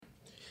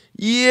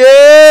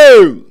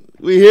Yeah,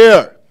 we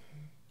here.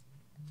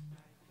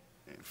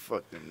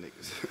 Fuck them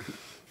niggas.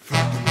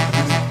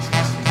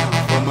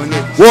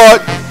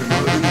 What?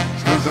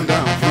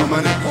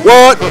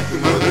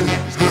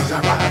 What?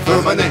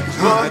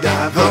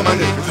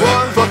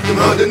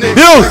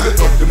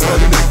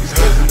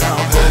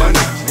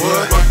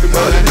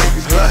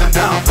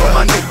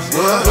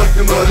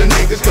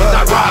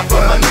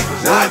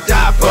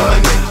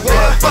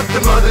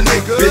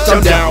 Bitch,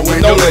 I'm down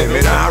with no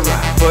limit. I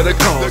ride for the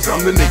cause.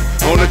 I'm the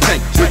nigga on the tank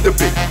with the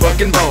big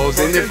fucking balls.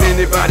 And if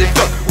anybody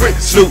fuck with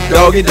Snoop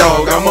Doggy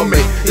Dogg, I'ma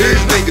make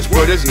his niggas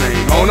put his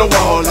name on the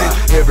wall. And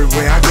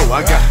everywhere I go,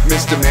 I got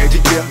Mr.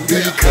 Magic, yeah.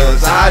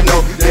 Because I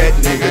know that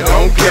nigga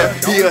don't care.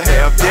 He'll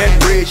have that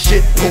red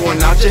shit pouring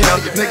out your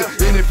house, nigga.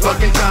 Any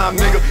fucking time,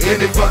 nigga.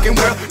 Any fucking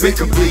world. Make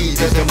him bleed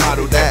is the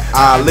motto that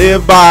I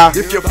live by.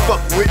 if you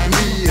fuck with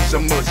me, it's a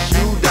must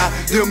you die.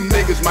 Them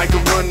niggas might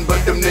can run,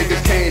 but them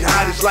niggas can't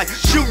hide. It's like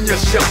shooting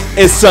yourself.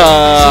 It's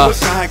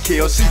Suicide,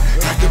 KLC.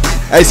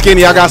 Hey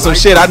Skinny, I got some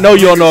shit. I know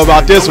you don't know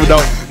about this one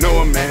though.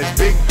 No, a man's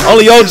big.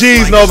 Only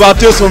OGs know about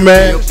this one,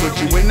 man.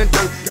 Put you in the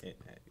dirt.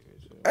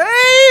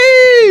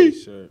 Hey!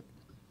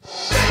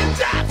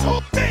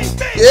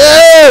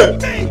 Yeah!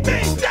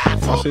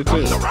 My shit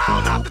too.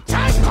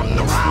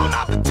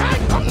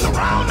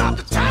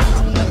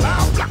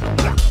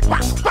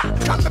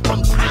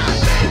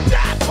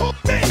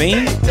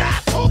 Fiend?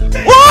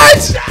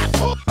 What?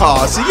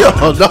 Oh, see, you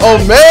don't know,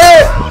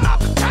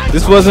 man.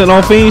 This wasn't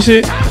on Fiend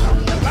shit?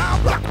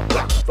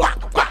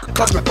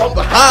 Coming from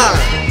behind.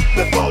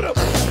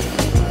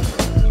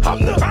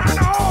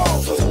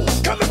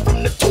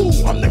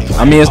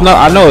 I mean, it's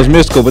not. I know it's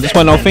mystical, but this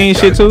wasn't on Fiend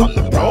shit too.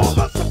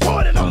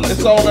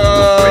 It's on,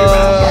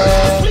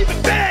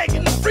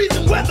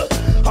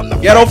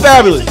 Ghetto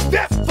Fabulous.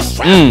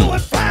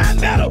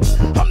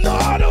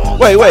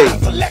 Wait.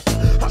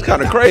 It's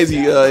kind of crazy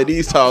in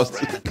these talks.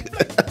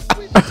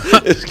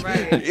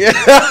 Yeah.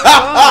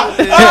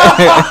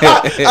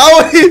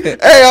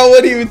 I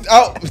wouldn't even.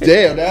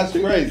 Damn, that's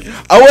crazy.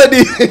 I wouldn't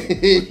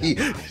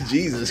even.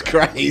 Jesus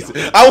Christ.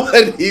 I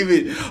wouldn't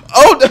even.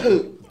 I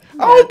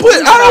don't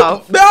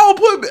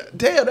put.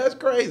 Damn, that's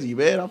crazy,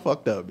 man. I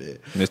fucked up, man.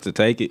 Mr.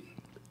 Take It.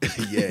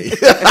 Yeah.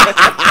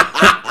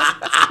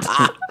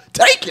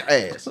 Take your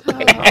ass. Oh,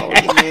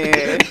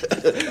 man.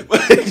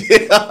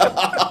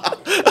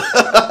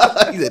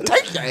 He said,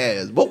 take your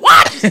ass. But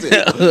watch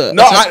this.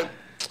 No,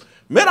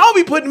 man, I'll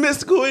be putting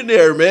Mystical in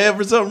there, man,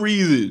 for some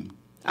reason.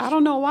 I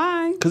don't know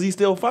why. Because he's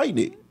still fighting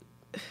it.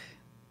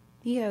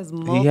 He has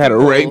multiple. He had a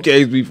rape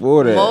case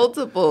before that.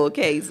 Multiple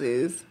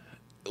cases.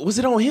 Was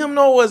it on him,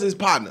 though, or was his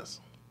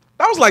partners?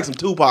 That was like some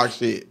Tupac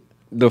shit.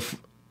 The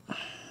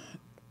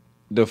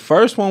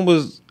first one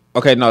was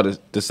okay. No,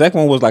 the second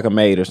one was like a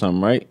maid or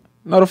something, right?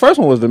 No, the first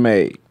one was the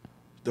maid.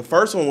 The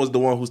first one was the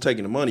one who's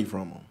taking the money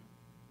from him.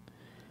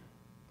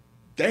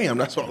 Damn,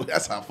 that's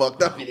how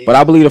fucked up it is. But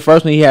I believe the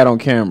first one he had on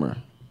camera.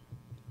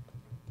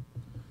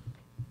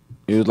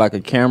 It was like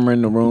a camera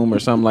in the room or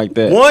something like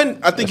that. One,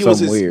 I think it was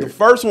his. Weird. The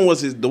first one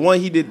was the one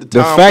he did the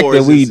The time fact for.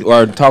 that we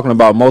are talking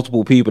about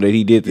multiple people that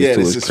he did this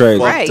to is crazy.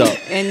 fucked Right. up.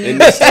 And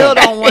you still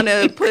don't want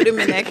to put him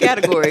in that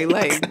category.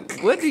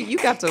 Like, what do you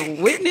got to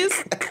witness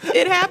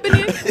it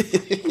happening?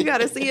 You got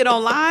to see it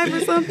on live or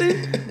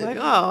something? Like,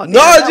 oh, No,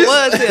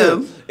 that was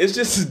him. It's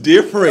just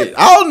different.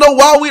 I don't know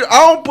why I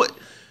don't put.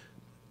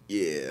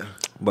 Yeah.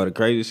 But the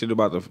crazy shit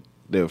about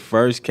the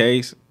first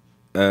case,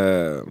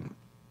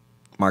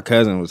 my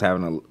cousin was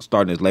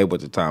starting his label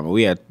at the time, and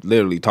we had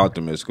literally talked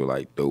to Mystical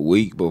like the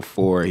week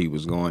before he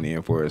was going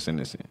in for his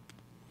sentencing.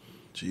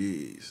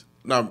 Jeez.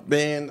 Now,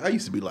 man, I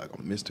used to be like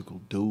a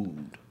Mystical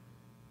dude.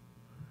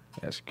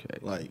 That's crazy.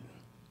 Like,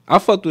 I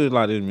fucked with a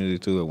lot of his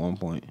music too at one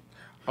point,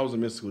 I was a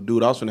Mystical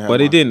dude. I was finna have but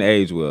it didn't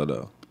age well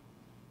though.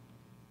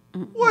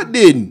 What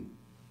didn't?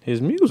 His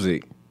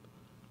music,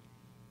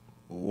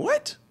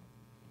 What?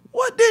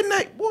 What didn't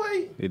I?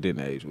 Boy. it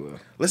didn't age well.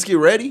 Let's get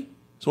ready.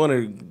 It's one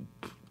of the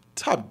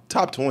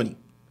top 20.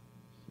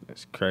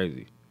 That's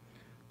crazy.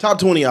 Top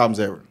 20 albums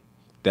ever.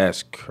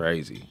 That's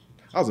crazy.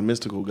 I was a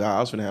Mystical guy. I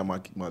was finna have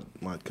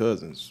my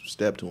cousins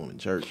step to him in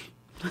church.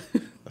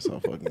 That's how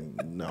fucking.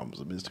 No, I was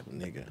a Mystical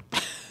nigga.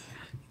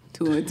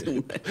 2 and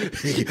 2.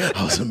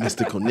 I was a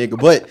Mystical nigga,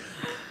 but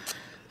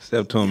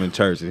Step to him in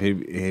church, and him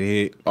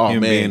man.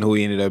 being who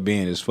he ended up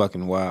being is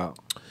fucking wild.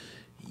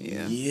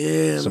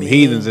 yeah, Some man.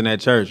 heathens in that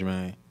church,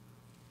 man.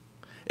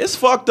 It's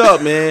fucked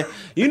up, man.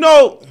 You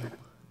know.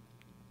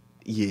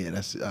 Yeah,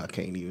 I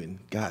can't even.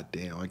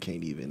 Goddamn, I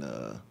can't even.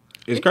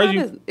 It's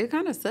crazy. It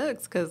kind of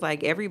sucks because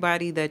like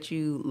everybody that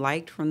you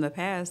liked from the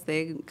past,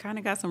 they kind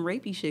of got some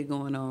rapey shit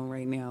going on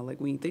right now. Like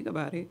when you think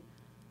about it,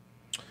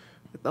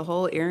 the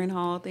whole Aaron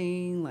Hall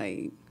thing,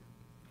 like.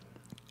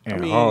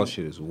 And Hall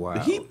shit is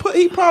wild. He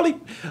probably.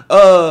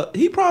 I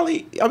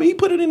mean, he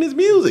put it in his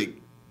music.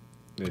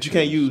 But you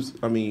can't use.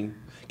 I mean,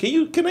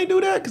 can they do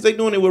that? Because they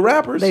doing it with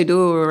rappers. They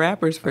do it with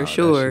rappers for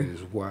sure. That shit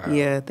is wild.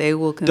 Yeah, they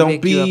will convict Don't you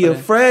be of that.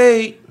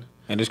 afraid.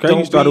 And it's crazy.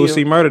 You started with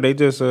C Murder. They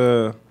just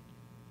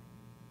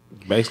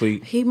basically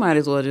He might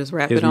as well just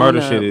wrap his it on murder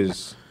up. shit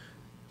is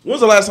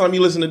When's the last time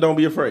you listened to Don't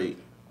Be Afraid?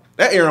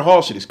 That Aaron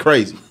Hall shit is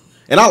crazy.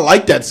 And I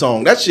like that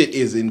song. That shit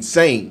is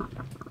insane.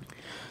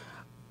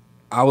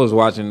 I was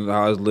watching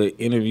all his little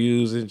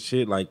interviews and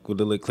shit, like with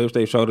the little clips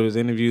they showed of his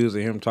interviews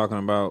and him talking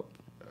about.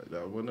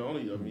 That wasn't the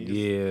only. I mean,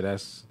 yeah,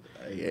 that's.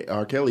 Hey,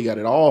 R. Kelly got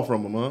it all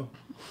from him, huh?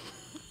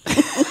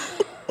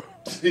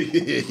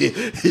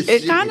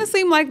 It kind of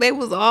seemed like they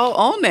was all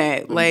on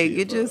that. Like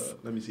it just.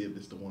 Let me see if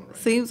this the one right.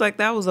 Seems like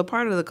that was a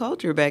part of the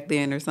culture back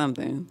then or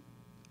something.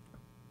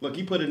 Look,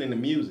 he put it in the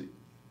music.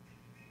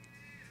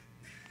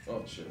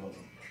 Oh shit!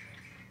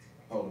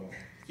 Hold on.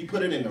 He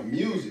put it in the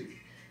music.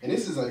 And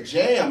this is a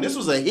jam. This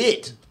was a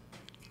hit.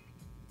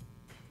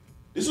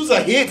 This was a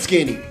hit,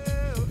 Skinny.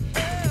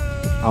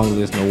 I only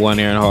listen to one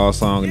Aaron Hall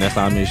song, and that's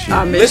I Miss You.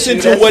 Listen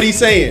to what he's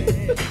saying.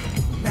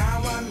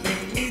 Now I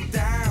lay me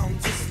down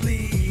to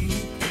sleep.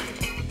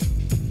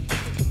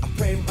 I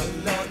pray my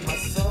Lord my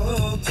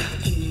soul to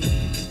keep.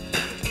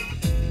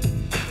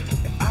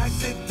 If I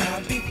sit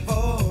down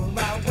before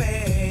I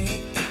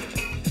wake,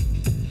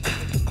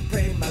 I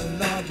pray my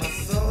Lord my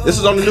soul. This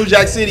is on the New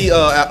Jack City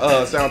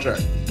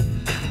soundtrack.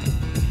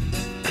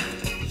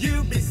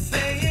 You be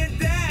saying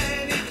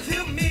daddy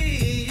to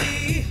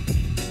me,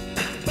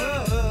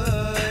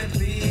 but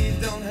please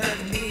don't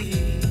hurt me.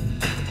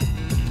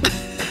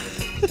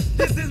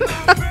 This is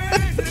my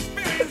first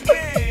experience,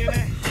 baby.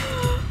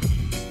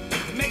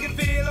 Make it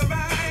feel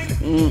alright.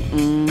 Don't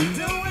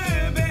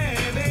worry,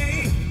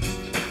 baby.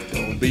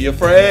 Don't be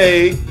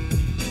afraid.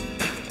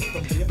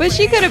 But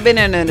she could have been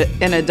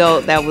an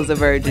adult that was a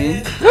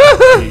virgin.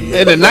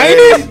 In the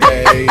 90s?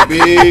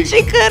 Baby.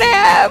 She could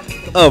have.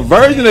 A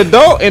virgin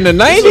adult in the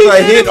 90s? This was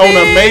a hit on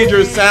a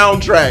major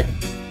soundtrack.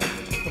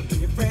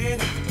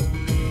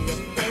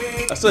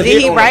 That's a hit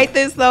Did he on write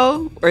this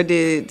though, or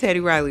did Teddy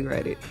Riley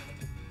write it?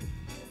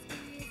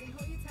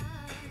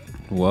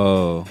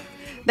 Whoa.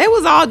 They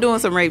was all doing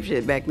some rape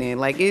shit back then.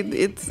 Like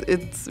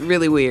it's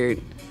really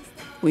weird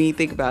when you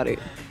think about it.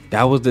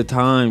 That was the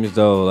times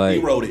though. Like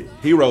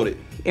He wrote it.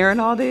 Aaron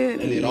Hall did.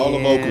 And did all the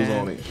vocals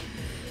on it.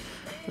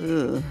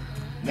 Ugh.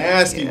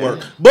 Nasty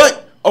work.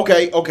 But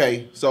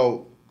okay.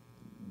 So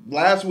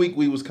last week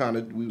we was kind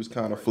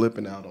of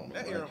flipping out on it.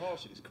 That Aaron Hall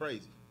shit is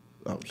crazy.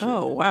 Oh shit.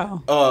 Oh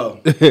wow.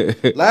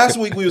 Last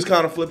week we was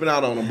kind of flipping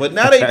out on them, but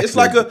now it's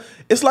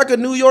like a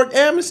New York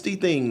amnesty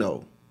thing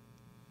though.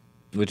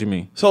 What you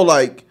mean? So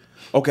like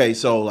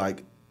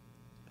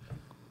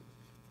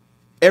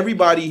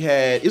everybody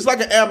it's like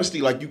an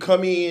amnesty. Like you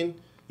come in,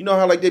 you know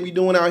how like they be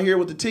doing out here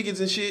with the tickets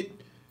and shit.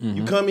 Mm-hmm.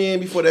 You come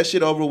in before that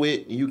shit over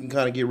with, and you can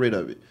kind of get rid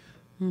of it.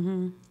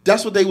 Mm-hmm.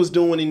 That's what they was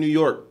doing in New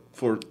York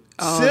for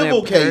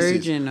civil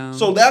cases.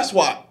 So that's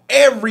why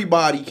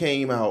everybody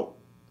came out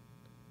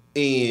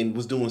and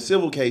was doing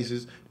civil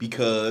cases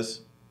because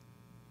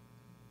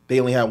they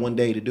only had one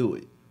day to do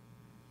it.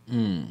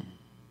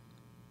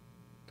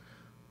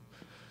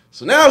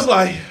 So now it's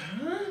like,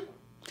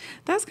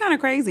 That's kind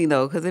of crazy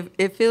though, because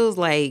it feels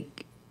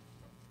like,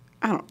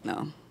 I don't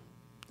know.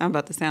 I'm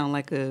about to sound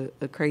like a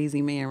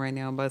crazy man right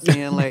now by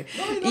saying like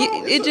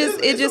it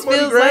just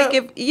feels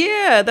like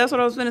that's what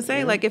I was gonna say.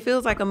 Yeah. Like it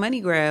feels like a money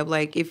grab.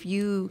 Like if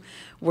you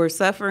were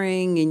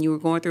suffering and you were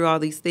going through all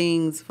these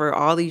things for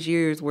all these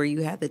years where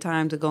you had the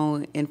time to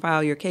go and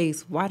file your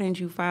case, why didn't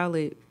you file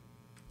it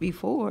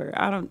before?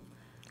 I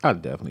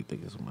definitely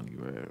think it's a money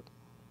grab.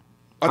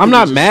 I'm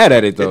not mad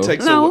at it though.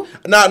 No,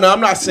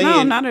 I'm not saying.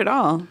 No, not at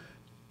all.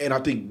 And I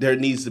think there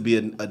needs to be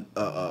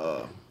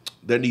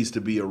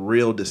a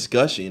real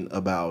discussion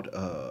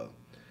about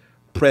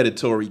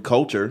predatory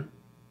culture.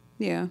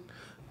 Yeah.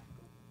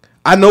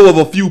 I know of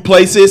a few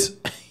places.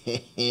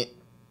 I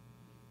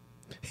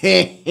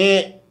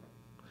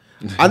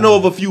know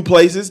of a few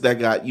places that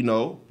got,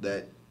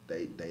 that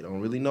they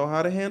don't really know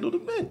how to handle the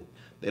men.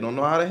 They don't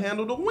know how to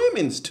handle the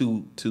women's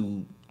to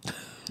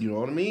you know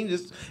what I mean?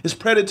 It's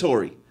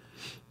predatory.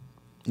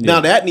 Yeah.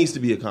 Now that needs to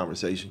be a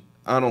conversation.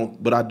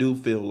 But I do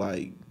feel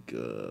like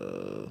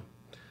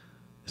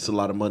it's a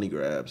lot of money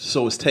grabs.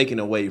 So it's taken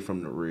away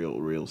from the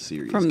real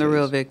serious From the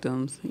real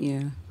victims,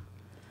 yeah.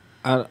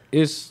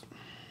 It's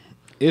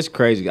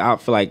crazy. I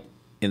feel like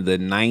in the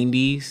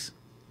 90s,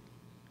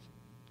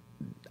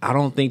 I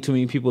don't think too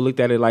many people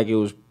looked at it like it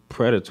was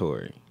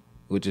predatory,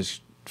 which is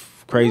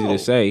crazy to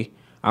say.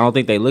 I don't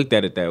think they looked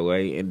at it that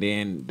way. And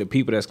then the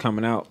people that's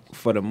coming out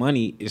for the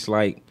money, it's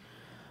like,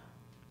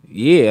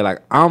 yeah,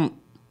 like I'm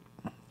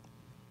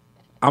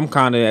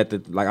kind of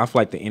I feel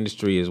like the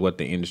industry is what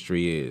the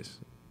industry is.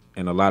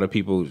 And a lot of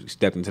people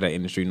stepped into that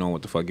industry knowing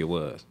what the fuck it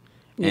was.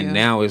 Yeah. And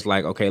now it's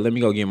like, okay, let me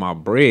go get my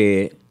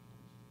bread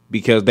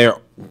because they're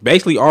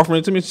basically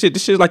offering to me shit.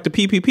 This shit's like the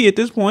PPP at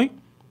this point.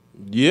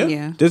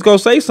 Yeah. Just go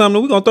say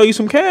something. We're going to throw you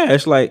some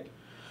cash. Like,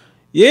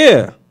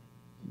 yeah.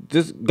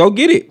 Just go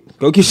get it.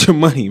 Go get your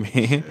money,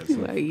 man.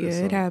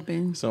 It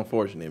happens. It's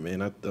unfortunate,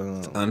 man.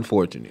 It's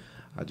unfortunate.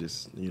 I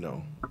just,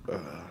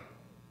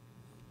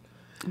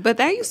 But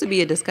that used to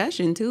be a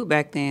discussion, too,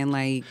 back then.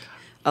 Like,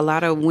 a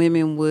lot of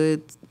women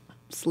would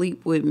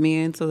sleep with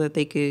men so that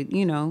they could,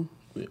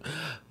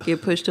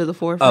 get pushed to the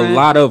forefront. A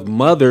lot of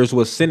mothers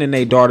was sending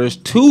their daughters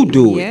to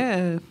do it.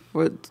 Yeah.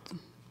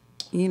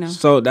 you know.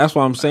 So that's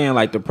what I'm saying.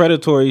 Like the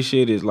predatory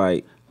shit is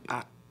like,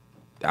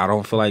 I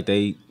don't feel like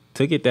they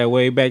took it that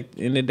way back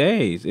in the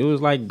days. It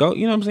was like go,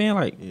 you know what I'm saying?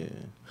 Like, Yeah.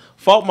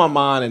 Fault my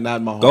mind and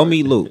not my heart. go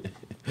meet Luke.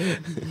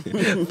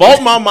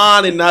 Fault my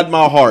mind and not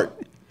my heart.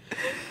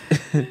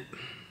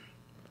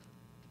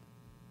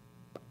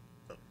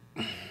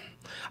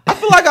 I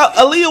feel like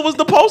Aaliyah was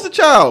the poster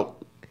child.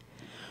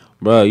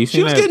 Bro, you She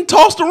seen was that? getting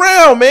tossed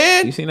around,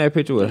 man. You seen that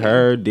picture with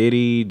her,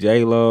 Diddy,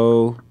 J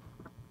Lo,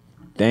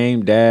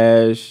 Dame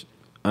Dash,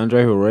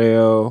 Andre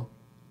Harrell.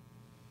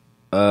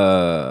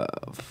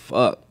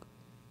 Fuck.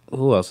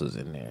 Who else is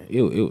in there?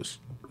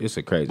 It's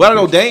a crazy. But I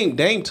know picture.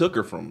 Dame took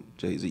her from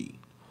Jay-Z.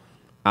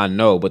 I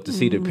know, but to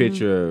see the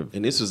picture of,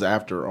 And this was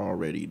after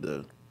already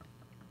to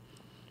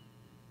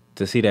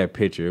see that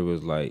picture,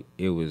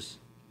 it was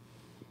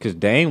because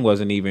Dame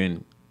wasn't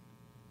even.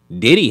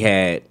 Diddy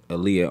had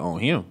Aaliyah on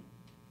him.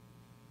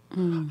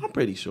 I'm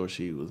pretty sure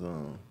she was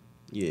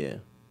yeah.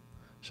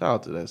 Shout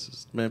out to that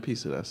sister. Man,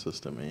 peace to that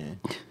sister, man.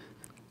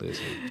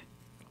 Listen,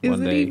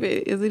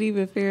 Is it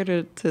even fair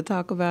to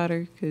talk about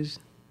her? Because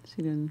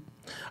she didn't.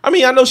 I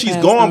mean, I know she's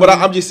Passed gone, but on.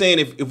 I'm just saying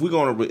if we're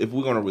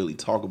gonna really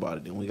talk about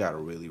it, then we gotta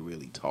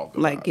really talk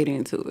about Like, it. get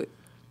into it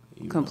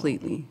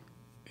completely.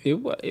 it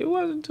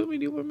wasn't too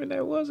many women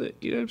that wasn't.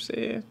 You know what I'm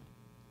saying?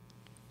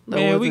 No,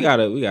 Man, we wasn't?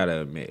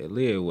 gotta admit,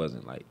 Aaliyah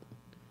wasn't like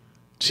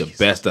the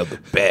best of the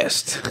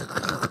best.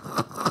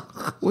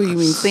 What do you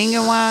mean,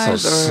 singing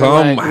wise? So or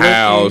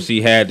somehow like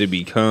she had to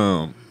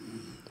become.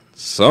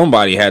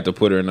 Somebody had to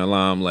put her in the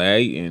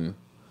limelight, and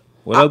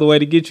what other way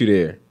to get you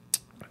there?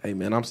 Hey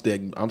man, I'm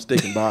sticking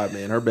by it,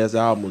 man. Her best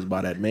album was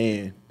by that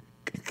man.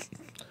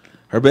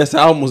 Her best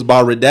album was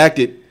by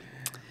Redacted.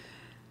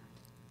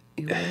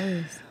 It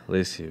was.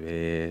 Listen,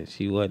 man,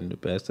 she wasn't the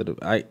best of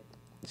the.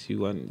 She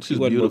wasn't. She She's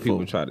wasn't what beautiful.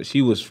 people tried to.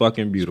 She was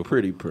fucking beautiful.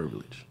 Pretty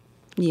privileged.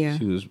 Yeah.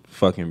 She was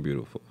fucking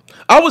beautiful.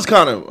 I was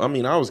kind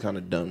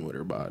of done with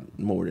her by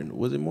more than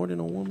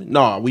a woman?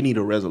 No, We Need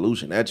a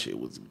Resolution. That shit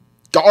was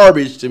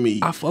garbage to me.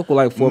 I fuck with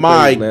like 4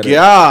 My Pages Later.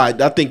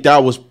 God, I think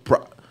that was.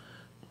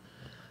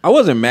 I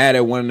wasn't mad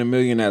at 1 in a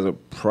Million as a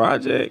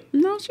project.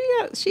 No, she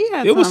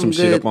had. It was some good,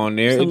 shit up on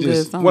there. It some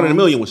just- good 1 in a songs.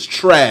 Million was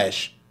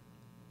trash.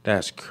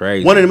 That's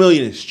crazy. 1 in a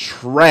Million is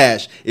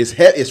trash.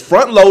 It's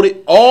front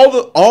loaded. All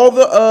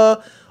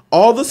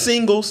the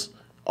singles,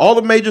 all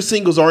the major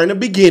singles are in the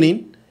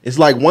beginning. It's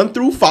like 1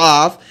 through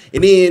 5,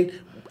 and then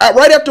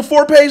right after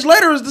 4 Pages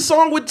Later is the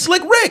song with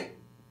Slick Rick.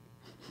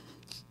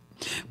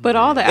 But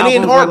all the And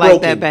then albums were like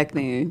Heartbroken. that back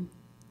then.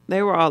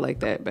 They were all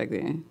like that back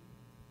then.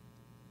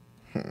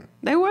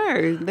 They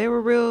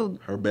were real.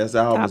 Her best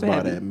album was by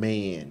Top-heavy. that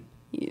man.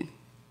 Yeah.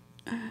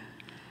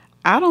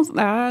 I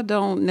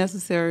don't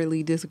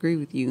necessarily disagree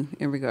with you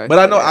in regards. But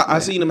to I know that, I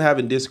but- seen them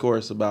having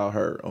discourse about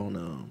her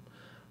on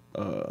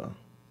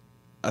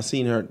I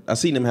seen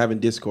them having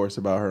discourse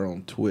about her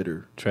on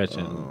Twitter. Tretch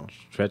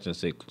and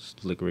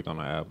Slick Rick on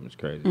the album is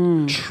crazy.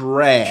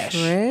 Trash.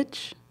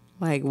 Stretch?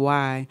 Like,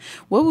 why?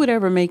 What would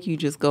ever make you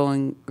just go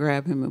and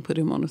grab him and put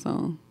him on a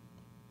song?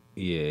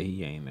 Yeah,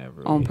 he ain't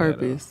never On really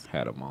purpose.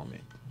 had a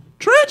moment.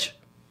 Tretch?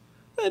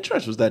 Man,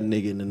 Tretch was that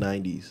nigga in the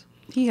 90s.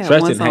 He had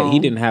Tretch one didn't song. he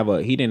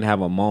didn't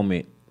have a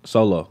moment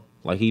solo.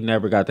 Like he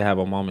never got to have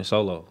a moment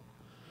solo.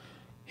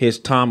 His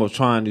time of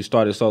trying to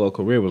start his solo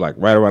career was like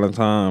right around the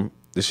time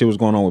the shit was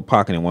going on with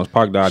Pac, and then once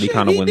Pac died, he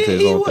kind of went into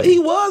his own He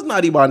thing. was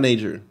naughty by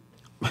nature.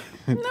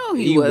 No,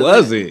 He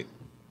wasn't.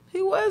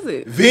 He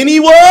wasn't. Vinny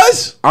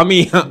was? I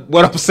mean,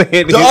 what I'm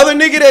saying The is, other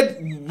nigga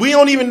that we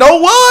don't even know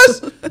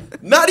was?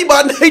 Naughty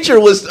by nature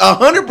was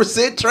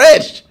 100%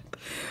 trash.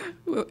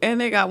 And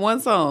they got one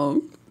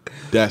song.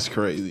 That's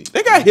crazy.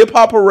 They got Hip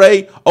Hop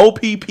Array,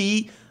 OPP.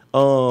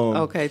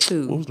 Okay, What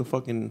too. was the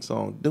fucking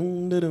song?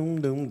 Doom da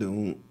doom doom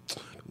doom.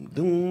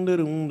 Doom da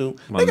doom doom.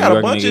 my They New got a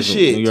York bunch of niggas-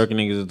 shit. New York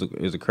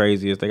niggas is the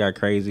craziest. They got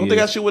crazy. Don't they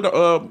got shit with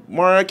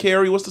Mariah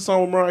Carey? What's the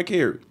song with Mariah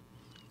Carey?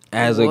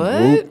 As a What?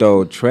 group,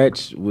 though,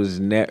 Tretch was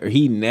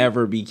he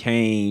never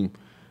became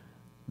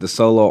the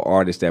solo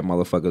artist that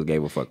motherfuckers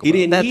gave a fuck about. He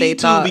didn't That they need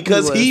to thought he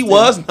because was, he too.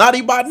 was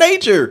naughty by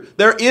nature.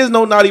 There is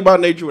no naughty by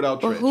nature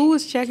without But Tretch. who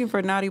was checking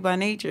for Naughty by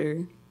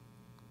Nature?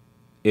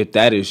 If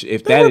that is They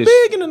were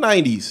big in the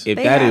 90s. if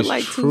They that had is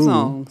like 2 true,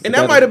 songs. And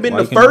that might have been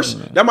why the can't I first.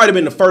 do that? That might have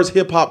been the first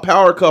hip hop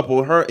power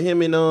couple.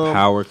 Him and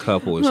Power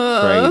couple is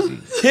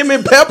crazy. him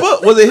and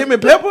Pepper. Was it him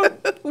and Pepper?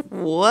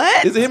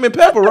 What? Is it him and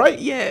Pepper? Right?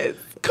 Yes.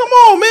 Come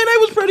on, man. They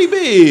was pretty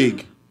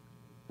big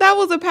That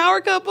was a power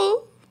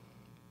couple?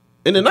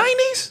 in the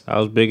 90s. I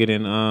was bigger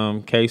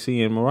than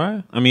Casey and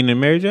Mariah. I mean, than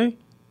Mary J.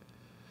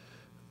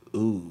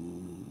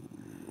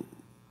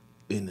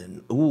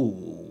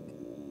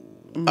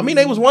 I mean,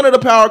 they was one of the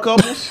power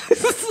couples.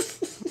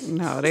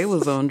 No, they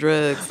was on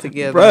drugs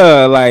together.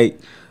 Bruh, like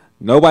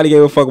nobody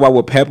gave a fuck about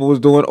what Pepper was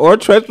doing or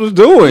Tretch was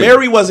doing.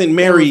 Mary wasn't They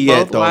married was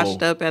yet, both though.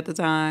 washed up at the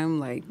time.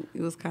 Like,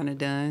 it was kind of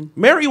done.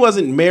 Mary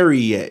wasn't married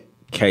yet.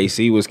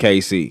 KC was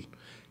KC.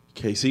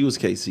 KC was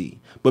KC,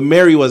 but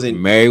Mary wasn't.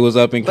 Mary was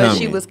up and But coming.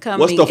 she was coming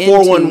What's the into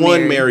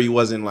 411 Mary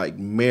wasn't like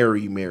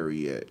Mary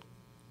yet.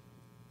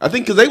 I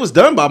think because they was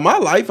done by My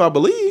Life, I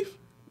believe.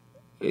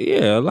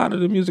 Yeah, a lot of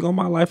the music on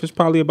My Life is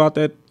probably about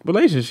that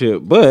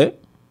relationship. But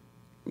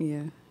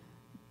Yeah.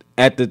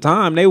 at the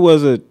time, they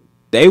was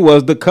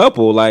the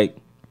couple. Like, you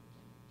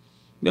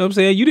know what I'm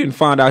saying? You didn't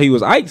find out he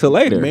was Ike till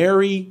later.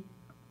 Mary,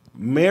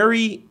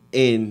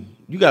 and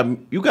you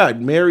got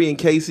Mary and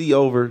Casey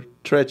over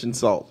Tretch and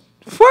Salt.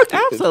 Fuck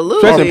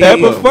Absolutely. Tretch and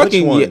Pepper. Which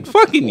Fucking one?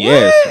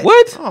 yes.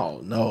 What?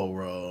 Oh no,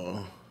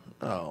 bro.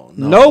 Oh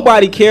no.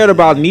 Nobody cared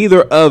about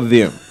neither of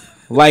them.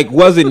 Like,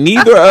 wasn't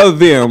neither of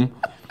them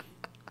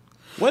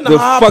When the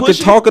high fucking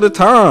pushing? talk of the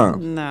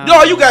time? No.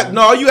 No, you can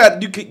no.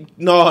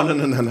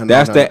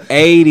 That's the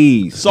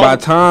 80s. So- By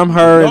the time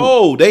her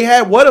No, they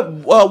had what a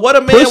man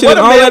Pushing what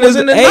a all man that was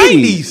is in the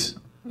 80s. 90s.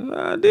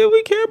 Did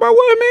we care about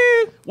what,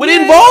 man? With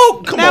In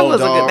Vogue? Come that on, was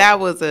dog. a good. That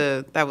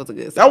was a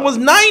good. That was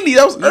 90.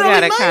 That was You early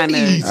gotta 90s. kind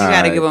of. You gotta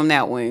Alright. give him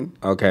that one.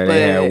 Okay,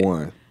 they had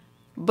one.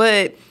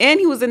 But and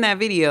he was in that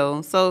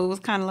video, so it was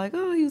kind of like,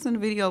 oh, he was in the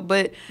video.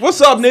 But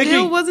What's up, Nikki?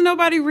 still wasn't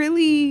nobody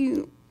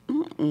really.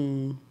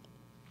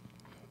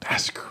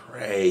 That's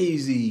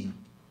crazy.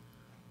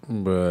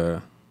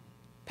 Bruh.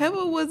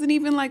 Pepper wasn't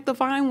even like the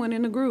fine one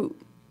in the group.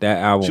 That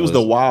album She was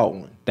the wild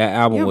one. That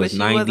album Yeah, but was she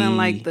 90. wasn't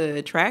like the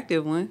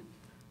attractive one.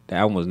 The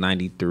album was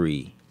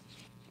 93.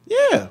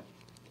 Yeah.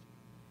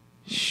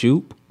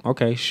 Shoop.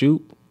 Okay,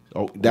 Shoop.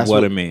 Oh, that's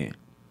What a Man.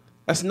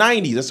 That's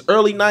 90s. That's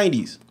early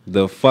 90s.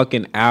 The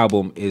fucking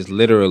album is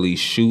literally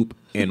Shoop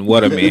and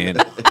What a Man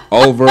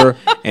over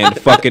and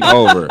fucking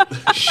over.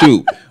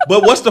 Shoop.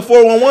 But what's the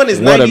 411 is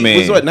What a 90, Man.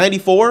 was what,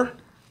 94?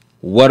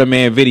 What a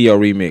Man video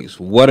remix.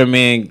 What a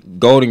Man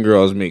Golden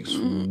Girls mix.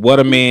 What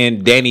a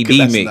Man Danny D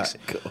That's mix.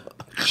 not good.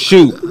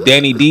 Shoot,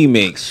 Danny D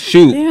mix.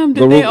 Shoot, Damn,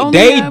 did they only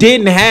they have-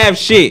 didn't have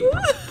shit.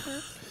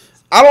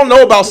 I don't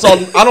know about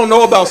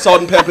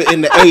Salt and Pepper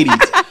in the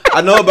 80s.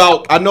 I know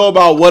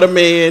about What a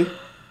Man.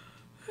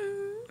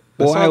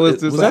 The Boy, song- was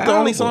this that the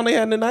only album? song they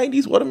had in the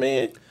 90s? What a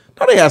Man.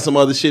 No, they had some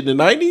other shit in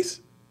the 90s.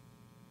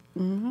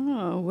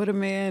 Oh, what a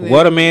man!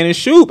 What a Man and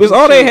Shoop. It's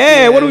all they Shoop,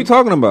 had. yeah. What are we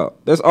talking about?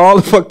 That's all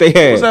the fuck they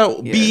had. What's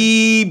that? Yeah.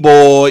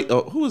 B-Boy.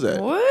 Oh, who was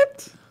that?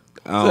 What?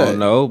 I don't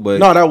know, but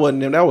No, that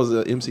wasn't them. That was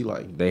MC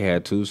Light. they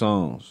had 2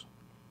 songs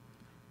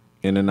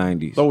in the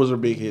 90s. Those were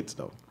big hits,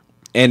 though.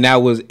 And that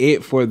was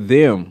it for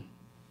them.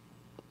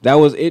 That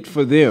was it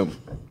for them.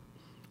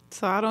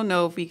 So I don't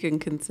know if we can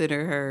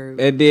consider her.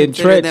 And then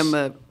consider Tretch- them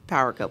a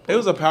power couple. It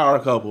was a power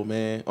couple,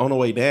 man. On the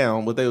way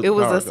down, but they was It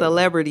was power a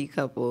celebrity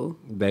couple.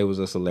 They was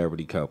a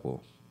celebrity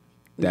couple.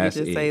 You That's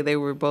could just it. say they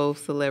were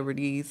both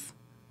celebrities.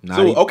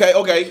 So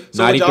okay.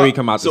 So 93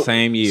 come out the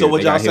same year. So what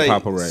They y'all got say? Hip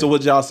Hop Hooray. So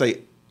what y'all say?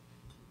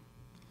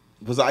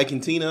 Was Ike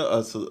and Tina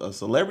a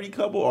celebrity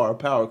couple or a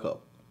power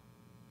couple?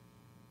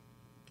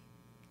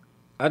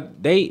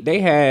 They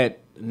had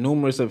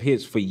numerous of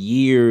hits for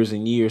years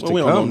and years Well, to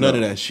we come. don't know none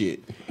of though. that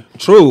shit.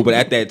 True, but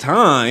at that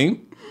time,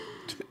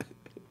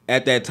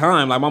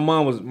 like my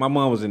mom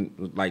was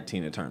in like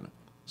Tina Turner.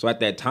 So at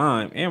that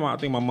time, and I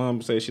think my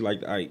mom said she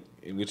liked Ike,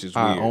 which is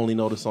I weird. only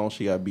know the song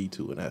she got beat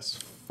to, and that's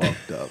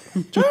fucked up.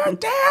 Turn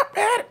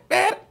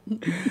down,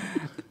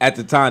 At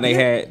the time,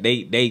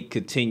 they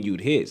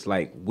continued hits.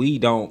 Like we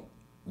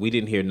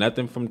didn't hear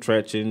nothing from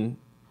Tretch and.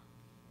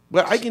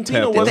 But Ike and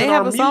Tina Did wasn't Did they our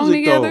have a music song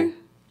together? though.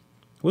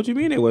 What you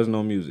mean there was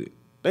no music?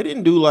 They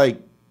didn't do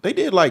like they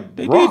did like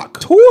They rock.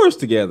 did tours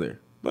together.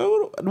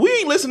 But we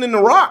ain't listening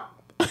to rock.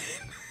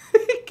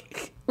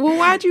 Well,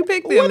 why'd you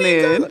pick them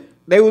then?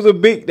 They was a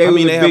big. They I was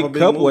mean, a they have big a big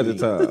couple movie. at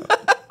the time.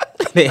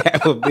 They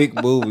have a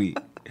big movie.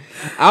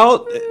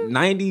 Out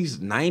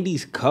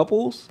 90s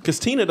couples. Cause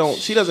Tina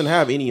she doesn't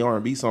have any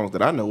R&B songs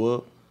that I know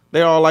of.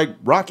 They're all like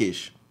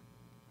rockish.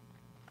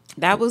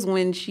 That was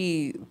when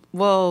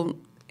well,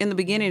 in the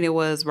beginning it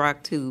was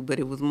rock too, but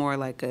it was more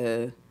like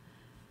a,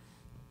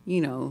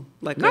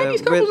 like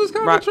 90s a couples is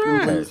kinda rock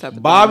trash. blues type of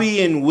thing.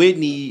 Bobby and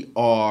Whitney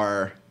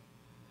are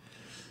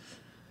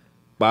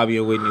Bobby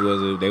and Whitney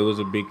was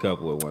a big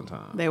couple at one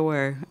time. They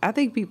were. I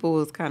think people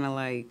was kind of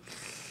like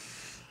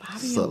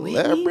Bobby and Whitney?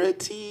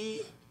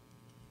 celebrity.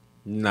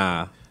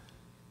 Nah.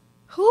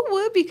 Who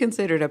would be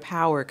considered a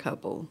power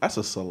couple? That's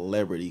a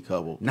celebrity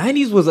couple.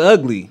 90s was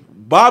ugly.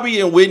 Bobby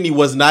and Whitney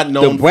was not The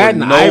known Brad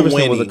for and no Iverson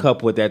winning. was a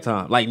couple at that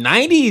time. Like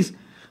 90s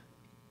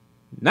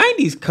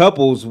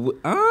couples.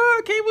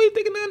 I can't really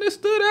think of none that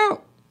stood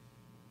out.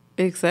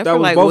 Except That for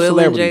was like both Will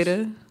celebrities.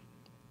 and Jada.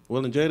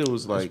 Will and Jada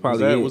was like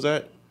probably it. was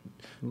that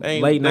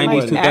Late 90s,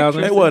 like 2000s.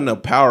 actors. They wasn't a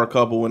power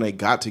couple when they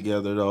got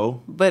together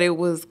though. But it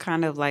was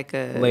kind of like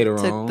a Later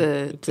on.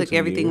 It took took some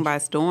everything years. by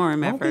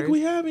storm I at don't first. think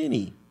we have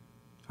any.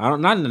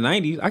 Not in the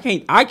 90s.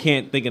 I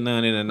can't think of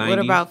none in the 90s. What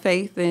about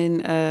Faith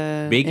and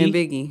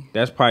Biggie?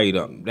 That's probably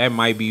that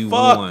might be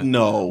Fuck one.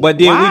 no. But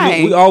then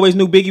Why? we always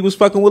knew Biggie was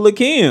fucking with Lil'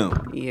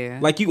 Kim. Yeah.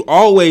 Like you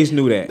always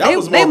knew that. That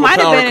was more They of a might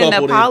have power been in a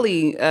couple than-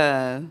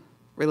 poly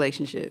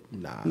relationship.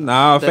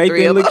 Nah, The Faith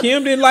three and of Lil'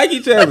 Kim didn't like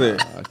each other.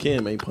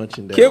 Kim ain't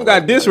punching down. Kim got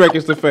like diss that.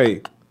 records to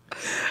Faith.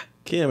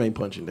 Kim ain't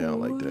punching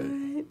down like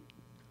that.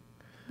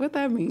 What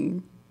that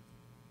mean?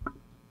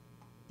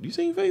 You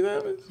seen Faith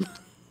Evans?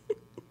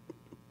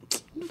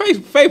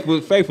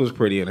 Faith was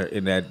pretty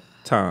in that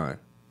time.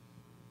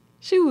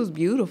 She was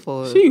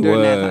beautiful. She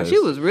during that time. was. She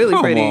was really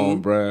Come pretty.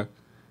 on, bruh.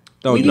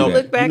 Don't When do you that.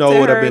 look back You know to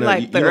what her, have been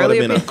like the you know what have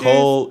earlier been a pictures.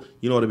 cold.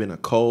 You know what have been a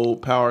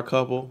cold power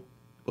couple,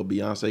 but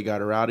Beyonce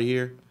got her out of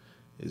here.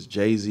 Is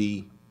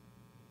Jay-Z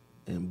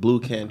and Blue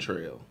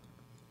Cantrell.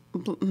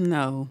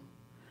 No.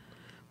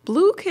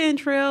 Blue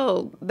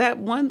Cantrell, that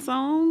one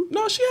song?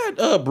 No, she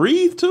had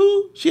Breathe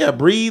too. She had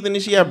Breathe, and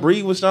then she had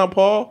Breathe with Sean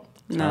Paul.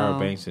 Tyra No.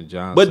 Banks and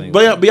John. But Cena.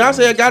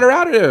 Beyonce had got her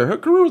out of there. Her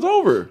career was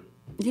over.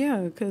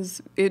 Yeah,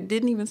 because it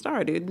didn't even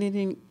start. It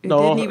didn't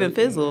even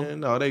fizzle.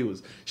 No,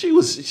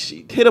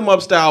 she Hit 'em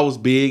Up style was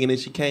big, and then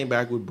she came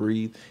back with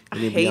Breathe,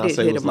 and then I hated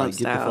Beyonce Hit was 'em Up like,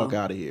 "Get the style. fuck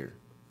out of here."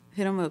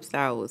 Hit 'em Up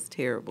style was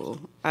terrible.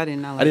 I did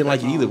not like I didn't that like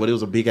it song. either, but it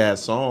was a big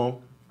ass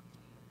song.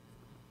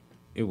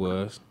 It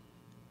was.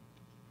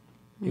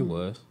 It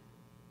was.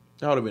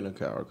 That would have been a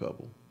power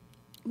couple.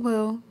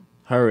 Well,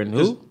 Her and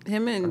who?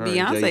 him and Her and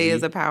Beyonce Jay-Z.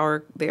 is a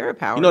power. They're a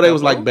power. You know, they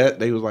was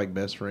couple. like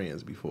best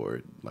friends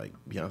before. Like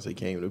Beyonce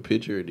came in the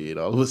picture, and then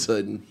all of a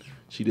sudden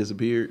she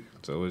disappeared.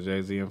 So was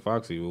Jay-Z and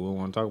Foxy. We don't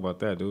want to talk about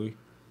that, do we?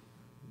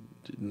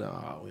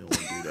 Nah, we don't want to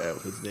do that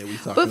because then we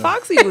talking. But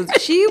Foxy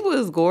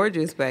was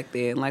gorgeous back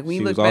then. Like when She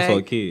you was look back, also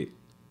a kid.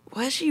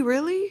 was she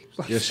really?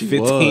 Yeah, she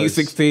 15, was.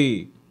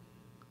 16.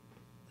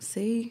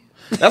 See,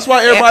 That's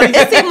why everybody.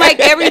 it seemed like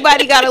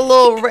everybody got a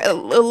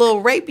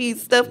little rapey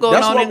stuff going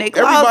That's on what in their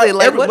everybody- closet. Like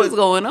what everybody- is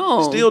going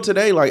on? Still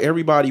today, like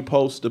everybody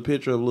posts a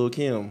picture of Lil'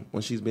 Kim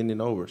when she's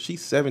bending over.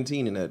 She's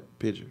 17 in that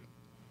picture.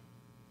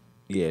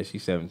 Yeah,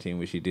 she's 17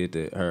 when she did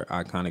her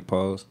iconic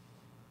pose,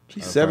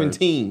 She's Of her.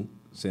 17.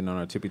 sitting on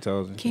her tippy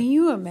toes. And Can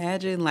you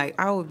imagine? Like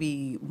I would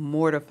be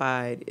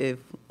mortified if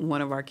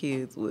one of our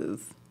kids was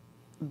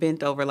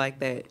bent over like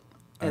that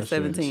at Usher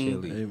and 17.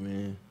 Chili. Hey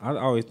man, I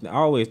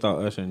always thought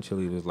Usher and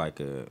Chili was like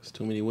a. there's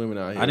too many women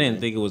out here. I didn't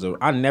man. think it was a.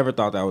 I never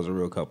thought that was a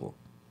real couple.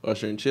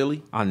 Usher and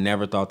Chili. I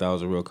never thought that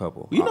was a real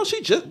couple. You know,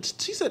 she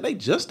said they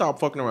just stopped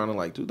fucking around in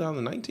like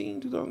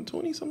 2019,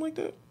 2020, something like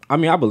that. I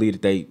mean, I believe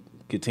that they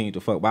continue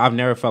to fuck, but I've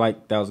never felt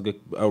like that was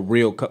a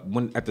real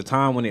when at the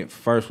time when it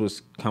first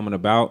was coming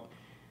about.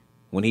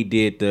 When he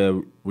did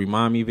the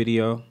Remind Me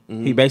video,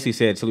 he basically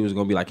said Chili was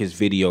going to be like his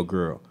video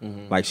girl.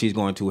 Like she's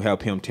going to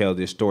help him tell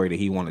this story that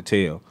he want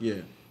to tell.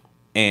 Yeah.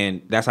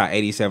 And that's how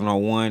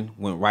 8701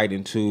 went right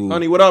into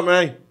Honey, what up,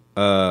 man?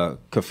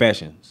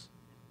 Confessions.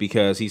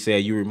 Because he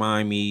said, you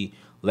remind me,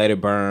 Let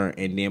It Burn,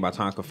 and then by the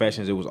time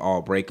Confessions, it was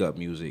all breakup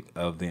music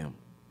of them.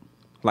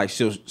 Like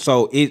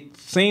so it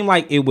seemed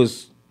like it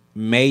was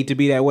made to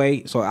be that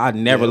way. So I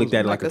never looked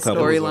at it like a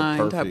couple.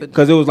 storyline type of.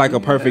 Because it was like a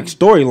perfect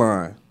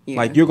storyline. Yeah.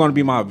 Like you're gonna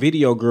be my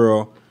video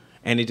girl,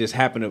 and it just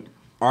happened to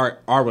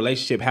our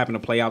relationship happened to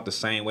play out the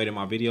same way that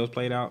my videos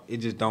played out. It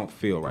just don't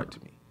feel right to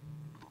me.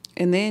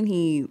 And then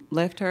he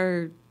left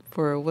her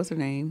for what's her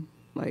name?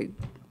 Like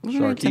what's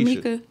her name?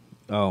 Sharkeisha. Tamika.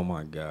 Oh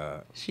my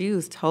God. She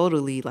was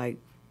totally like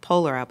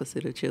polar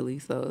opposite of Chili.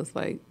 So it's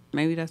like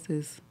maybe that's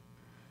his.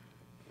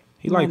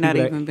 He Might like not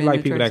people, even that, been he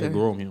like people that attracted. can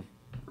groom him.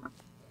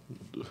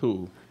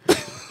 Who?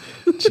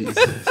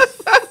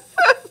 Jesus.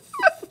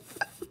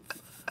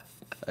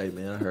 Hey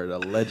man, I heard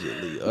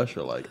allegedly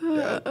Usher like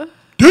that.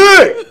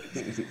 Dick.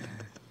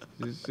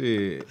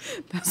 Shit.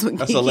 That's what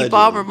That's Kiki allegedly.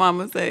 Palmer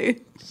mama say.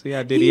 See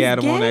how Diddy He's had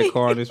him on gay. that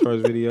car in his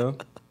first video?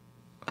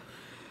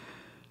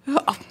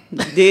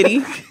 Did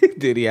he?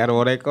 Diddy had him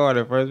on that car in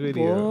the first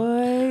video.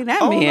 Boy, that I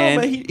don't know, man.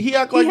 man. He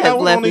act like He that has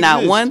one left don't not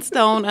exist. one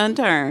stone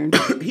unturned.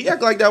 He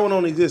act like that one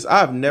don't exist.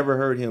 I've never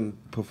heard him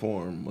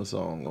perform a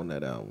song on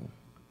that album.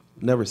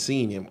 Never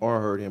seen him or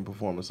heard him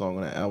perform a song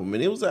on that album.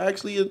 And it was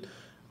actually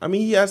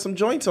he had some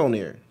joints on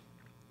there.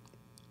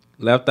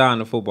 Left Eye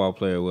and the football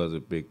player was a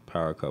big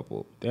power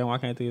couple. Damn, why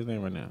can't I think his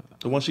name right now?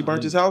 The one she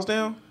burnt his house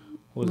down?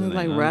 What It was was his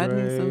like name?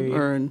 Rodney some,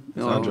 or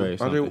no. Andre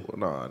something.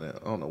 No,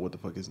 I don't know what the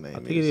fuck his name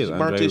think it is She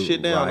burnt Andre his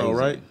shit down though, Rison.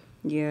 right?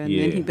 Yeah, and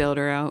Yeah. then he bailed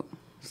her out.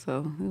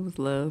 So it was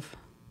love.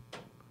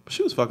 But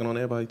she was fucking on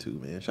everybody too,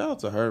 man. Shout out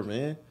to her,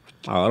 man.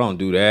 Oh, don't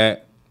do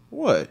that.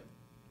 What?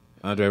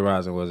 Andre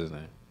Rison was his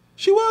name.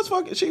 She was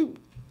fucking.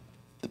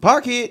 The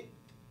Pac hit,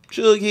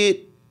 Suge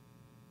hit.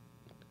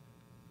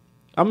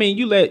 I mean,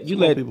 you let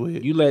people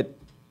hit.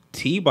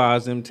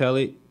 T-Boz them tell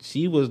it.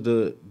 She was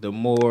the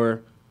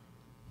more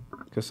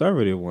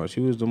conservative one. She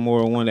was the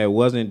more one that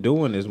wasn't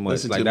doing as much.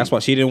 Listen Like to that's me. why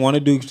she didn't want to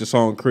do the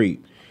song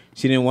Creep.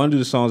 She didn't want to do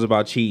the songs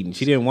about cheating.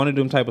 She didn't want to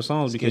do them type of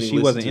songs because Skinny,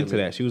 she wasn't listen into to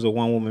me. that. She was a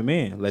one-woman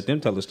man. Let them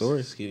tell the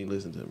story. Skinny,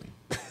 listen to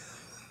me.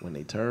 When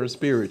they turn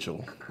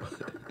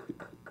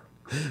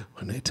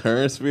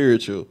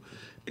spiritual,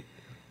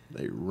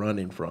 they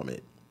running from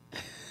it.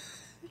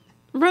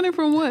 Running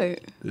from what?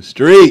 The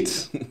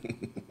streets.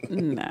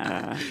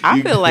 Nah.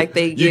 I feel like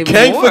they You get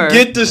can't more.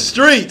 forget the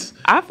streets.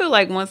 I feel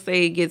like once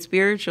they get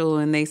spiritual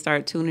and they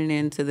start tuning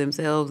into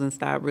themselves and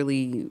stop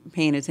really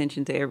paying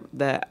attention to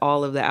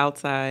all of the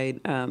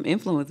outside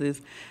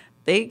influences,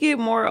 they get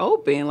more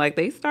open. Like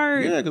they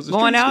start Yeah, 'cause the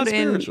going streets out get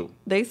and spiritual.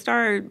 they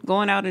start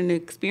going out and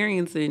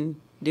experiencing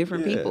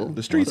different people.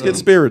 The streets get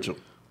spiritual.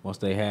 Once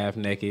they half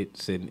naked,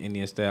 sitting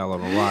Indian style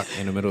on a rock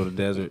in the middle of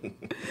the desert.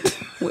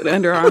 With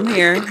underarm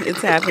hair,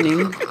 it's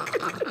happening.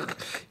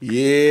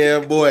 Yeah,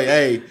 boy.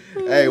 Hey,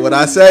 when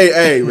I say,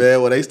 hey,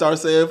 man, when they start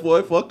saying,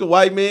 boy, fuck the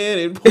white man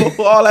and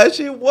all that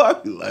shit,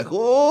 what? Like,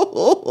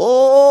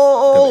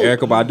 oh.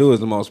 Erykah Badu is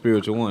the most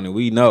spiritual one, and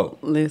we know.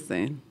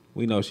 Listen.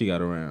 We know she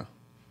got around.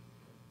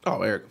 Oh,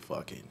 Erykah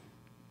fucking.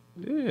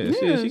 Yeah,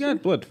 she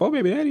got, what, 4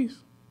 baby daddies?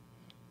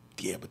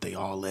 Yeah, but they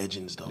all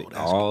legends, though. That's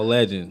All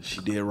legends.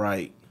 She did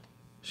right.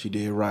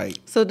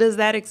 So does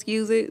that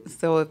excuse it?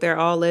 So if they're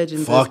all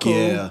legends, Fuck that's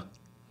cool?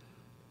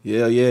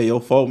 yeah. Yeah, your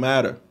folk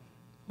matter.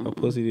 Her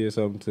pussy did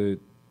something to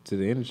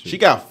the industry. She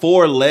got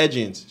 4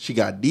 legends. She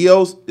got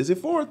Dios. Is it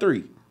 4 or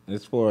 3?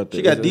 It's 4 or 3.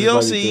 She got It's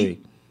DLC.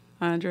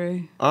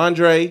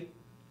 Andre,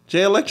 J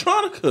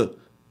Electronica.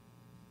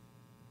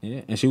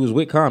 Yeah, and she was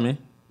with Common.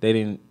 They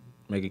didn't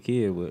make a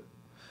kid, but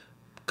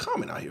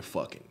Common out here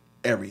fucking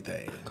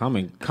everything.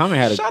 Common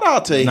had a Shout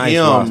out to nice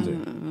him. roster.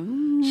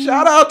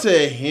 Shout out to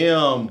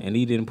him. And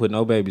he didn't put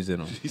no babies in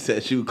him. He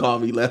said she would call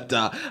me left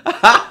eye.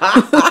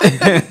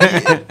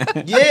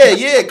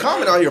 yeah,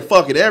 Common out here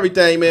fucking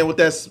everything, man, with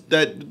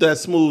that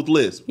smooth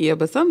lisp. Yeah,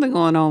 but something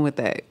going on with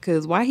that.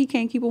 Because why he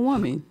can't keep a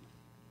woman?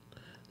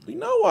 You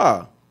know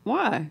why?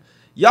 Why?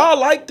 Y'all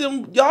like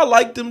them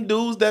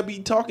dudes that be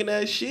talking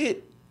that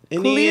shit.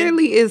 And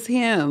Clearly it's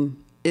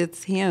him.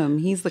 It's him.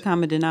 He's the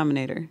common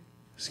denominator.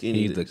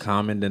 He's the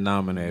common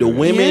denominator. The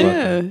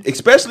women,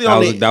 especially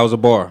that was a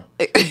bar.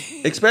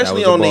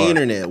 Especially on the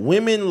internet,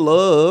 women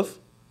love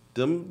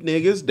them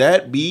niggas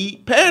that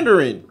be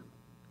pandering.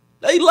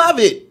 They love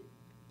it.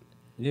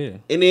 Yeah.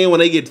 And then when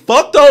they get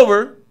fucked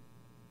over,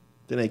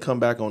 then they come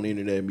back on the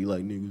internet and be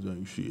like, niggas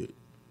ain't shit.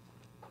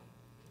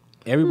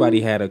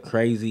 Everybody had a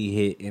crazy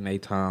hit in a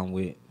time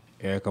with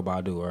Erykah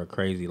Badu, or a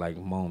crazy like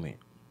moment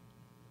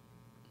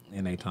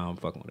in a time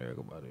fucking with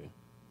Erykah Badu.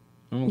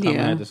 Remember Common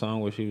had the song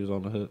where she was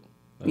on the hook?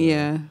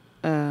 Yeah.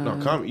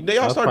 No, they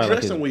all start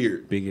dressing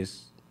weird.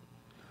 Biggest.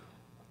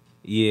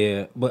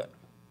 Yeah, but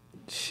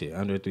shit,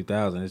 under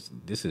 3,000.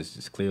 This is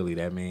just clearly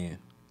that man.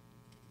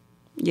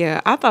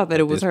 Yeah, I thought that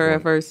it was her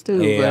at first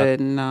too, Yeah, but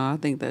no, I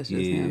think that's just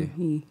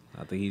him.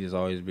 I think he just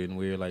always been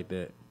weird like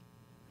that.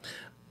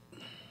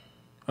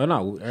 Or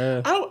no,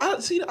 I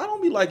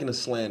don't be liking to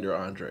slander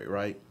Andre,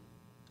 right?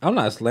 I'm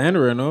not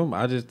slandering him.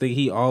 I just think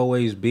he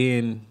always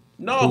been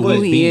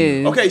who he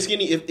is. Okay,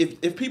 Skinny.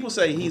 If people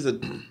say he's a,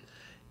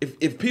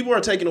 if people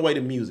are taking away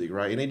the music,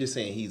 right, and they just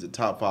saying he's a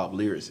top 5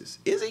 lyricist,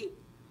 is he?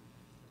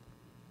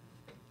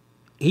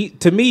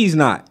 To me, he's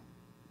not.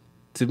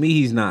 To me,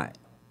 he's not.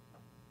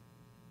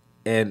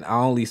 And I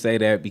only say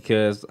that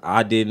because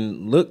I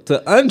didn't look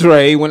to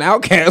Andre when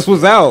Outkast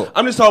was out.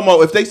 I'm just talking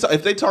about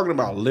if they talking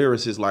about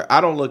lyricists, like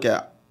I don't look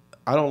at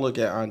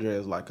Andre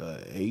as like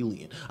a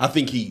alien. I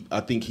think he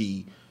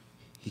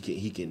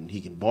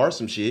can bar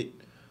some shit,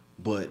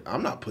 but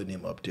I'm not putting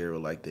him up there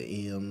with like the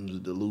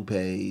M's, the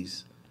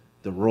Lupes,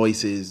 the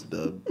Royces,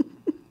 the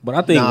But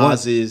I think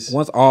Nas's.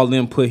 once all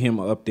them put him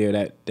up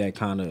there, that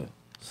kind of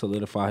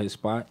solidify his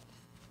spot.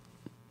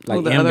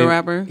 Like the other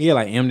rappers? Yeah,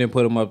 like Eminem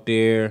put him up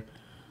there.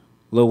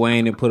 Lil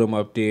Wayne and put him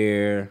up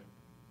there.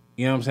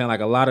 You know what I'm saying? Like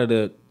a lot of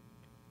the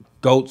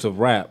GOATs of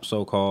rap,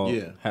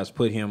 so-called, has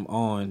put him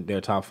on their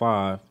top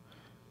 5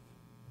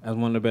 as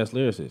one of the best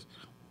lyricists.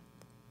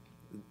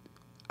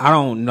 I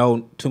don't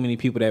know too many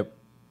people that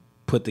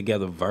put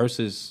together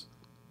verses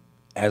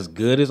as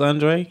good as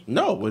Andre.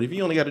 No, but if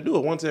you only got to do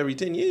it once every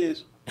 10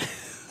 years.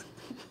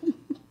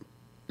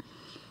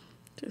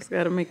 Just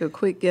got to make a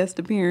quick guest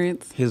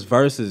appearance. His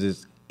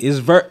verses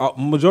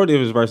majority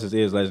of his verses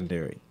is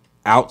legendary.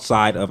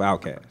 Outside of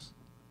Outkast.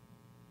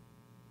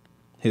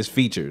 His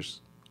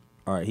features.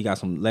 All right, he got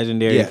some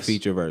legendary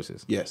feature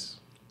verses. Yes.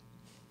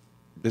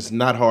 It's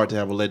not hard to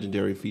have a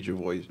legendary feature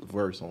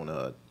verse on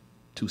a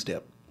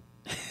 2-step.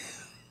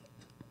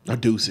 Or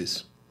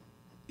Deuces.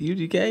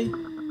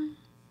 UGK?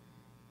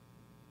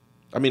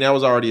 I mean, that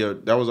was already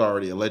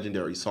a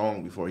legendary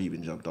song before he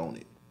even jumped on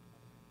it.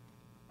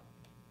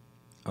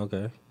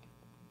 Okay.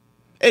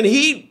 And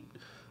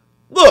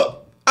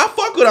look, I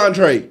fuck with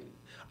Andre.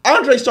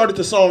 Andre started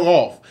the song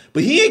off,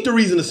 but he ain't the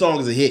reason the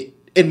song is a hit,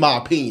 in my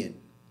opinion.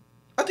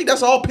 I think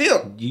that's all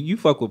Pimp. You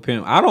fuck with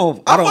Pimp. I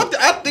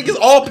think it's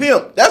all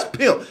Pimp. That's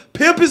Pimp.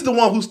 Pimp is the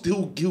one who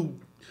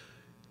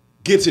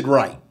gets it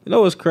right. You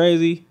know what's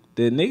crazy?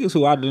 The niggas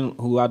who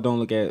I don't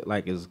look at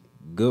like as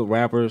good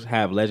rappers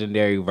have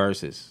legendary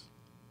verses,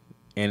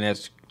 and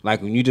that's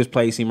like when you just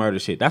play C Murder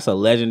shit. That's a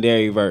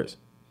legendary verse.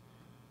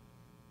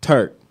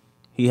 Turk,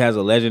 he has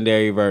a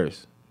legendary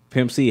verse.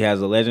 Pimp C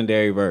has a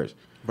legendary verse.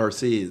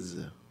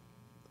 Verses.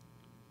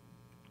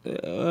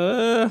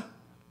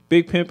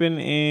 Big Pimpin'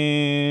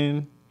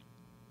 and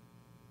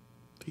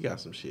he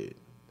got some shit.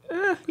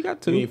 He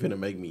got 2. You ain't finna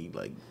make me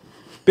like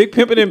Big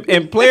Pimpin'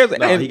 and players.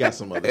 No, he got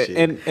some other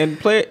shit. And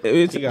player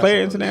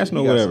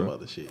international, whatever. Some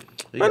other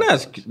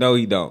shit. No,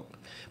 he don't.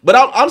 But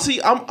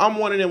I'm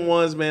one of them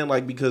ones, man.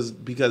 Like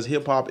because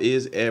hip hop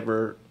is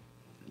ever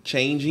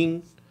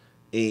changing,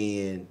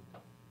 and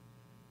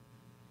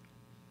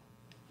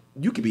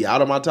you could be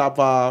out of my top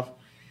 5.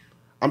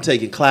 I'm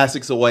taking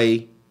classics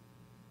away.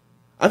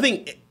 I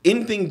think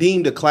anything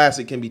deemed a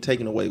classic can be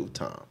taken away with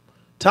time.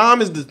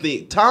 Time is the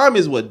thing. Time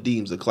is what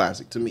deems a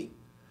classic to me.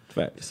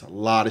 Fact. It's a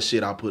lot of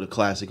shit I put a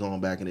classic on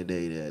back in the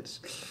day.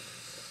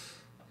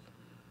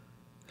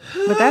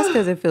 But that's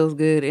because it feels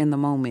good in the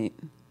moment.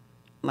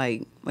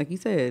 Like you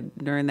said,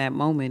 during that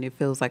moment, it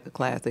feels like a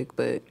classic.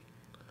 But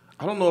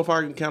I don't know if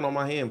I can count on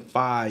my hand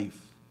 5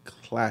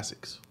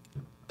 classics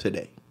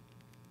today.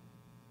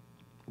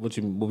 What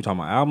we talking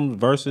about? Albums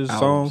versus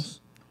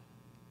songs?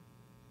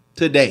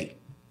 Today.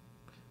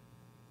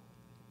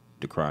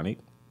 The Chronic.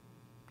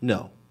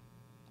 No.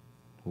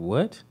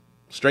 What?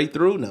 Straight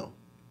through? No.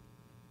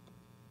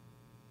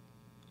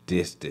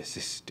 This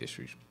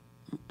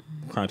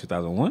Chronic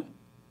 2001?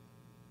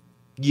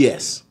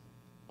 Yes.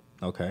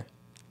 Okay.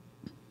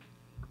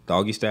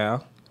 Doggy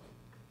Style?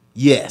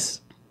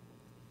 Yes.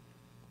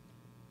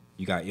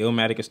 You got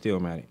Illmatic or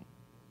Stillmatic?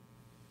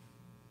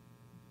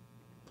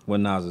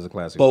 What Nas is a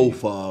classic?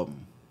 Both of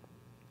them.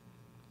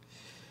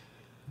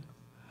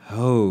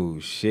 Oh,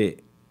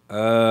 shit. You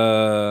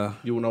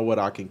know what?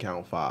 I can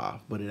count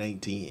 5, but it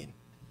ain't 10.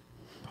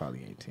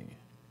 Probably ain't 10.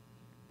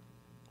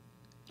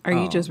 Are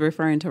you just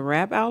referring to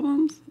rap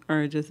albums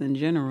or just in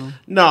general?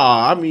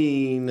 Nah, I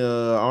mean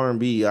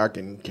R&B. I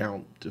can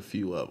count a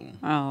few of them.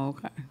 Oh,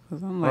 okay.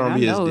 Because I'm like,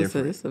 R&B I know is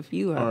it's a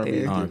few out R&B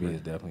there. is R&B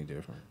is definitely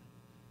different.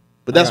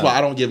 But that's why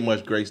I don't give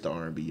much grace to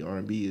R&B.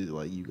 R&B is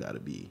like you gotta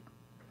be.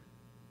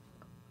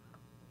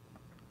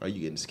 Are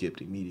you getting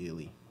skipped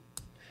immediately?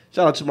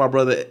 Shout out to my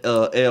brother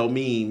L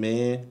Mean,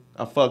 man.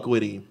 I fuck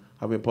with him.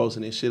 I've been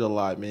posting this shit a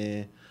lot,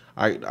 man.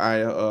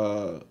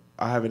 I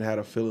haven't had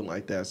a feeling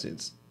like that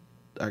since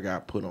I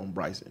got put on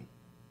Bryson.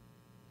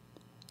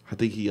 I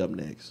think he up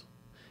next.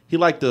 He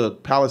like the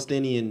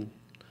Palestinian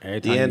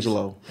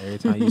D'Angelo. Every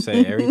time you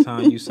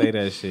say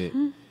that shit,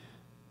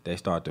 they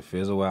start to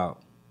fizzle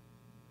out.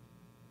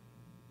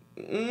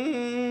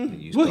 Well,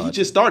 he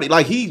just started.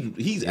 Like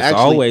he's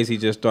actually always he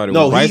just started.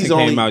 No, when Bryson he's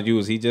came only,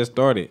 out, he just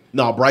started.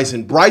 No,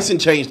 Bryson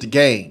changed the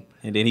game.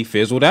 And then he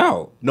fizzled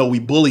out. No, we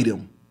bullied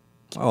him.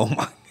 Oh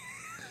my.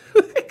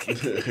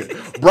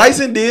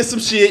 Bryson did some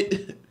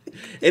shit.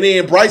 And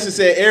then Bryson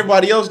said,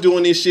 everybody else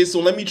doing this shit,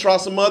 so let me try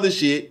some other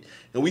shit.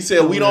 And we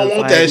said, we don't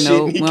want that shit.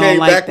 And he came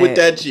back with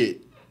that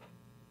shit.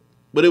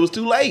 But it was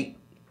too late.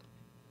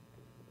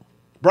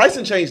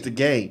 Bryson changed the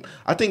game.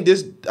 I think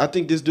this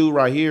dude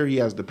right here, he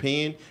has the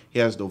pen, he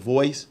has the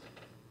voice,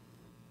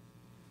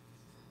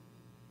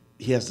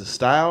 he has the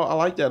style. I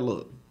like that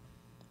look.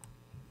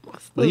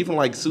 But he from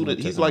like Sudan.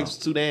 He's like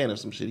Sudan or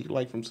some shit. He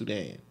like from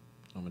Sudan.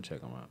 I'm gonna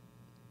check him out.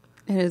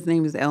 And his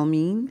name is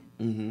Elmine?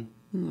 Mm-hmm.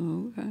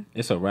 Oh, okay.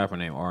 It's a rapper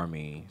named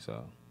Armin,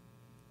 so.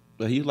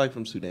 But he's like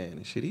from Sudan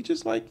and shit. He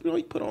just like,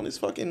 he put on his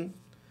fucking,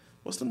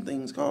 what's them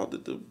things called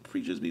that the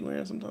preachers be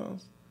wearing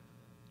sometimes?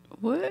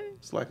 What?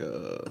 It's like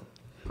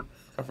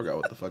I forgot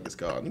what the fuck it's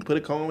called. He put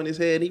a comb in his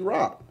head and he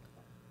rocked.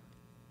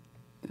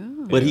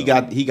 Oh. But he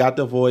got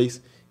the voice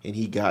and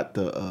he got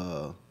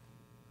that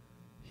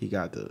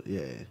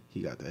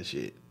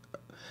shit.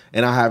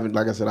 And I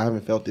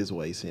haven't felt this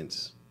way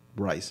since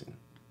Bryson.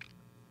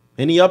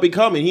 And he up and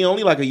coming. He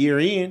only like a year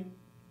in,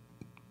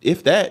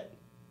 if that.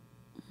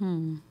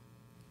 I'm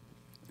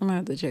gonna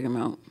have to check him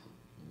out.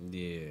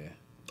 Yeah.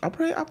 I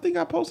think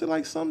I posted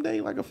like someday,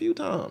 like a few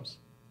times.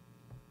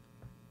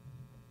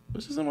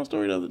 This is in my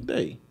story the other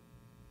day.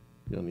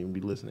 You don't even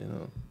be listening,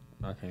 huh?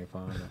 I can't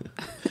find it.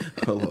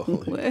 Hello.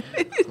 What?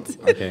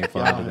 I can't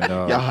find it at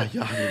all.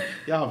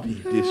 Y'all be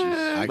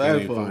disrespectful. I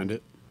can't even find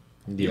it.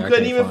 Yeah, you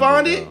couldn't even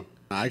find it?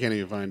 I can't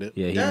even find it.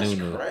 Yeah, he's That's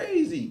new.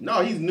 crazy.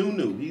 No, he's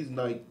new. He's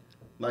like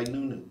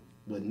new,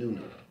 but new.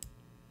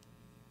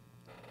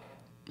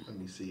 Let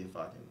me see if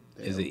I can.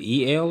 Is it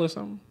EL or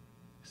something?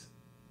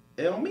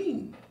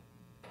 Elmine.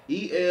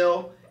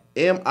 ELMIENE.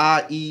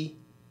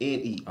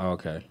 Oh,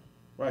 okay.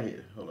 Right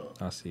here. Hold on.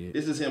 I see it.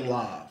 This is him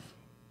live.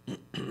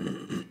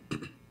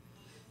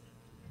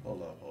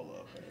 Hold up.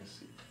 Let's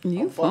see.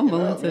 You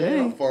fumbling today.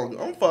 I'm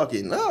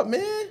fucking up,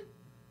 man.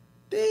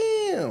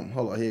 Damn.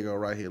 Hold on. Here you go.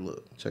 Right here.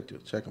 Look. Check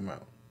him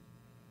out.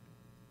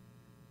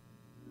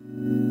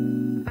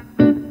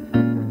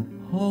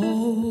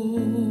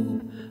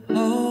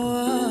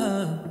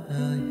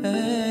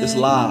 It's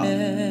live.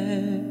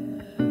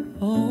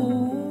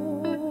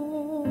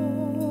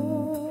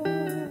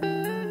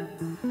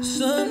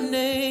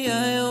 Someday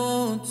I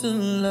want to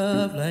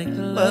love like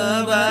the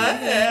love I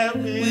have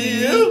with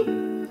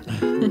you.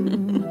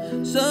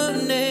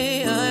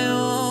 Someday I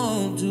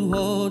want to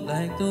hold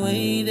like the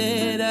way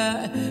that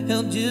I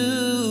held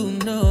you.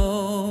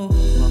 No,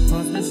 my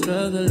heart's been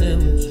struggling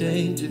with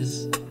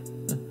changes.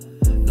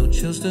 No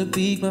chills to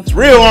beat my. It's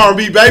real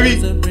R&B,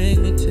 baby. To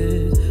bring me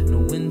tears. No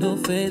window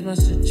face my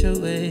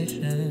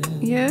situation.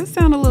 Yeah, it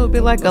sounds a little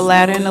bit like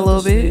Aladdin a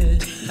little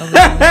bit.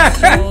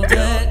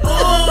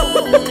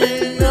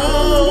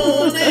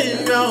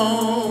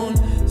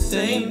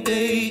 Same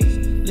days,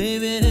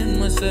 living in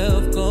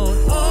myself, going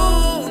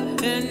on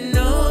and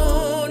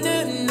on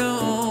and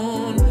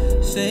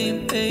on.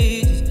 Same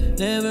pages,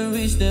 never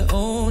reach their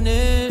own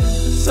end.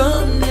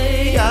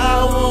 Someday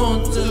I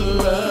want to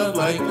love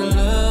like the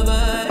love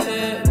I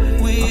had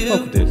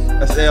with you.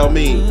 That's That's L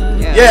Mean.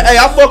 Yeah, hey,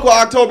 I fuck with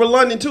October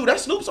London too.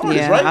 That's Snoop's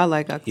artist, right? I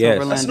like October Yes.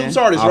 London. That's Snoop's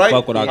artist, I right?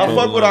 fuck with I October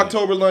fuck with London.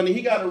 October London.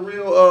 He got a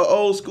real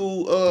old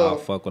school. I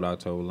fuck with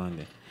October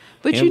London.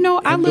 But him, you know,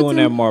 I him looked doing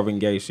in, that Marvin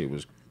Gaye shit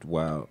was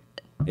wild.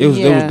 It was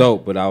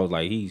dope, but I was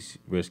like, he's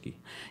risky.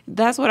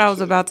 That's what I was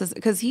about to say.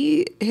 Because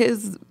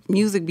his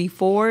music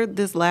before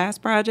this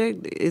last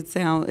project,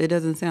 it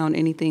doesn't sound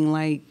anything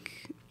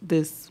like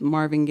this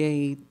Marvin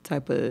Gaye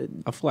type of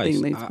I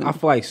thing. feel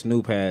like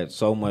Snoop had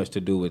so much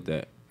to do with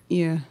that.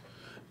 Yeah.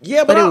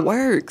 Yeah, But it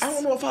works. I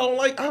don't know if I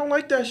don't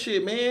like that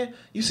shit, man.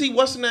 You see,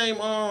 what's the name?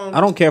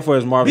 I don't care for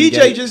his Marvin BJ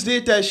Gaye. just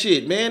did that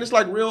shit, man. It's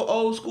like real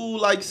old school,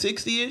 like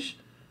 60-ish.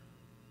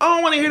 I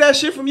don't want to hear that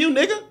shit from you,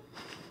 nigga.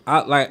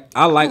 I like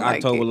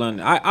October it.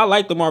 London. I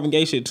like the Marvin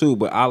Gaye shit too,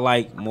 but I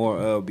like more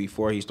of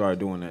before he started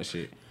doing that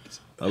shit.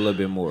 A little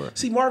bit more.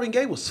 See, Marvin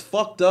Gaye was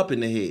fucked up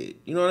in the head.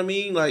 You know what I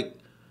mean? Like,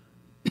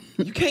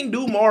 you can't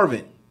do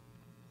Marvin.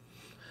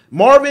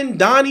 Marvin,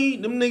 Donnie,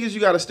 them niggas, you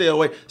gotta stay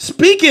away.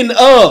 Speaking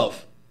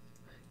of,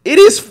 it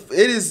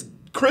is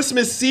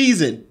Christmas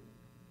season.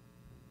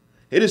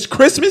 It is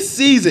Christmas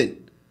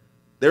season.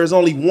 There is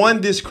only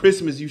one this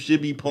Christmas you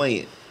should be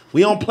playing.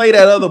 We don't play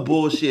that other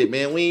bullshit,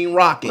 man. We ain't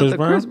rocking.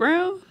 Chris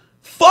Brown?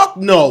 Fuck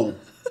no.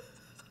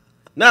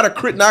 Not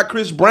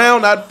Chris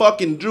Brown, not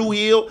fucking Drew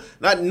Hill,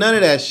 not none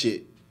of that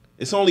shit.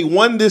 It's only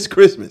one this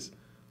Christmas.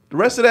 The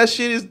rest of that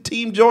shit is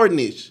Team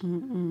Jordan-ish.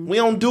 We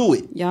don't do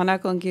it. Y'all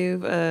not going to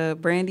give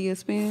Brandy a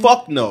spin?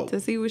 Fuck no.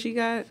 To see what she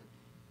got?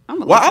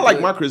 Well, I like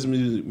my Christmas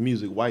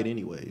music white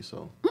anyway,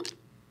 so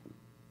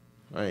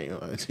I ain't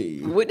gonna tell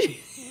you. What?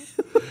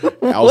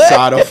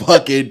 outside of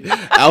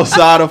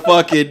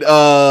fucking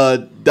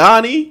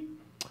Donnie,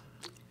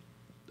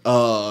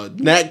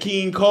 Nat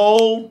King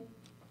Cole,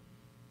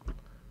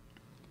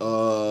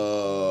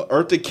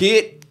 Eartha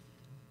Kitt,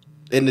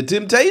 and the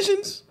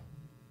Temptations.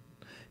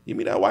 Give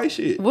me that white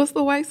shit. What's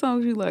the white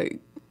songs you like?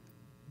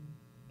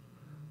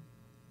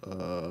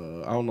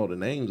 I don't know the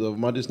names of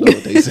them. I just know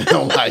what they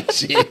sound like.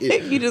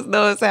 Shit. You just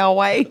know it sound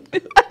white.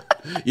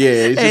 Yeah,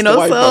 it's just Ain't the no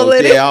white soul folks.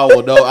 in it. Yeah, I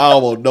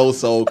don't want no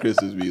soul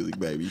Christmas music,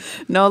 baby.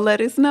 No,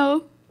 Let It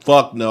Snow.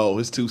 Fuck no,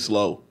 it's too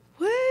slow.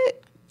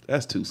 What?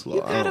 That's too slow.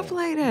 You gotta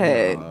play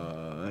that.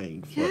 I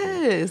ain't fucking.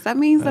 Yes, that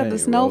means that I the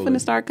ain't snow rolling.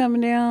 finna start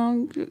coming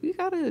down. You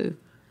gotta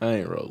I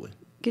ain't rolling.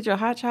 get your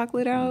hot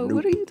chocolate out. Nope.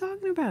 What are you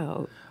talking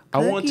about? I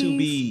want to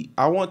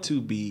Cookies?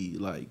 be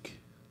like,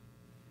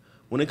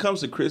 when it comes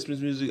to Christmas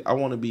music, I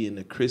want to be in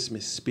the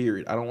Christmas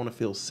spirit. I don't want to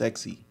feel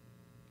sexy.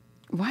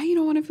 Why you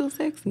don't want to feel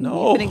sexy?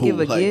 No, You finna give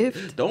a like,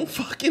 gift? Don't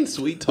fucking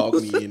sweet talk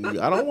me in.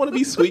 I don't want to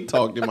be sweet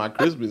talked in my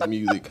Christmas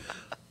music.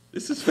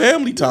 This is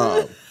family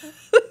time.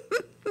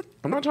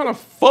 I'm not trying to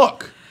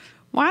fuck.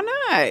 Why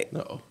not?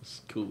 No,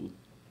 it's cool.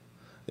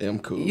 Yeah, I'm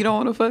cool. You don't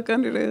want to fuck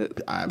under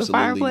the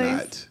Absolutely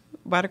fireplace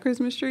by the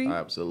Christmas tree,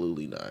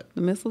 Absolutely not.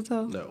 the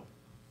mistletoe. No.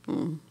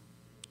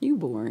 You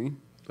boring.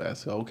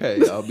 That's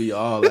okay. I'll be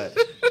all that.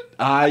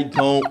 I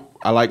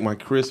like my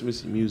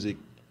Christmas music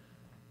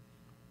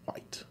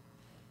white.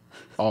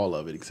 All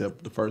of it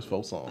except the first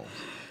 4 songs.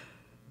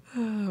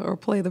 Or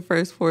play the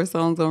first 4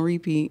 songs on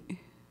repeat.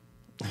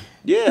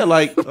 Yeah,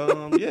 like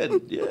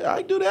yeah,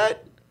 I do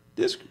that.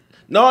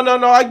 No,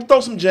 I can throw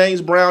some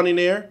James Brown in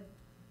there.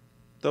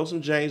 Throw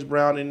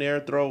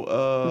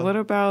What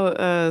about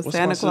what's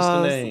Santa my sister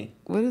Claus? name?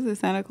 What is it?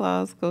 Santa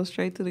Claus goes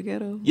straight to the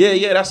ghetto?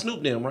 Yeah, that's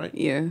Snoop them, right?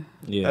 Yeah.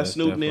 Yeah, That's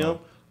Snoop definitely.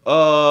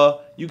 them.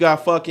 You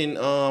got fucking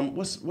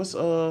what's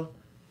the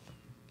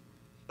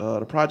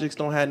Projects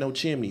Don't Have No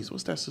Chimneys.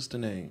 What's that sister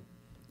name?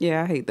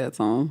 Yeah, I hate that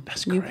song.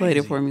 That's You played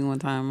it crazy. for me one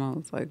time. I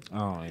was like, I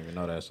don't even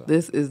know that song.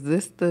 Is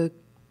this the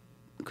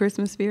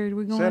Christmas spirit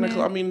we're going Santa in?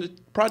 Claus. I mean, the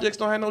Projects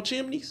Don't Have No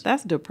Chimneys.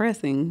 That's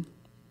depressing.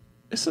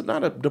 It's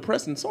not a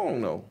depressing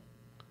song though.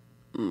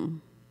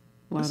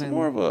 Why It's then?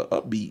 more of a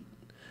upbeat.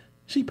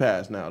 She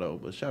passed now though,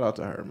 but shout out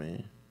to her,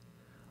 man.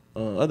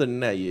 Other than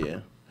that,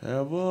 yeah.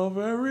 Have a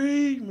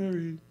very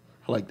merry.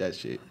 I like that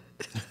shit.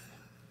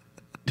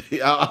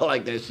 I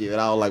like that shit. I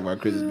don't like my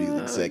Christmas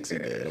music sexy,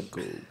 man. I'm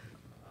cool.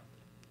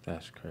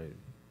 That's crazy.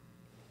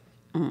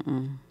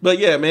 But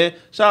yeah, man.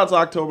 Shout out to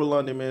October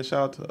London, man.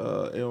 Shout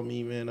out to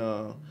LME, man.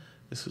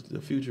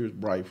 The future is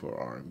bright for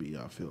R&B.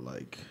 I feel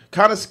like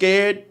kind of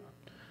scared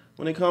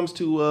when it comes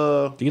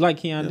to. Do you like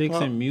Keon hip-hop.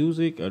 Dixon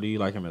music, or do you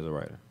like him as a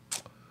writer?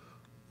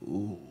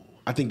 Ooh,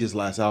 I think this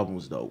last album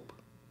was dope,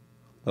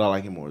 but I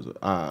like him more as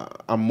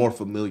I'm more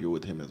familiar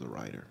with him as a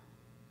writer.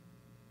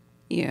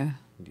 Yeah.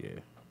 Yeah.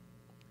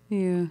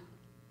 Yeah.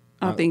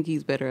 I think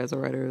he's better as a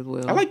writer as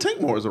well. I like Tank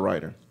more as a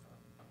writer.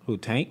 Who,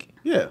 Tank?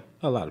 Yeah.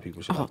 A lot of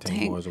people should Oh, like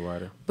Tank more as a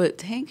writer. But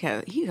Tank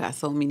he got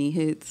so many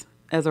hits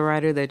as a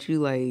writer that you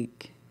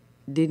like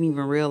didn't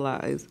even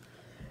realize.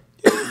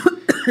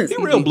 He's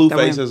real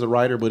Blueface as a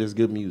writer, but it's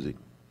good music.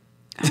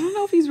 I don't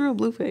know if he's real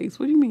Blueface.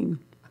 What do you mean?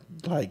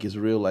 Like it's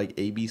real like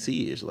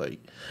ABC-ish.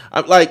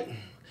 I'm like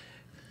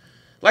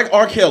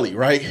R. Kelly,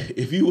 right?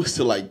 If you was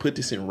to like put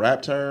this in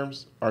rap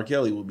terms, R.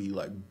 Kelly would be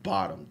like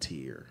bottom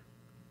tier.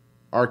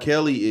 R.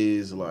 Kelly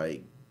is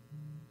like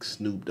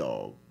Snoop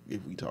Dogg,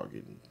 if we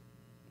talking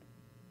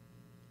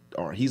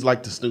He's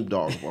like the Snoop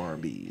Dogg of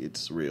R&B.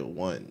 It's real.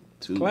 1,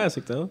 2,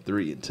 Classic though.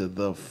 3 into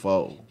the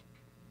 4.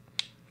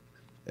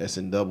 S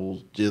and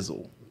double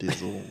jizzle,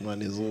 dizzle, my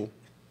nizzle.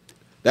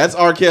 That's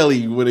R.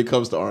 Kelly when it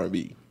comes to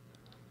R&B.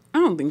 I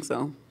don't think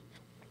so.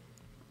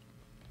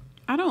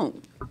 I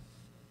don't.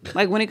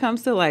 Like when it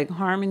comes to like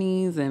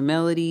harmonies and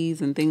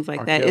melodies and things like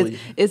R. that, Kelly.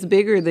 it's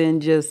bigger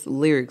than just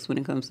lyrics when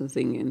it comes to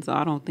singing. So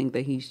I don't think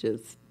that he's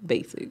just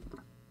basic.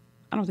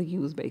 I don't think he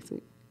was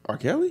basic. R.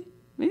 Kelly?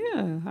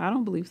 Yeah, I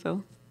don't believe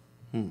so.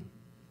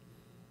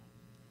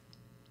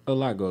 A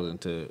lot goes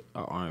into an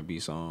R&B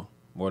song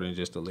more than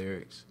just the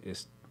lyrics.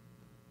 It's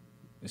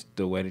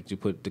the way that you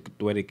put the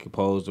way they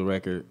compose the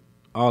record.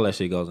 All that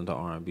shit goes into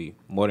R&B.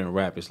 More than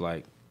rap, it's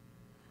like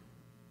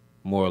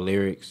more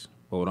lyrics.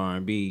 But with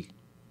R&B,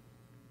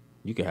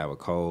 you can have a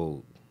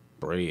cold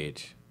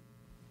bridge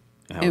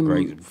and have a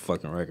great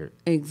fucking record.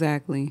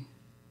 Exactly.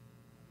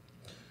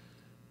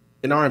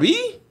 In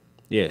R&B?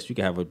 Yes, you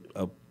can have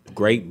a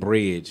great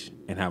bridge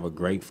and have a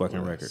great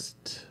fucking record.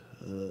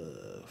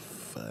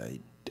 Tough. I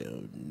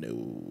don't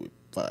know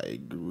if I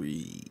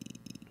agree.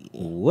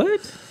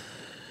 What?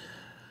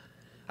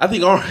 I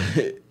think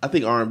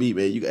R&B,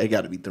 man, it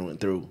got to be through and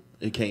through.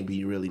 It can't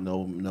be really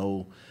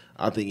no.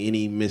 I think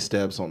any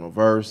missteps on a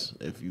verse,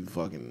 if you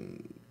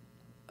fucking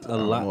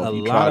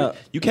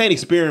you can't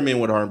experiment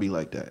with R&B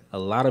like that. A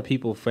lot of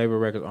people favorite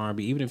records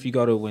R&B. Even if you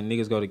go to when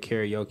niggas go to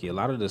karaoke, a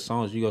lot of the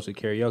songs you go to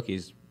karaoke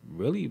is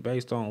really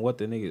based on what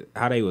the niggas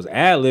how they was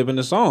ad-libbing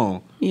the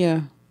song.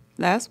 Yeah,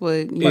 that's what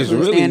It's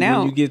really stand out.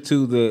 when you get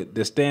to the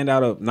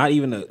standout of not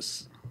even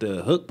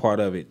the hook part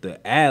of it,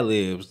 the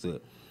ad-libs,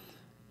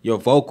 your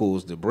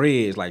vocals, the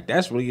bridge, like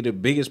that's really the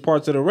biggest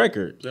parts of the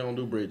record. They don't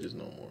do bridges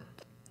no more.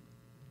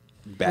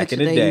 Back Which in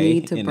the they day,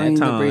 need to in bring that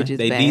the time, bridges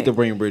they back. need to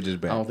bring bridges I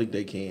back. don't think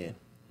they can.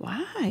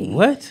 Why?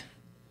 What?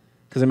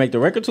 Because it make the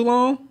record too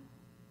long?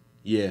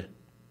 Yeah.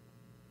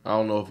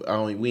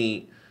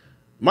 My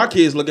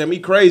kids look at me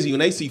crazy when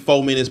they see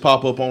 4 minutes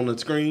pop up on the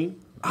screen.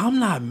 I'm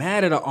not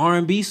mad at an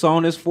R&B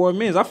song that's 4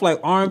 minutes. I feel like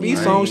R&B I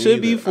songs ain't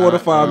should be either. 4 to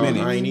 5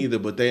 minutes. I ain't either,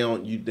 but they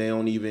don't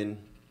even.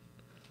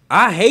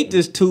 I hate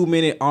this 2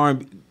 minute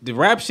R&B. The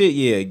rap shit,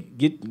 yeah,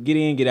 get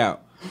in, get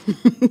out.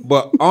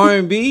 But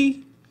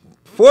R&B,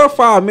 4 or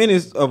 5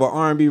 minutes of an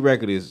R&B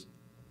record is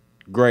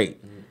great.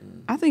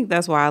 I think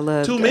that's why I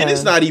love 2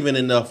 minutes not even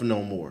enough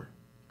no more.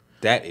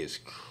 That is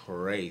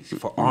crazy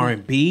for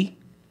R&B.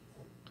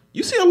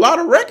 You see a lot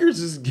of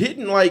records is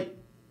getting like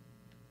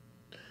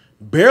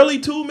barely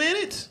 2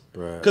 minutes.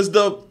 Bruh. Because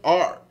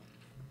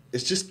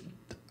it's just,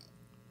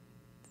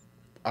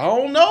 I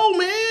don't know,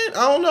 man.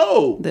 I don't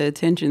know. the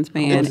attention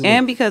span,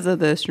 and because of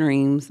the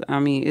streams. I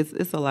mean,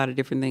 it's a lot of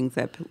different things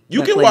that You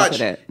that can play watch,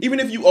 into that. even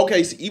if you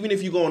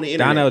go on the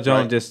internet. Donnell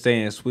Jones right? just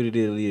saying "Sweetie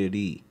Diddly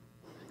Dee"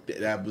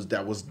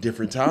 That was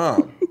different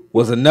time.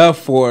 was enough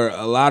for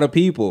a lot of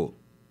people.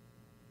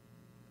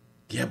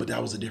 Yeah, but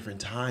that was a different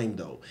time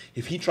though.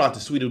 If he tried to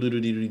sweet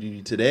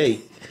today,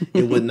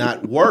 it would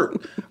not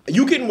work.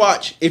 You can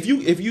watch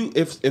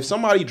if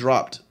somebody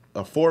dropped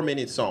a 4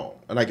 minute song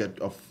and like I'm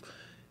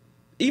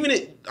not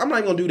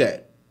even gonna do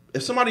that.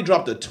 If somebody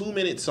dropped a 2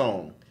 minute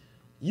song,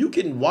 you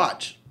can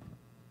watch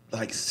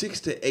like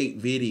 6 to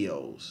 8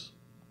 videos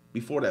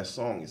before that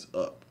song is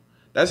up.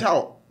 That's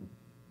how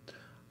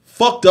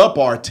fucked up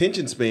our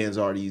attention spans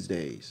are these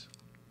days.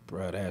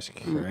 Bro, that's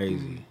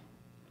crazy.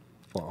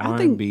 For I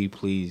think- R&B,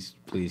 please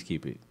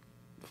keep it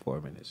 4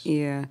 minutes.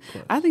 Yeah,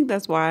 I think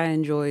that's why I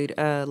enjoyed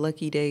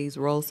Lucky Day's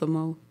Roll Some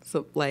Mo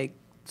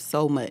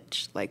so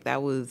much. Like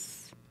that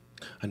was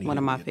one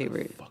of my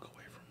favorite. Fuck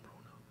away from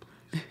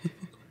Bruno,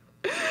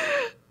 please.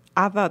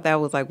 I thought that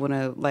was like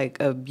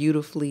a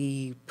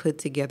beautifully put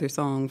together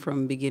song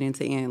from beginning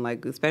to end,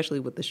 like especially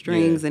with the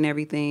strings and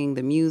everything,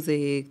 the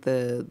music,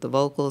 the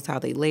vocals, how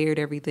they layered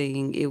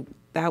everything.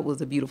 That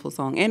was a beautiful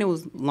song, and it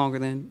was longer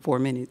than 4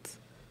 minutes.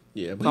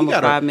 Yeah, but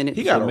almost 5 minutes.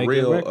 He got to a make it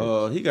real records.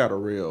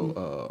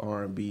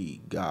 R&B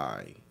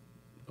guy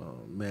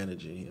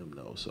managing him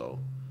though, so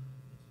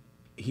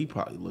he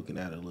probably looking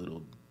at it a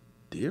little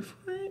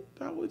different,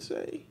 I would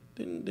say,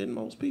 than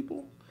most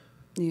people.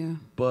 Yeah,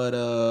 But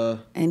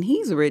and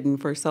he's written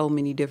for so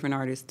many different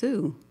artists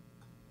too.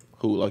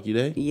 who, Lucky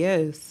Day?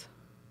 Yes.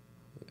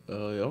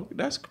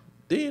 That's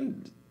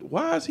then.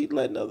 Why is he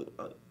letting other?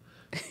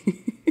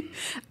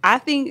 I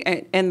think,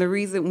 and the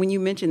reason when you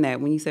mentioned that,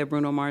 when you said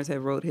Bruno Mars had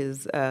wrote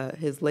his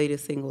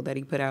latest single that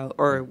he put out,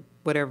 or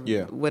whatever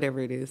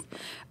it is,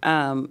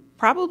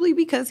 probably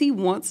because he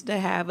wants to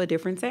have a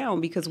different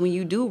sound. Because when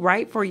you do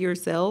write for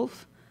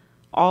yourself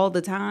all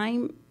the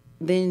time,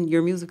 then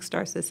your music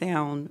starts to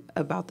sound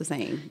about the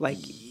same. Like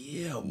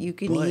you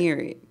can hear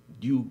it.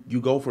 You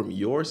go from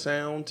your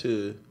sound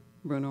to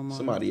Bruno Mars.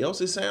 somebody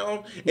else's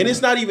sound, and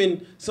it's not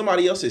even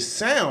somebody else's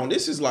sound.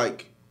 This is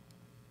like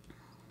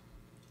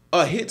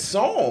a hit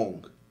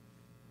song.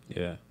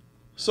 Yeah.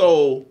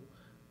 So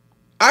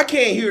I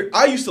can't hear it.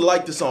 I used to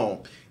like the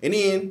song. And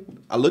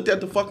then I looked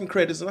at the fucking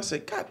credits and I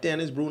said, God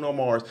damn, it's Bruno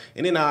Mars.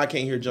 And then now I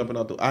can't hear jumping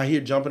out of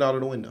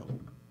the window.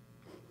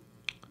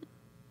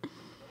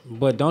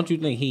 But don't you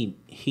think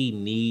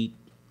he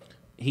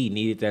he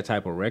needed that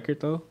type of record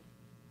though?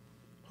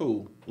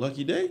 Who?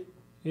 Lucky Day?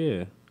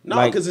 Yeah. No,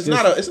 Like, because it's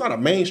just- not a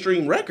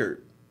mainstream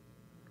record.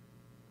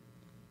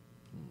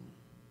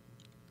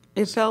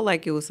 It felt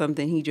like it was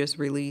something he just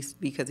released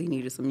because he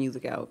needed some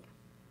music out.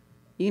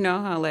 You know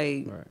how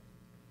like, Right.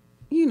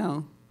 you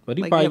know. But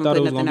he like, probably haven't thought it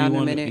put was nothing gonna be out in a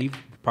one. minute. He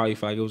probably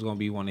thought it was gonna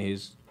be one of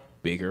his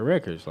bigger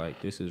records.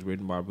 Like this is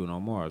written by Bruno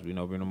Mars. We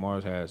know Bruno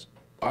Mars has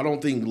I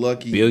don't think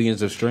Lucky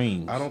billions of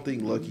streams. I don't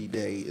think Lucky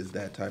Day is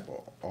that type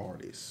of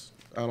artist.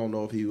 I don't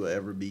know if he will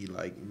ever be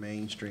like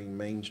mainstream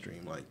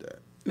like that.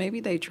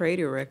 Maybe they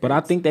traded records. But I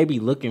think they be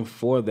looking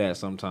for that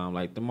sometime.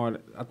 Like the more,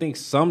 I think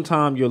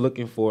sometime you're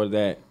looking for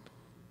that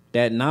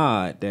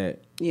nod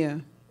that yeah.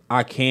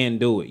 I can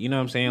do it. You know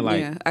what I'm saying?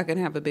 Like yeah, I can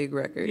have a big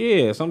record.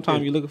 yeah,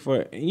 sometimes you're looking for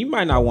it. And you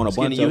might not want a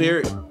bunch Skinny, you of hear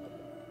it?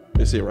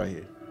 It's it right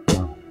here.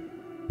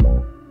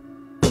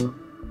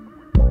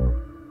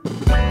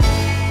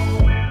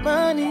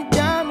 Money,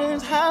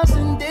 diamonds, house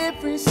in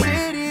different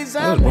cities.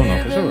 That was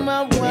Bruno for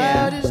sure.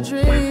 Wildest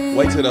dreams.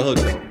 Wait till the hook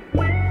though.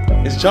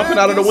 It's jumping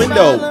out of the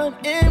window.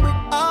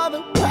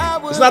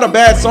 It's not a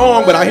bad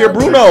song, but I hear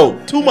Bruno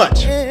too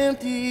much.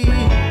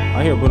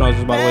 I hear Bruno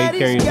just by the way he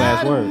carries his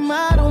last words.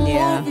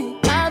 Yeah.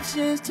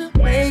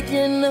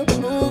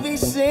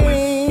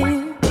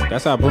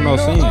 That's how Bruno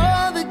sings.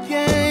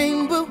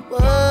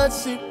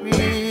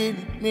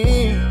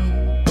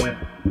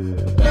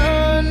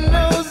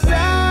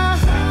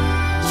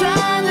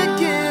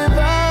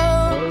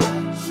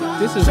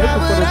 This is looking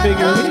for the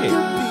bigger hit.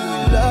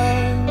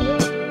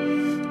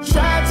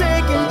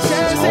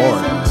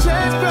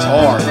 It's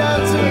hard.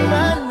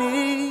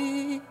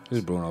 This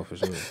is Bruno for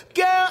sure.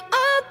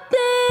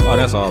 Oh,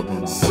 that's all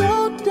Bruno.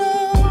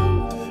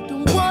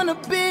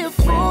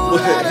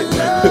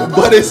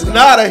 But it's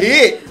not a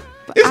hit.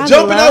 It's I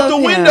jumping out the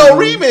love window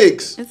him.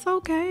 remix. It's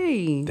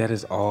okay. That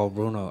is all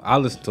Bruno. I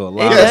listen to a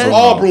lot. It Yeah, of that's does.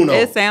 all Bruno.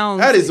 It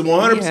sounds- that is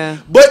 100%. yeah.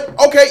 But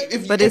okay,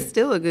 if But it's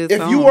still a good if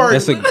song. you are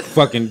That's a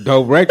fucking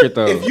dope record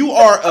though. if you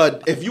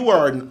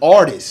are an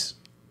artist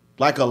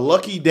like a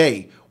Lucky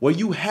Day where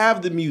you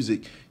have the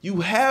music,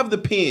 you have the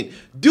pen,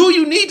 do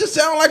you need to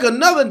sound like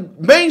another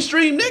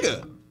mainstream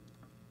nigga?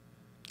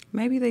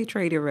 Maybe they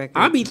traded records.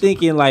 I be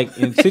thinking like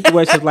in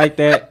situations like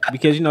that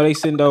because you know they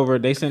send over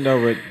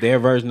their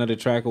version of the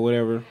track or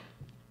whatever.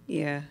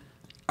 yeah.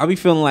 I be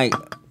feeling like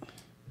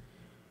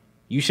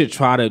you should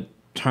try to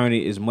turn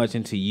it as much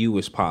into you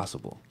as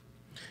possible.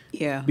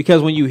 Yeah.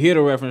 Because when you hear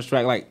the reference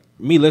track, like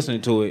me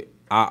listening to it,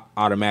 I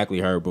automatically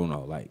heard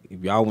Bruno. Like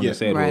if y'all wouldn't have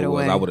said Right who it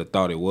was, away. I would have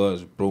thought it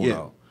was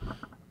Bruno.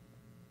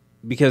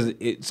 Because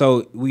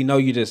so we know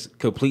you just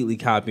completely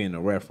copying the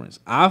reference.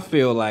 I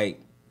feel like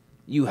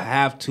you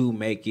have to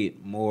make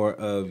it more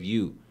of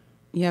you.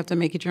 You have to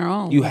make it your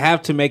own. You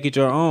have to make it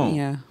your own.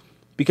 Yeah.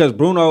 Because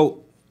Bruno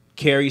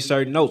carries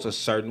certain notes a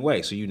certain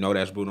way, so you know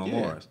that's Bruno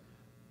Mars.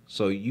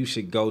 So you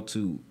should go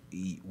to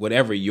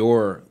whatever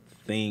your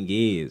thing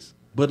is.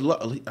 But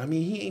I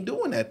mean, he ain't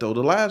doing that though.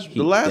 The last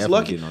definitely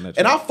Lucky, getting on that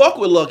and I track. fuck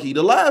with Lucky.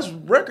 The last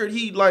record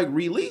he like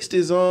released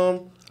is I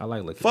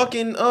like looking.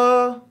 fucking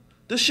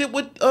the shit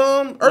with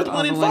Earth,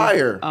 Wind and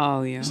Fire.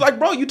 Oh yeah. It's like,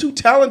 bro, you too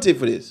talented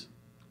for this.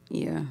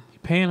 Yeah.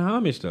 Paying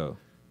homage though.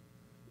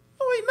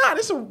 No, he not.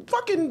 It's a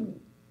fucking.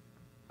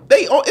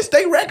 It's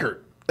their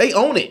record. They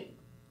own it.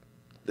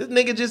 This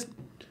nigga just.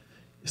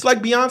 It's like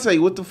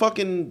Beyonce with the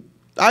fucking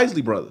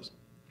Isley Brothers.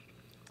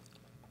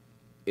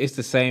 It's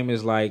the same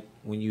as like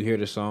when you hear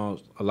the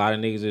songs. A lot of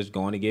niggas is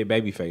going to get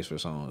Babyface for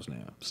songs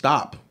now.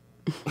 Stop.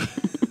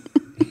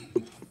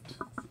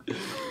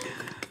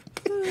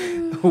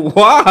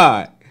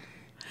 Why?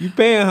 You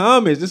paying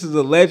homage? This is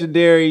a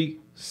legendary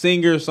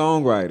singer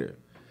songwriter.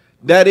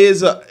 That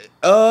is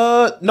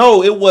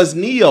no, it was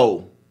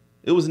Neo.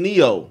 It was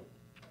Neo.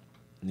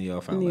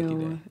 Neo found Lucky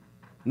Neo. Day.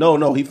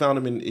 No, he found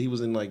him he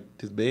was in like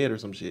his bed or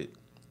some shit.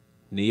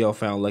 Neo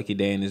found Lucky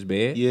Day in his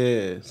bed.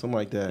 Yeah, something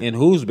like that. In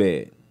whose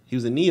bed? He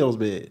was in Neo's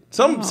bed.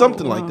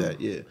 Something like that,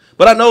 yeah.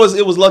 But I know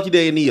it was Lucky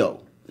Day and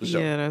Neo. For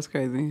sure. Yeah, that's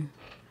crazy.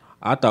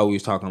 I thought we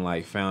was talking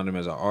like found him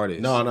as an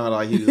artist. No,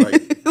 like he was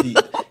like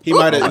he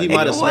might have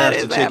What smashed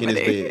is the chick in his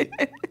happening?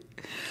 bed.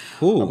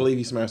 Who? I believe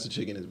he smashed the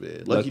chick in his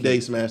bed. Lucky Day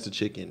smashed the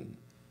chick in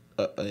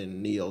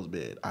Neo's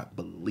bed. I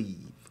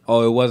believe.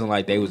 Oh, it wasn't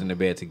like they was in the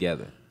bed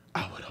together.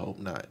 I would hope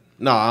not.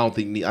 No, I don't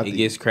think. I It think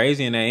gets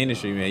crazy in that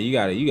industry, man. You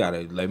gotta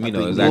let me know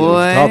think- exactly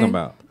what you're talking Boy.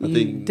 about. You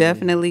think-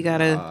 definitely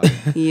gotta.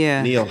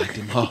 Yeah. Neo like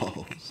them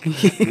hoes.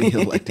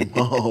 Neo like them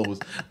hoes.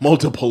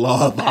 Multiple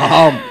love.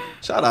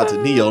 Shout out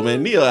to Neo,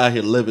 man. Neo out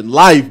here living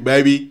life,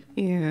 baby.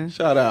 Yeah.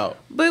 Shout out.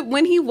 But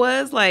when he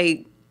was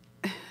like,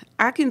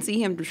 I can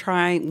see him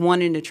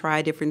wanting to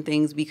try different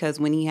things because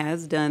when he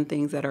has done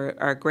things that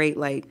are great,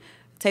 like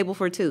Table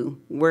for Two,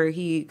 where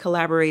he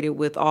collaborated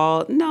with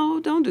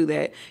don't do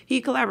that.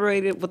 He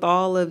collaborated with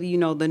all of,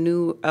 the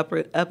new up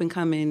and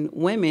coming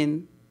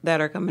women that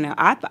are coming out.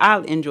 I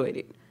enjoyed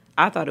it.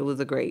 I thought it was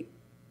a great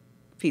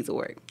piece of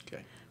work.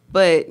 Okay.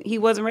 But he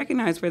wasn't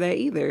recognized for that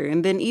either.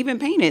 And then even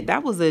Painted,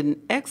 that was an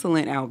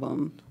excellent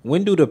album.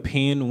 When do the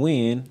pen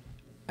win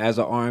as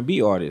an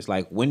R&B artist?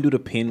 Like when do the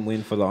pen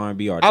win for the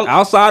R&B artist?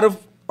 Outside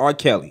of R.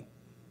 Kelly.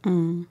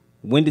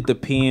 When did the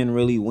pen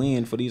really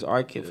win for these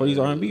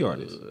R&B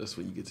artists? That's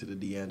when you get to the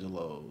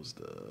D'Angelos,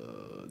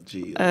 the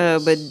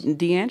Gills. But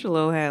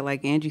D'Angelo had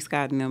like Angie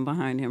Scott and them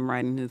behind him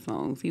writing his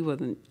songs. He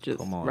wasn't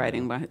just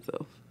writing by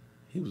himself.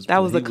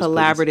 That was a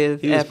collaborative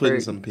effort. He was putting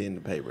some pen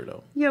to paper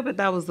though. Yeah, but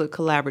that was a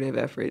collaborative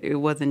effort. It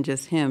wasn't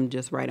just him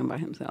just writing by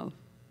himself.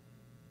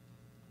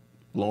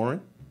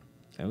 Lauren?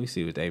 And we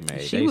see what they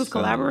made. She was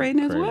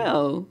collaborating as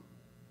well.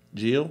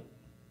 Jill?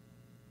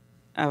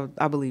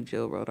 I believe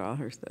Jill wrote all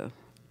her stuff.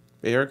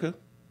 Erica?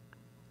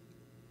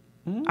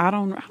 I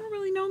don't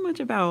really know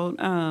much about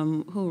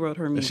who wrote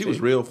her music. She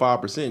was real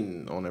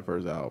 5% on that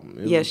first album.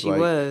 Yes, she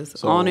was.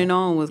 So On and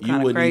On was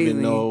kind of crazy. You wouldn't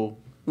even know.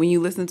 When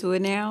you listen to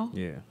it now?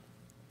 Yeah.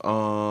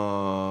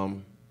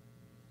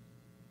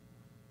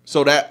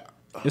 So that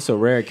it's a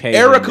rare case.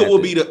 Erica will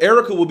be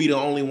the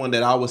only one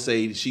that I would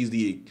say she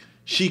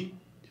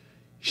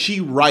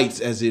writes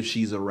as if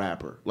she's a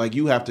rapper. Like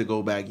you have to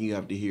go back, you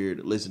have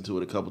to listen to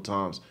it a couple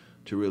times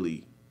to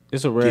really.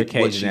 It's a rare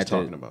occasion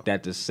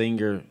that the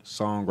singer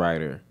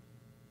songwriter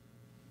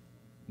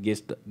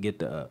get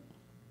the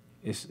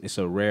It's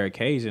a rare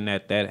occasion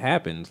that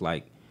happens.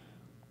 Like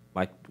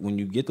when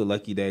you get the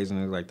Lucky Days and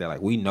things like that.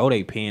 Like we know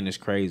they pen is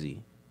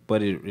crazy,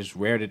 but it's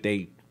rare that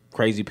they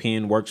crazy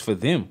pen works for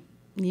them.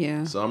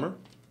 Yeah. Summer.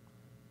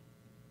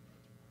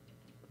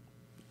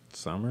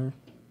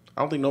 I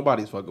don't think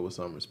nobody's fucking with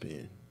Summer's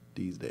pen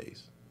these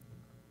days.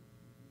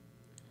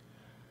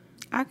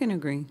 I can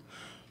agree.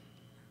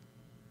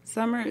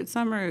 Summer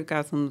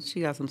got some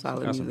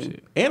solid music. Some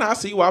shit. And I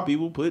see why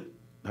people put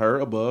her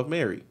above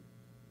Mary.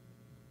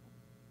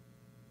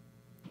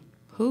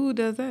 Who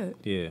does that?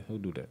 Yeah, who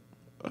do that?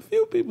 A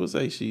few people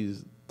say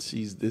she's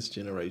this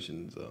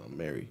generation's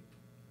Mary.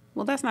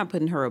 Well, that's not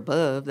putting her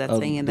above. That's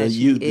saying that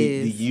she is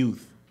the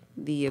youth.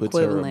 The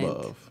equivalent. Puts her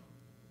above.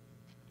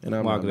 And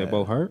I'm why? They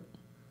both hurt.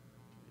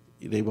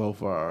 They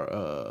both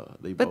are.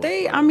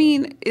 I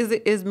mean,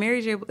 is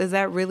Mary J? Is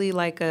that really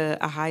like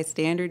a high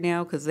standard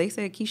now? Because they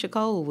said Keisha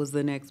Cole was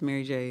the next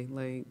Mary J.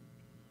 Like,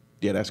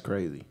 yeah, that's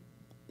crazy.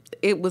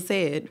 It was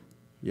said.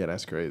 Yeah,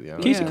 that's crazy.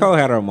 Keisha Cole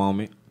had her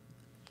moment.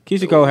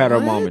 Keisha Cole had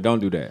her moment. Don't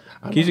do that.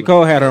 Keisha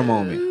Cole had her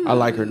moment. I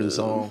like her new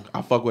song.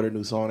 I fuck with her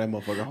new song. That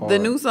motherfucker hard. The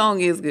new song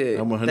is good.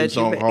 Her new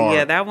song hard.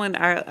 Yeah, that one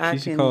I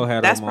Keisha can. Cole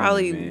had that's her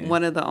probably moment, man.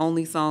 one of the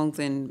only songs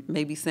in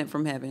maybe Sent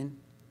from Heaven.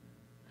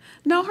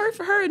 No,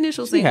 her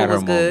initial single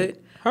was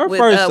good. Her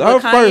first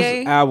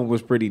album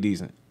was pretty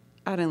decent.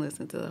 I didn't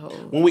listen to the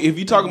whole. If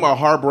you talking about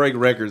Heartbreak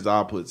Records,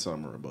 I'll put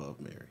Summer above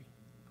Mary.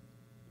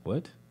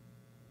 What?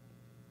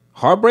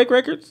 Heartbreak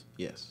Records?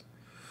 Yes.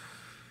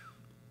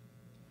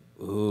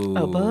 Ooh,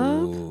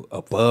 above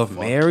Fuck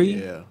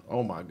Mary? Yeah.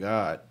 Oh my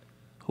God.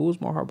 Who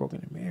was more heartbroken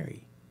than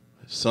Mary?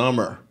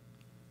 Summer.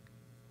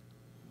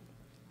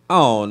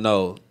 Oh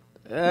no.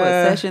 What,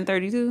 Session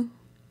 32?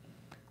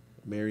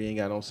 Mary ain't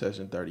got no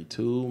Session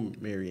 32.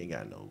 Mary ain't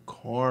got no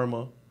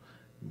Karma.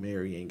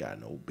 Mary ain't got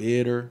no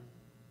Bitter.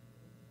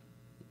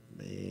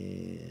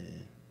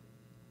 Man,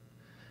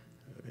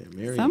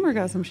 Mary. Summer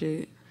got some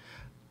shit.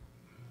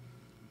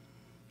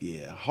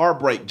 Yeah,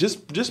 Heartbreak.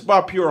 Just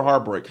by pure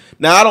heartbreak.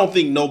 Now I don't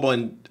think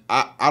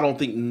I don't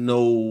think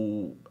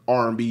no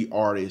R&B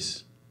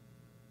artist,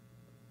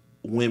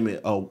 women,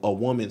 a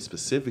woman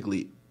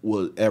specifically,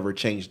 will ever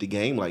change the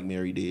game like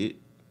Mary did.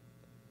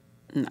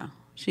 No,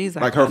 she's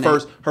like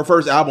her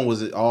first album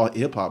was all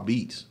hip hop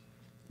beats.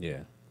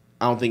 Yeah,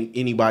 I don't think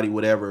anybody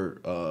would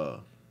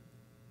ever.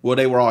 Well,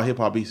 they were all hip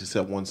hop beats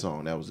except one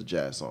song. That was a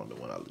jazz song, the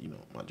one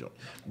my joint.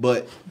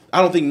 But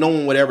I don't think no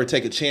one would ever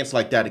take a chance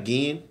like that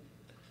again.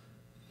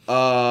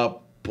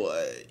 But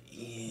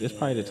yeah. It's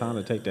probably the time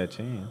to take that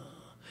chance.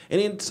 And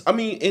in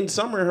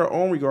Summer, in her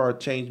own regard,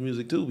 changed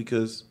music too,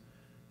 because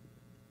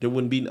there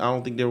wouldn't be. I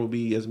don't think there would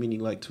be as many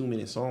like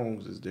 2-minute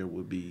songs as there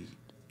would be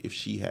if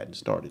she hadn't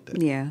started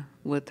that. Yeah,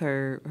 with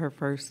her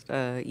first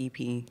EP,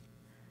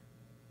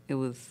 it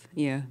was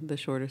the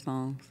shorter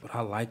songs. But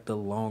I like the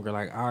longer.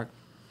 Like I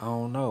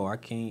don't know. I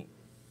can't.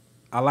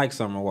 I like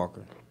Summer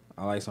Walker.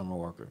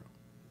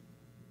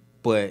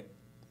 But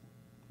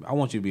I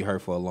want you to be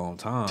hurt for a long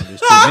time.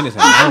 Just 2 minutes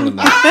ain't long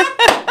enough.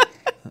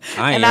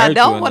 I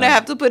don't want to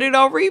have to put it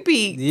on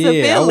repeat.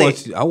 Yeah,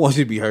 I want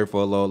you to be hurt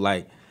for a little.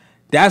 Like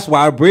that's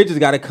why Bridges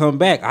got to come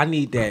back. I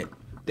need that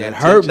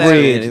hurt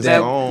bridge.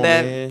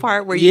 That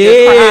part where you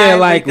can cry,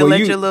 like you can let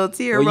your little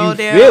tear roll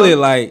down. You feel it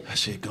like that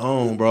shit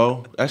gone,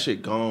 bro. That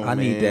shit gone. I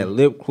need that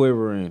lip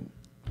quivering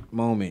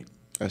moment.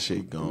 That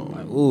shit gone.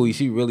 Like, ooh,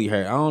 she really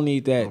hurt. I don't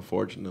need that.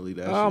 Unfortunately,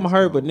 that. I'm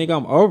hurt, but nigga,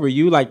 I'm over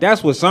you. Like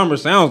that's what Summer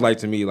sounds like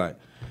to me. Like.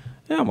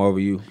 Yeah, I'm over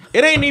you.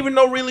 It ain't even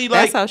no really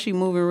like. That's how she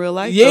move in real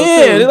life.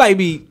 Yeah, it like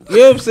be. You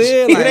know what I'm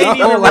saying? Like, it ain't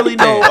even really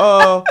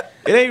no.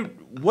 It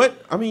ain't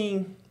what I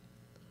mean.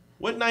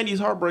 What 90s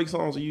heartbreak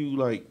songs are you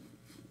like?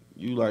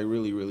 You like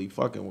really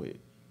fucking with?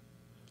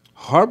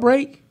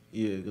 Heartbreak?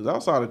 Yeah, because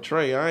outside of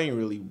Trey, I ain't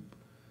really.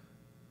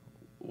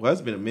 Well, it's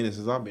been a minute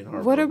since I've been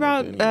heartbroken. What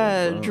about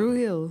Drew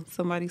Hill?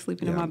 Somebody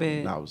sleeping in my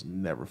bed. I was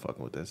never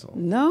fucking with that song.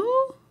 No,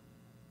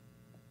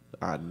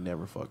 I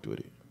never fucked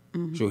with it.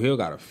 Mm-hmm. Drew Hill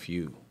got a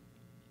few.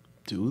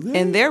 Do they?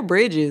 And their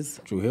bridges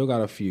Drew Hill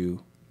got a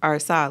few. are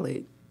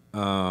solid.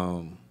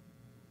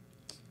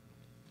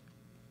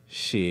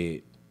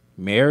 Shit.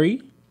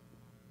 Mary,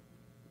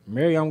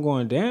 I'm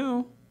going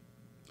down.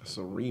 That's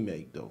a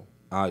remake though.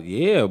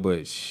 Yeah,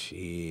 but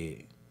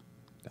shit.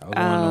 That was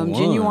one of the ones.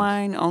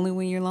 Genuine, Only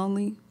When You're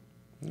Lonely.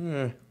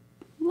 Yeah.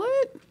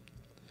 What?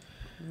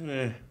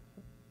 Yeah.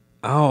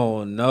 I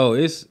don't know.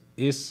 It's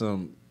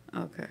some.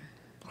 Okay.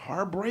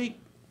 Heartbreak.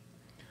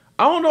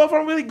 I don't know if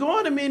I'm really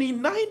going to many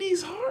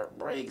 90s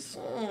heartbreak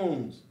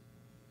songs.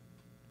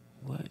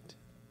 What?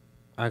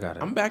 I got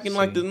it. I'm back in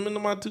like the middle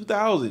of my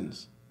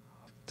 2000s.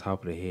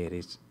 Top of the head,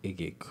 it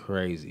get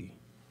crazy.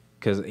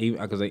 Cause even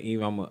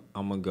I'm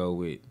gonna go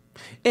with.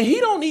 And he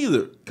don't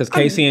either. Cause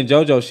Casey and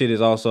JoJo shit is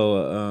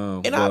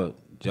also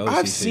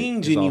I've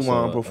seen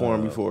Genuine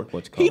perform before.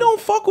 He don't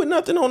fuck with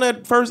nothing on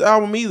that first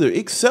album either,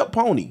 except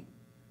Pony.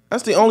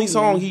 That's the only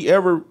song he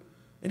ever.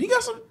 And he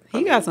got some.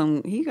 He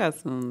got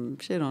some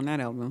shit on that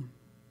album.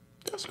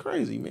 That's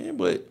crazy, man.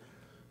 But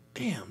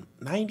damn,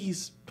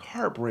 90s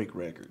heartbreak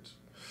records.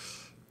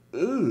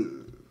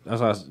 Ugh. That's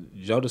why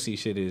Jodeci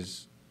shit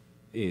is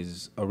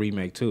a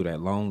remake too. That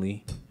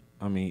Lonely.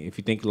 I mean, if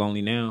you think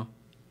Lonely Now,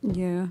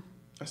 Yeah.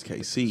 That's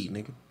KC,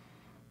 nigga.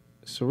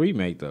 it's a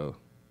remake though.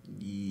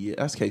 Yeah,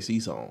 that's KC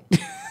song.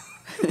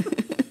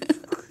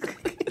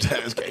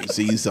 That's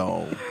KC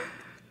song.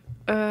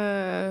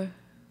 I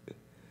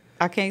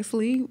Can't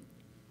Sleep.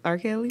 R.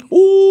 Kelly.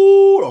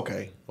 Ooh,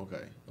 okay.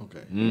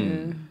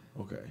 Mm.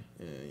 Okay.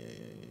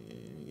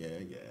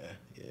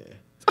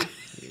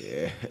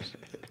 Yeah.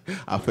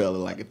 I fell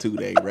in like a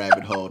 2-day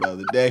rabbit hole the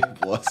other day.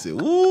 Boy, I said,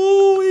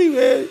 ooh,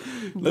 man.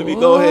 Let me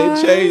go ahead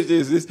and change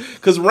this.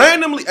 Because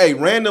randomly,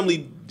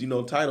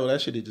 title, that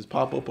shit, it just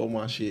pop up on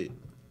my shit.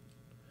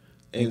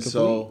 And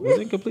Was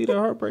Incomplete a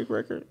heartbreak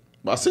record?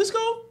 by Cisco?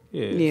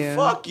 Yeah.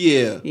 Fuck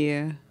yeah.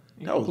 Yeah.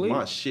 That was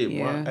my shit.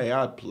 Yeah. Hey,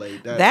 I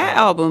played that. That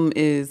album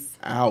is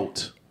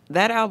out.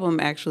 That album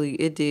actually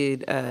it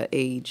did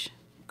age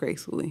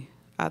gracefully.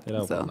 I think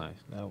That so. was nice.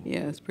 That was Yeah,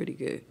 it's pretty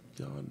good.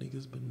 Y'all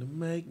niggas been to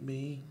make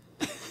me.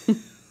 I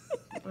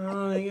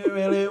don't think you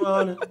really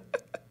wanna.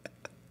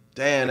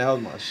 Damn, that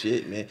was my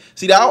shit, man.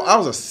 See, I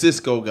was a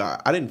Cisco guy.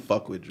 I didn't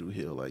fuck with Drew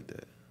Hill like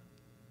that.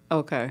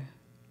 Okay.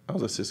 I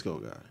was a Cisco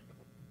guy.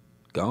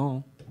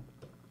 Gone.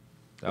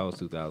 That was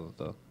 2000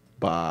 though.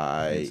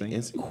 By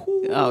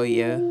NSYNC? Oh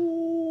yeah.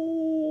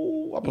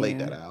 Ooh, I played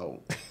Yeah. that out.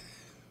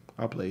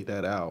 I played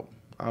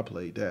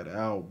that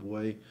out,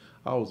 boy.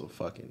 I was a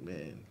fucking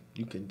man.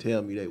 You can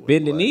tell me they were.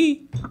 Bend the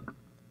knee.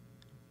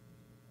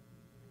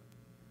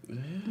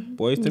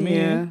 Boys to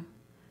Men.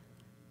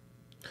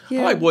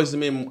 Yeah. I like Boys to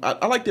Men.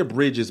 I like their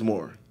bridges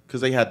more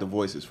because they had the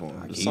voices for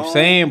them. Keep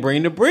saying,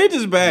 bring the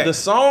Bridges back. The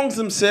songs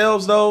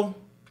themselves, though.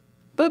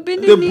 But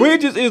Bend The Knee,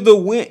 Bridges is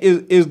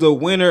the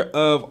winner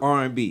of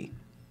R&B.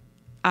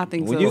 I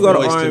think When so. you go to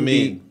Boyz II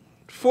R&B, Men.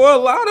 for a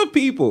lot of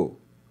people,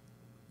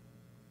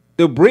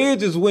 the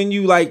bridge is when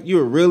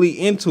you're really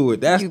into it.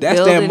 That's You that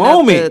building up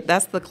moment.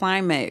 that's the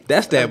climax.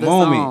 That's that of the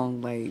moment.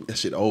 Song. Like That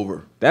shit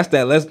over. That's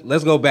that.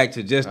 Let's go back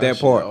to just that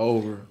shit part.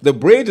 over. The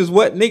bridge is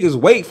what niggas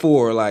wait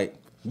for. Like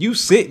you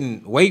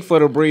sitting, wait for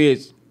the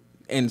bridge,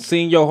 and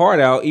sing your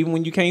heart out even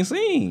when you can't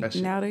sing. That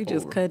shit now they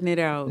just over. cutting it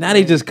out. Now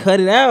they just cut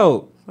it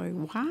out. like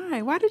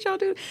why? Why did y'all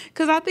do?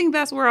 Because I think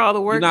that's where all the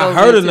work You're not goes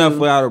hurt into. enough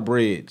without a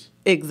bridge.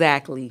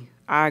 Exactly.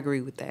 I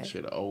agree with that.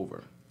 Shit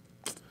over.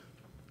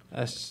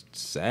 That's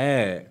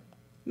sad.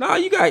 No,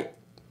 you got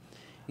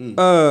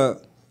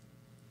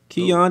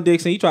Keon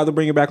Dixon. He tried to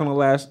bring it back on the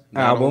last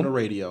Not album, on the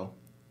radio.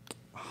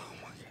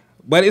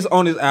 but it's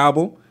on his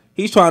album.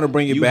 He's trying to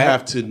bring it You back.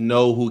 have to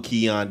know who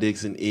Keon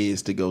Dixon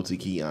is to go to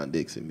Keon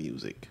Dixon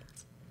music.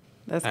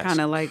 That's That's kind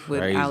of like with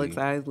crazy. Alex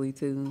Isley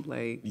too.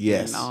 Like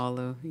Yes. and all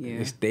of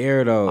It's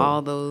there though.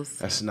 all those.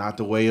 That's not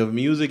the way of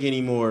music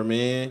anymore,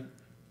 man.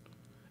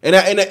 And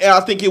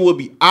I think it would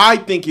be. I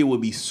think it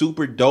would be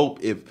super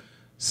dope if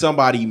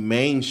somebody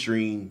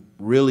mainstream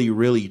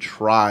really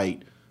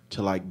tried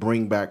to like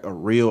bring back a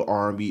real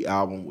R&B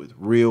album with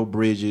real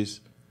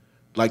bridges,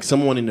 like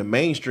someone in the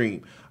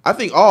mainstream. I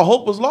think all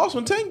hope was lost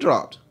when Tank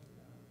dropped.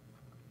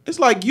 It's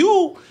like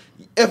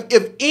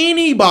if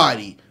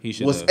anybody He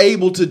should was have.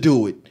 able to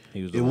do it,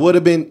 He was the it one. would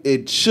have been.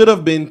 It should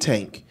have been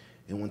Tank.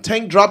 And when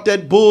Tank dropped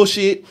that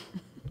bullshit,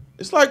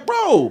 it's like,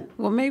 bro.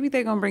 Well, maybe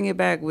they're gonna bring it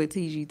back with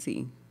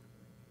TGT.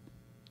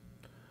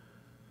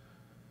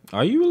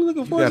 Are you really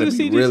looking You forward gotta to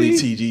be CGT? really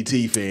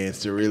TGT fans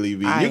to really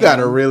be. I You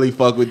gotta am. really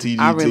fuck with TGT.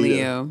 I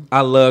really am.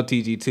 I love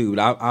TG2,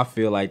 but I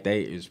feel like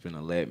they is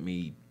gonna let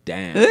me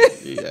down.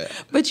 Yeah.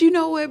 But you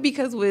know what?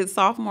 Because with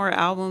sophomore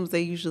albums,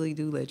 they usually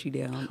do let you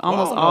down. I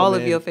Almost don't know, all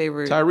of man. your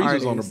favorite Tyrese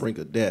artists. was on the brink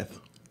of death.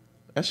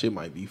 That shit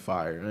might be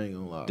fire. I ain't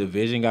gonna lie.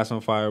 Division got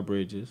some fire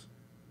bridges.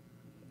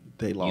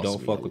 They lost don't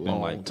me fuck a with them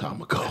long like time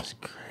that. ago. That's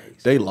crazy.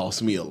 They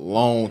lost me a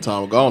long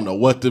time ago. I don't know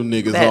what them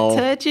niggas that on.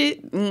 touch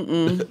it.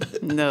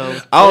 No.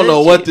 I don't know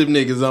Touch what it. them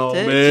niggas on,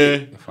 Touch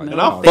man. it. And No,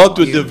 I thank fucked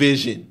with you.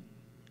 Division.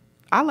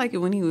 I like it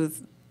when he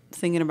was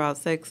singing about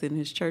sex in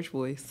his church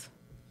voice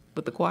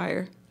with the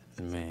choir.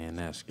 Man,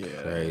 that's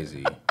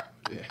crazy.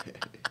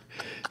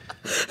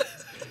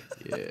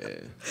 Yeah.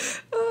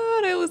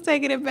 Oh, they was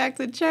taking it back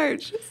to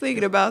church,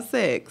 singing about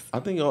sex. I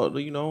think,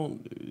 you know,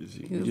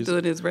 He was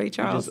doing his Ray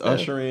Charles just stuff.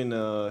 ushering.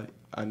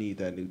 I need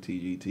that new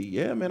TGT.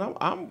 Yeah, man,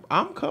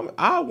 I'm coming.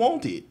 I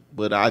want it,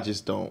 but I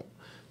just don't.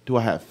 Do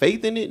I have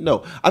faith in it?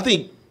 No. I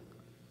think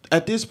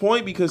at this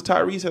point, because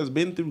Tyrese has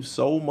been through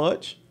so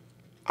much,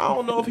 I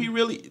don't know if he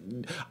really.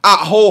 I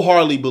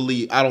wholeheartedly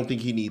believe. I don't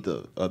think he needs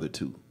the other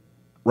two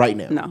right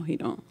now. No, he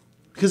don't.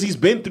 Because he's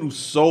been through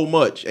so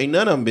much. Ain't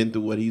none of them been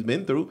through what he's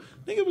been through.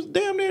 I think it was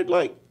damn near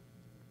like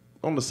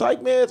on the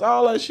psych meds,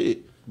 all that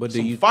shit. But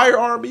some fire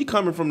R&B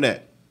coming from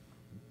that.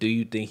 Do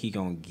you think he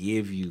gonna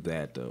give you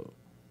that though?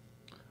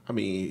 I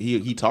mean,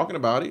 he talking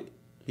about it.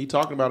 He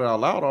talking about it out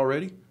loud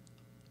already.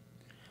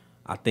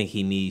 I think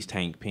he needs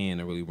Tank Pen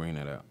to really bring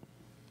that out.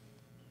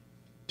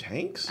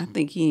 Tanks? I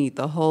think he need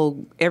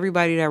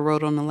everybody that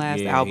wrote on the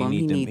last album.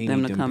 He need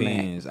them to come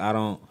pens. back.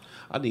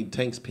 I need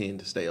Tank's pen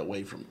to stay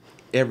away from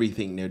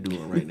everything they're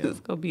doing right now. It's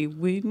gonna be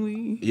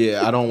win-win.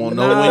 Yeah, I don't want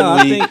no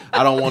win-win.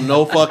 I don't want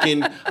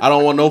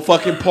no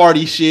fucking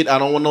party shit. I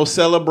don't want no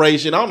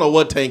celebration. I don't know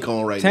what Tank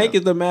on right now. Tank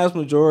is the mass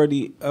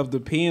majority of the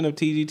pen of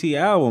TGT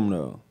album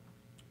though.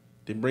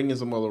 Then bring in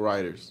some other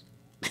writers.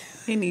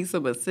 He needs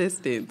some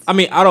assistance. I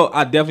mean,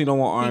 I definitely don't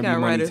want R&B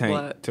Money Tank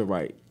block to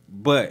write.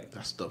 But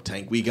that's the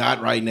Tank we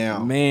got right now.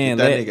 Man,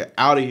 get that nigga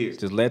out of here.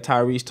 Just let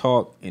Tyrese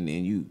talk and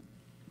then you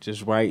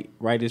just write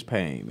his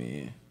pain,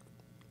 man.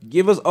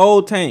 Give us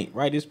old Tank.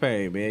 Write his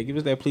pain, man. Give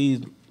us that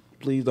please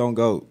don't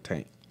go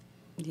Tank.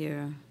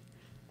 Yeah.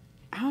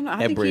 I don't know.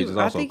 That bridge is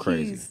also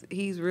crazy.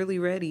 He's really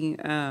ready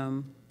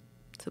to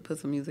put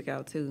some music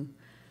out too.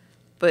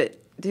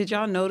 But did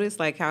y'all notice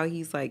like how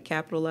he's like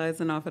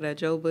capitalizing off of that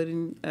Joe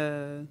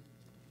Budden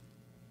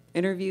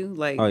interview?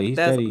 Like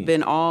that's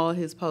been all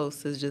his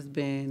posts has just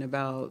been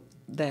about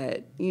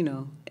that,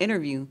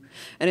 interview.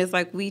 And it's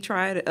like we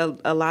tried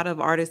a lot of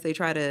artists, they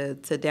try to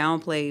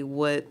downplay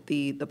what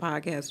the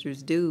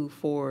podcasters do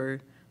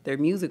for their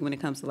music when it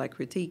comes to like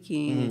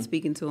critiquing and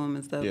speaking to them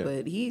and stuff. Yeah.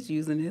 But he's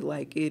using it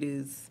like it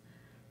is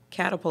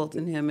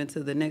catapulting him into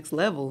the next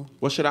level.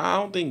 Well, I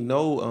don't think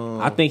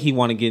I think he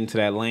want to get into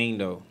that lane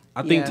though.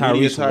 I think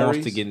Tyrese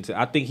wants to get into.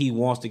 I think he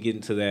wants to get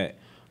into that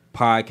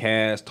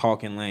podcast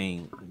talking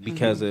lane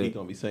because he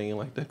gonna be singing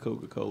like that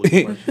Coca-Cola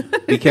commercial.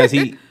 Because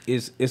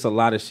it's a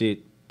lot of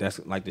shit that's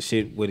like the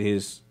shit with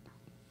his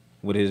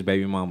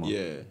baby mama.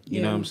 Yeah,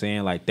 you know what I'm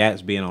saying? Like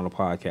that's being on the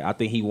podcast. I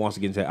think he wants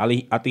to get into.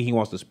 I think he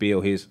wants to spill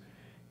his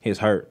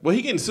hurt. Well,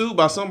 he getting sued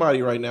by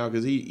somebody right now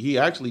because he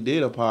actually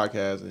did a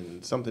podcast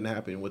and something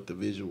happened with the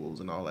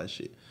visuals and all that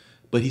shit.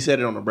 But he said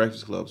it on the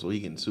Breakfast Club, so he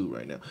getting sued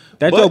right now.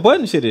 That Joe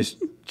Budden shit is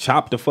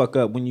chopped the fuck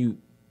up when you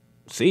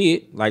see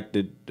it. Like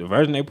the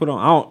version they put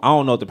on, I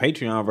don't know what the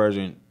Patreon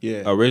version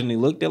originally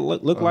looked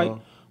like.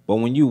 But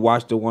when you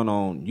watch the one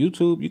on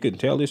YouTube, you can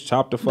tell it's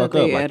chopped the fuck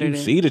up. Like you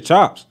see the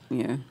chops.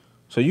 Yeah.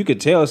 So you could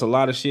tell it's a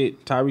lot of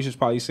shit. Tyrese is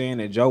probably saying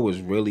that Joe was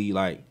really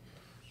like,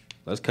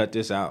 let's cut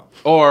this out.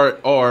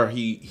 Or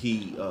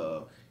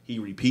he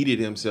repeated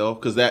himself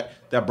because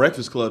that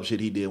Breakfast Club shit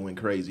he did went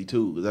crazy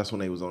too. Because that's when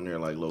they was on there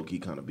like low key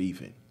kind of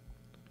beefing.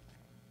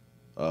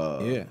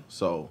 Yeah.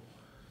 So,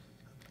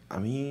 I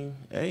mean,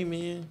 hey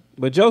man.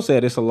 But Joe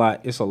said it's a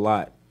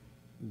lot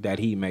that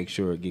he makes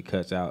sure it get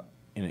cuts out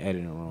in the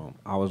editing room.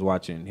 I was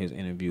watching his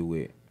interview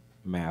with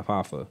Math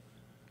Hoffa,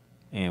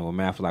 and when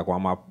Math was like,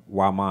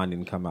 why mine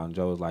didn't come out, and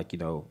Joe was like,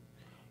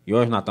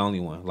 yours not the only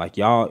one. Like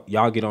y'all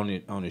get on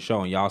the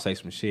show and y'all say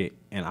some shit,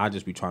 and I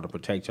just be trying to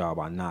protect y'all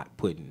by not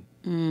putting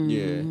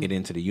it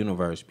into the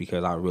universe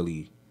because I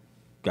really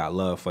got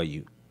love for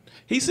you.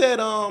 He said,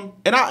 and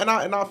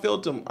I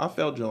felt him. I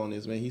felt Joe on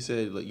this, man. He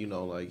said,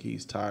 like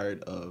he's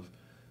tired of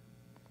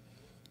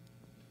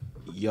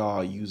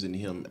y'all using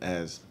him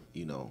as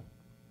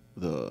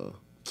the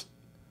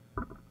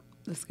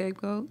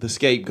scapegoat. The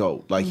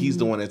scapegoat, like he's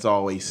the one that's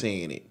always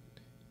saying it.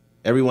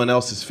 Everyone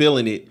else is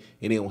feeling it,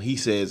 and then when he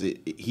says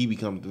it, he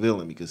becomes the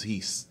villain because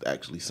he's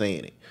actually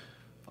saying it.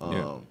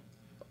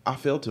 I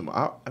felt him.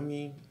 I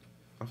mean,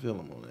 I feel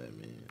him on that,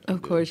 man.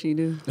 Of course you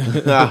do.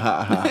 Hey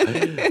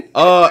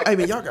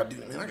man, y'all gotta do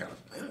that, man. I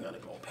gotta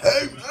go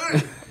pay,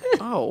 man.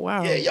 Oh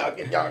wow. Yeah, y'all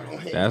go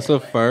ahead. That's a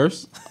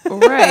first.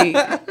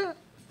 Right.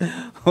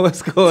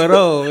 What's going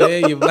on,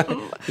 man? Your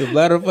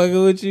bladder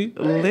fucking with you?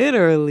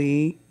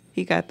 Literally.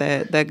 He got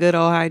that good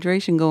old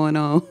hydration going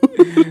on.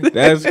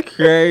 That's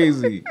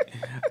crazy.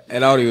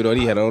 And I don't even know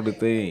he had on the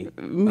thing.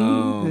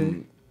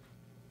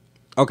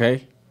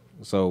 Okay.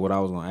 So what I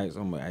was gonna ask,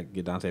 I'm gonna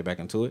get Dante back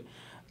into it.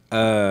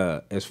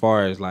 As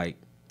far as like,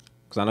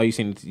 cause I know you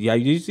seen, did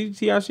you see the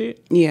T.I.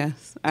 shit?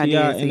 Yes, I did.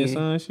 T.I. and his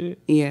son shit?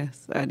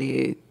 Yes, I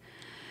did.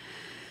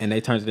 And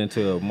they turned it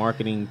into a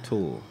marketing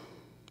tool.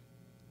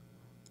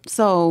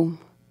 So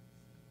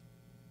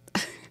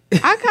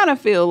I kind of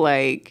feel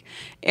like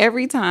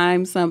every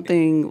time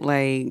something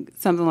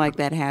like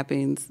that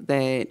happens,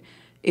 that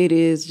it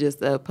is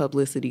just a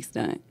publicity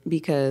stunt,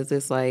 because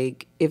it's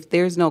like if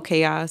there's no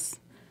chaos,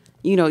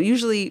 you know,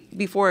 usually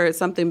before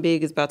something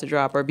big is about to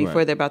drop or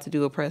before they're about to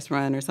do a press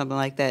run or something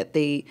like that,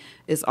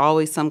 it's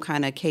always some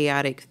kind of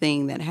chaotic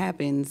thing that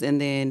happens, and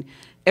then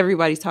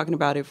everybody's talking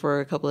about it for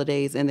a couple of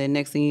days, and then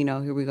next thing you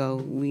know, here we go,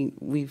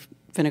 we've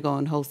finna go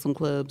and host some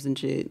clubs and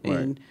shit,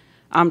 and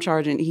I'm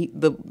charging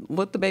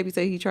what the baby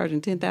say he charging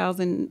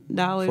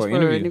 $10,000 for an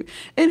interview,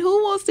 and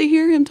who wants to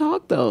hear him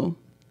talk though?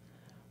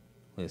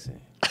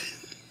 Listen.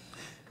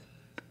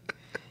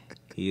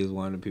 He is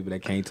one of the people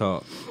that can't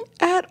talk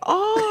at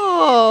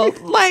all.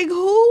 Like, who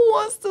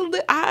wants to?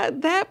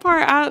 That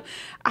part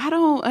I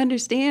don't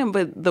understand.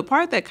 But the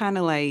part that kind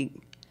of like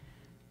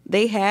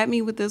they had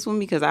me with this one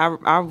because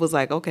I was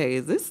like, okay,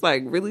 is this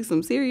like really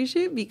some serious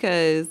shit?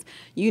 Because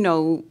you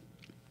know,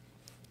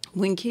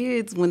 when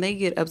they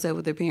get upset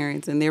with their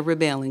parents and they're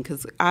rebelling,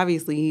 because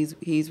obviously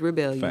he's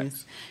rebellious.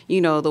 Facts. You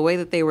know, the way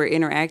that they were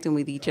interacting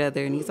with each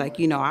other, and he's like,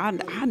 you know,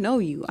 I know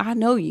you,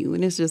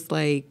 and it's just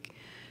like.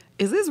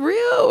 Is this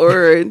real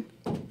or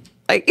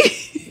like?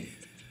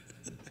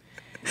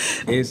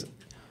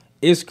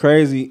 It's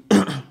crazy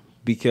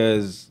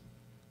because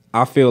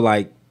I feel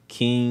like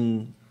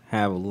King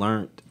have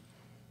learned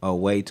a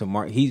way to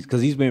mark.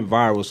 Because he's been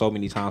viral so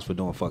many times for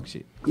doing fuck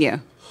shit. Yeah.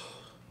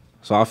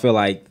 So I feel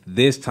like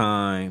this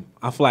time,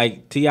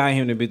 T.I. and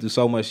him have been through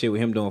so much shit with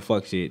him doing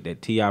fuck shit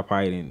that T.I.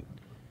 probably didn't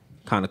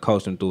kind of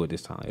coach him through it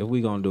this time. If we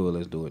gonna do it,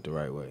 let's do it the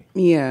right way.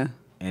 Yeah.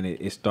 And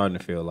it's starting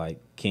to feel like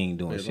King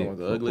doing shit. With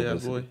the ugly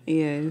ass boy?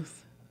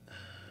 Yes.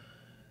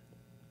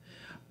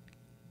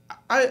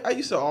 I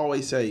used to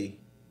always say,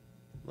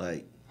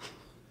 like,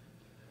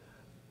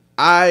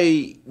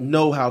 I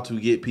know how to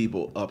get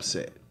people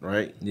upset,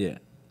 right? Yeah.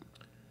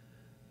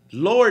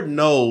 Lord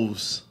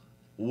knows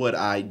what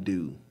I'd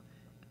do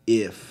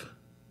if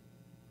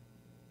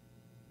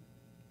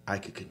I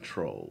could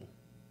control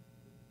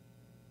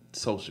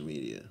social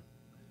media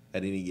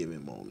at any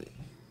given moment,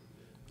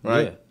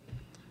 right? Yeah.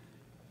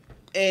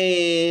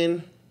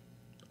 And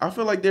I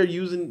feel like they're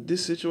using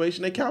this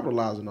situation. They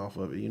capitalizing off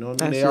of it. You know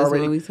what I mean? That's they just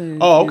already. What we said.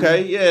 Oh,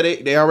 okay. Yeah,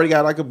 they already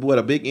got like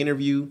a big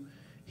interview.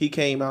 He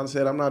came out and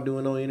said, "I'm not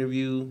doing no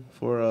interview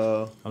for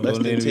less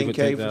than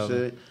 10K for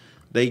shit."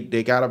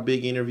 They got a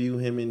big interview,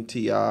 him and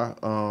T.I.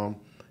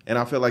 And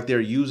I feel like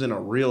they're using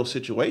a real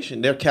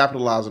situation. They're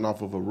capitalizing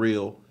off of a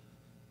real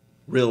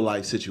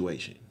life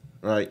situation,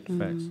 right?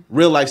 Facts.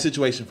 Real life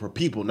situation for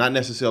people, not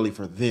necessarily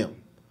for them.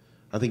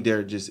 I think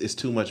it's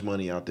too much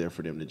money out there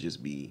for them to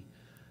just be,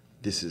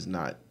 this is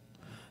not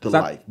the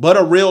life. But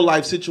a real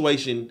life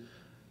situation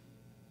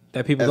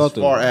that people go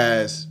through. As far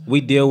as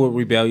we deal with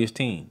rebellious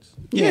teens.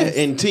 Yeah,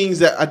 and teens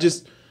that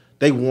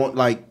they want,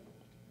 like,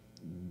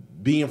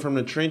 being from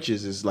the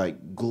trenches is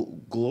like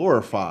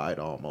glorified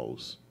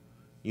almost.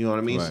 You know what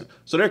I mean? Right.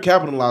 So they're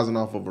capitalizing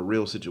off of a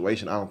real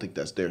situation. I don't think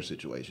that's their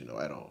situation though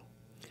at all.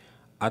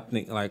 I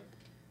think like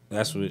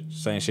that's what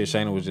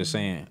Shayna was just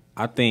saying.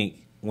 I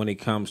think when it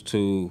comes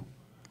to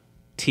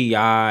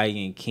T.I.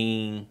 and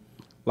King,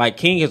 like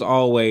King has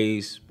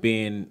always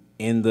been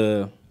in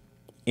the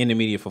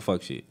media for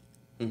fuck shit.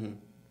 Mm-hmm.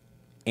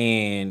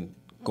 And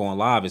going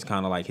live is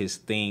kind of like his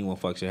thing when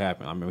fuck shit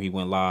happened. I remember he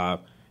went live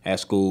at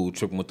school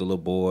tripping with the little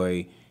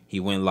boy. He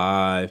went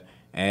live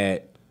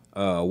at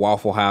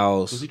Waffle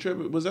House. Was he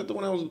tripping? Was that the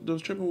one that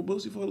was tripping with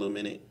Boosie for a little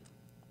minute?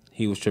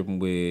 He was tripping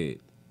with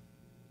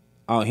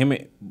him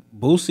and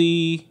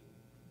Boosie.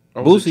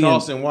 Or was it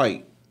Charleston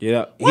White?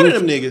 Yeah, one of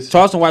them niggas.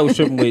 Charleston White was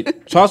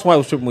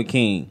tripping with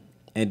King,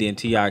 and then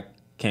T.I.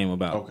 came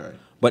about. Okay,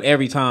 but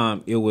every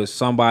time it was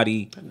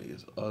somebody. That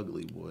nigga's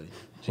ugly, boy.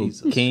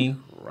 Jesus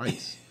King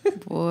Christ,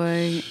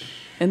 boy.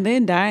 And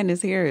then dyeing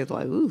his hair is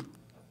like, ooh.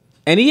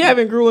 And he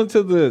haven't grew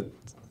into the.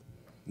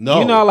 No,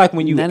 you know, like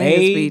when you none age,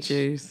 of his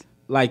features.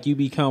 Like you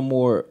become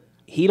more.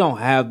 He don't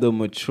have the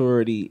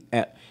maturity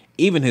at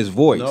even his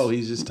voice. No,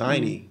 he's just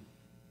tiny.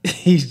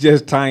 He's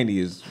just tiny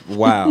as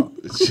wow.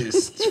 It's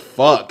just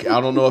fuck. I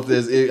don't know if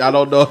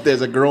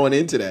there's a growing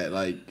into that.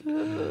 Like,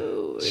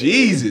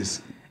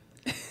 Jesus,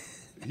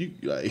 you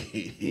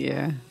like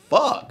yeah.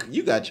 Fuck,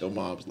 you got your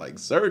mom's like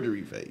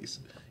surgery face.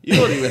 You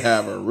don't even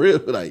have a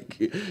real like.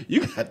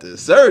 You got the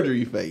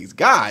surgery face.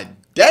 God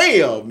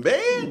damn,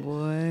 man.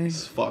 Boy,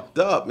 it's fucked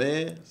up,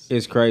 man.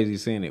 It's crazy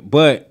seeing it.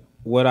 But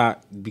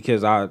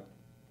because I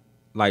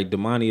like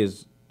Damani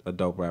is a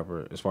dope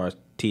rapper as far as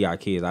T.I.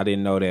 kids. I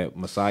didn't know that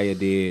Messiah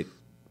did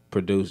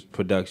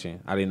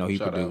production. I didn't know he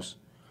produced.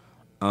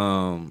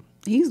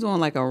 He's doing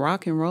like a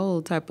rock and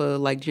roll type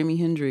of like Jimi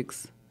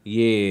Hendrix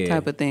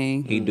type of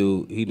thing. He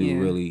do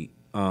really.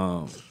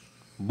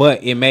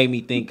 But it made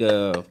me think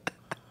of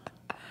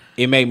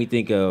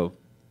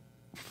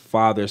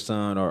father,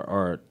 son,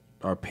 or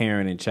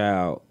parent and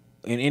child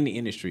in the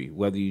industry.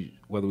 Whether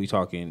we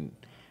talking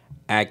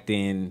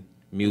acting,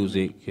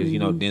 music, because you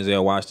know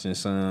Denzel Washington's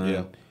son.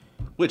 Yeah.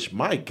 Which,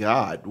 my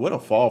God, what a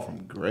fall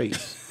from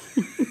grace.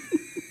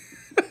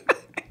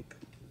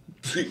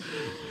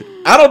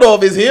 I don't know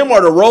if it's him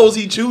or the roles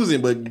he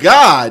choosing, but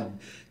God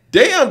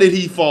damn did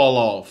he fall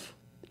off.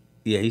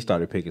 Yeah, he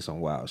started picking some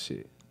wild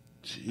shit.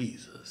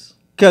 Jesus.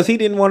 Because he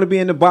didn't want to be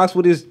in the box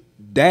with his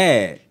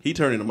dad. He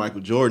turned into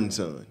Michael Jordan's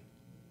son.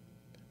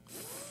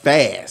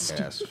 fast.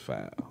 That's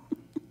foul.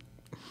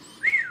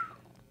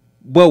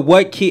 But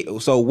what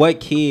kid? So what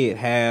kid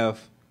have?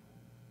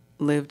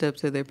 Lived up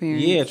to their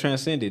parents. Yeah,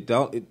 transcended.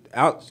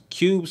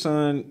 Cube's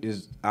son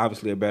is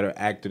obviously a better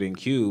actor than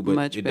Cube, but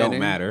Much it better. don't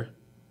matter.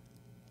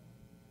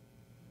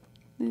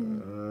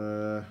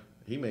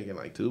 He making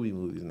like Tubi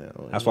movies now.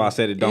 That's why I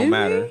said it don't Is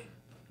matter.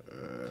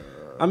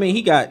 I mean,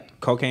 he got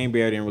Cocaine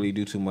Bear. Didn't really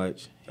do too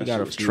much. He That got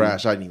shit a was few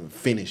trash. I didn't even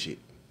finish it.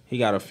 He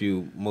got a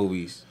few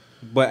movies,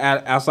 but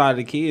outside of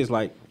the kids,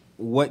 like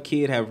what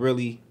kid have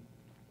really?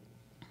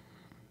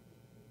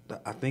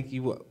 I think we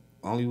will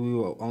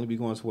only be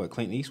going to what,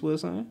 Clint Eastwood,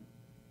 son.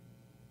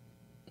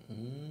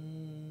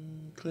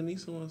 Clint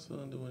Eastwood's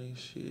son doing his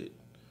shit.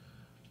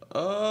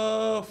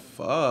 Oh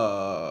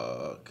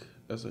fuck,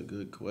 that's a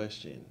good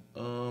question.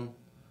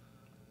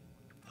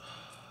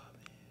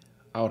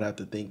 I would have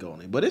to think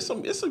on it, but it's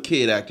some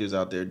kid actors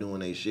out there doing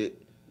their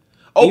shit.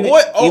 Oh Even-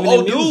 boy, even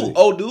in music.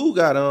 dude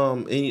got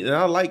and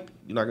I like,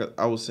 you know, like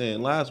I was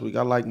saying last week,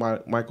 I like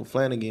Michael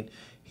Flanagan.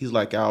 He's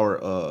like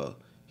our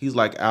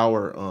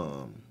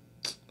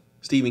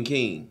Stephen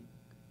King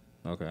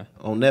Okay.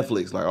 on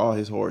Netflix. Like all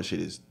his horror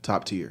shit is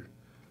top tier.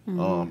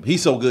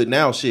 He's so good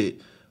now. Shit,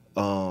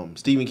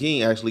 Stephen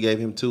King actually gave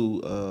him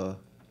 2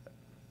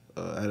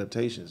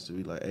 adaptations to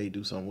be like, hey,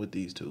 do something with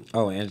these 2.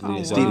 Oh,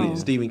 Angelina Oh, Jolie. wow.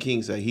 Stephen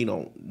King said he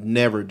don't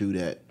never do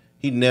that.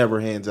 He never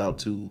hands out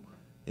 2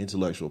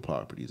 intellectual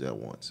properties at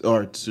once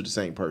or to the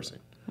same person.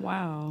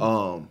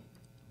 Wow.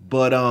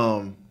 But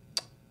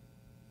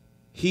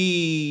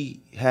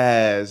he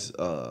has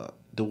the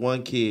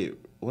one kid.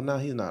 Well, no,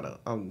 he's not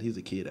he's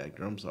a kid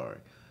actor. I'm sorry.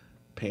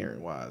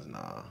 Parent wise,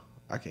 nah,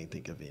 I can't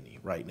think of any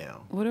right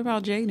now. What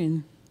about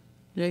Jaden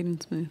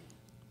Smith?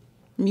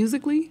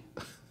 Musically,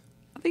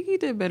 I think he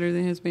did better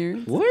than his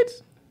parents.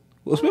 What?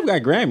 Will Smith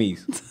got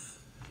Grammys.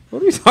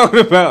 What are we talking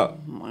about?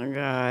 Oh my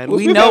God, Will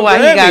we Smith know got why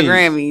he got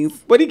Grammys. Grammys.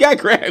 But he got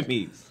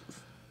Grammys.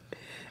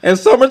 And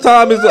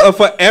Summertime is a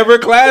forever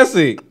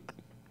classic.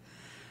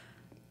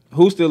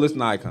 Who still listens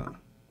to Icon?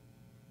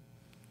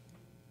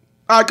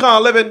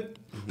 Icon living.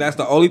 That's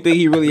the only thing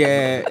he really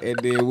had. And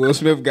then Will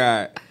Smith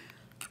got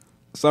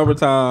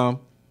Summertime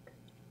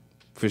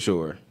for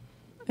sure.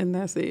 And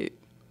that's it.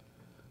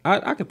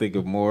 I can think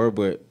of more,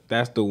 but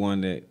that's the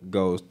one that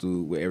goes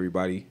through with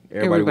everybody.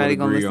 Everybody would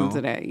gonna agree listen on.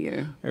 to that,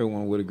 yeah.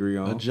 Everyone would agree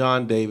A on.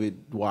 John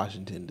David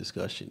Washington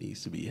discussion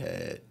needs to be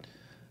had.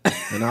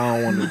 And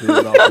I don't want to do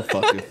it off the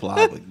fucking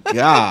fly, but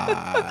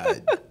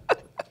God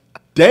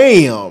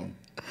damn.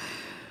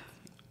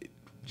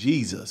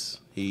 Jesus.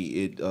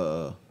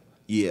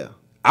 Yeah.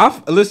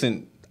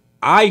 Listen,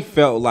 I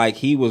felt like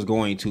he was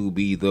going to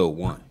be the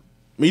one.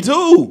 Me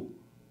too.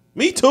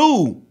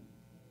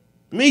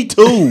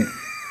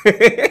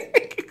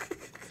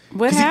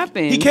 What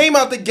happened? He came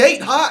out the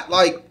gate hot.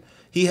 Like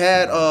he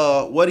had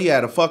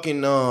a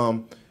fucking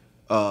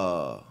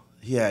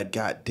he had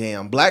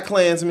goddamn Black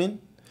Klansman.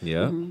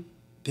 Yeah. Mm-hmm.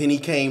 Then he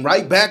came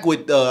right back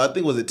with I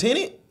think was it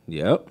Tenet?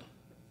 Yep.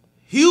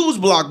 Huge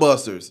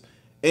blockbusters.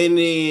 And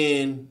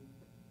then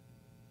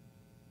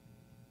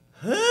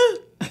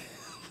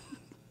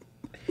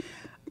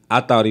I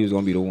thought he was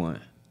gonna be the one.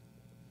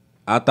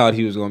 I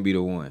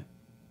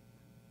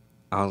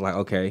was like,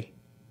 okay,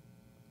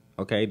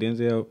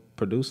 Denzel,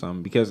 produce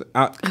something because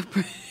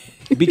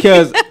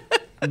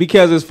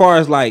as far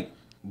as like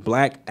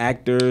black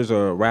actors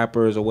or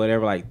rappers or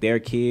whatever, like their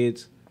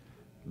kids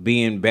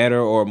being better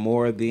or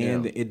more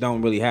than it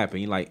don't really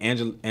happen. Like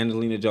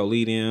Angelina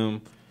Jolie,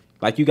 them,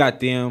 like you got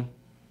them,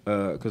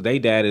 because they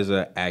dad is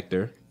an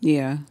actor.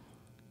 Yeah.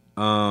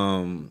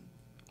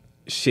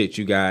 Shit,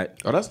 you got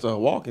that's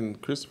the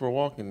Christopher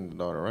Walken's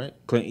daughter, right?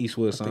 Clint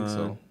Eastwood's son. I think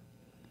so.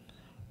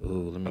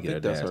 Ooh, let me I get her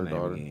think that's dad's her name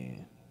daughter.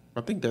 again.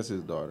 I think that's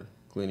his daughter,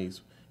 Clint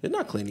Eastwood. It's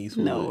not Clint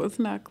Eastwood. No, it's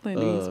not Clint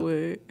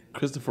Eastwood.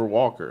 Christopher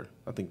Walker.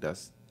 I think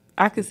that's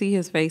I could see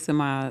his face in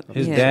my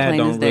His head dad plain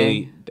don't as day.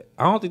 really.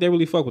 I don't think they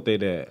really fuck with their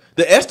dad.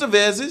 the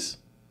Estevezes.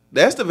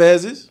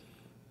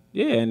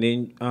 Yeah, and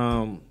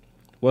then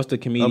what's the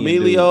comedian?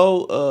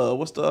 Emilio.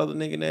 What's the other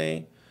nigga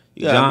name?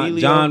 You got Emilio.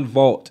 John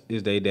Vault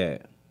is their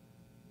dad.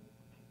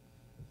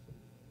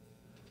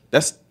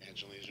 That's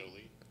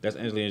That's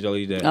Angelina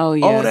Jolie's dad. Oh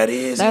yeah. Oh, that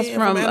is That's him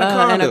from from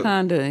Anaconda.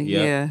 Anaconda.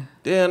 Yeah. Yeah.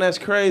 damn. That's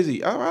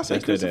crazy. I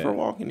said That's their Christopher dad.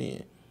 Walken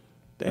in.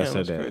 Damn, That's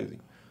their that's dad. crazy.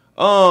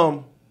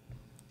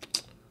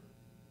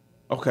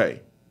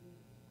 Okay.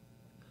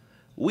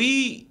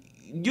 We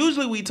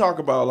usually talk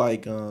about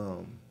like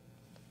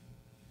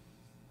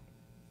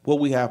what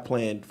we have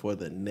planned for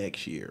the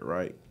next year,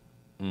 right?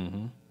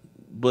 Mm-hmm.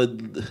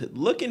 But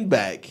looking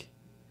back,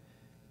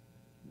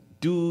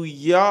 do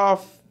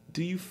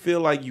you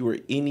feel like you were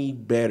any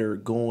better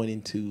going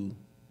into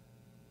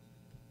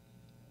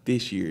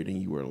this year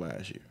than you were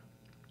last year?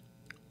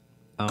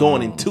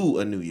 Going into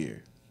a new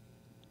year.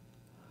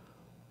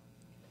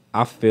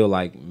 I feel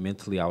like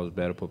mentally I was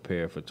better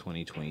prepared for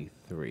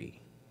 2023.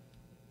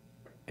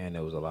 And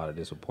there was a lot of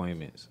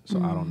disappointments. So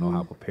I don't know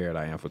how prepared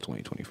I am for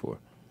 2024.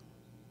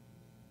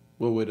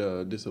 What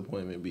would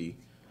disappointment be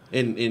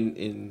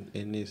in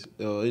this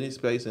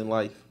space in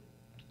life?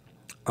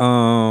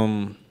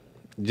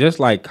 just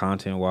like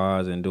content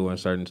wise and doing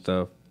certain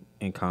stuff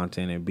in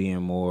content and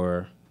being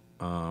more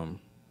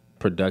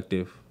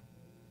productive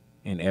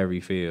in every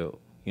field.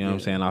 You know what I'm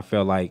saying? I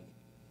feel like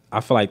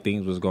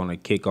things was gonna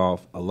kick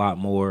off a lot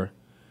more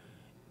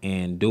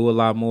and do a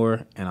lot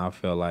more, and I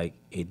feel like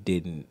it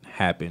didn't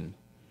happen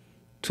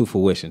to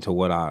fruition to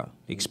what I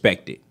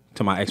expected,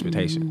 to my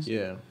expectations.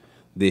 Yeah.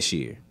 This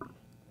year.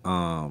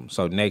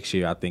 So next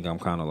year I think I'm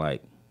kind of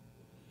like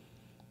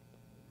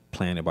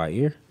playing it by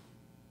ear.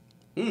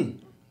 I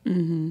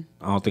don't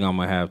think I'm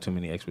gonna have too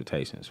many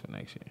expectations for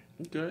next year.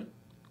 Okay.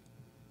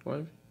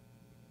 What?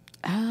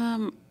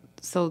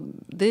 So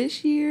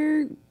this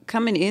year,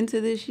 coming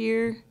into this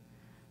year,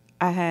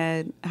 I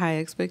had high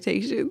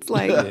expectations,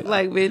 like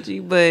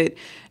Benji, but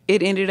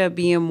it ended up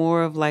being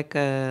more of like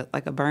a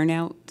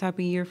burnout type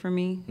of year for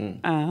me.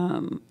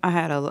 I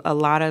had a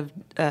lot of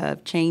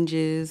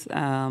changes,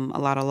 a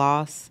lot of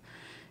loss,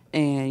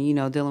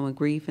 and dealing with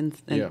grief and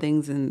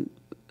things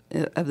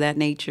of that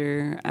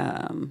nature.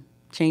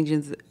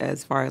 Changes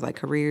as far as like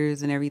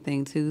careers and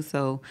everything too.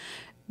 So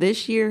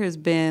this year has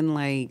been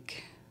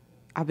like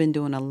I've been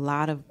doing a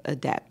lot of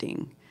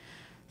adapting.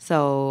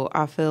 So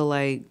I feel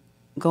like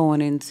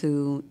going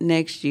into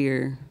next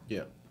year,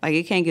 like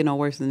it can't get no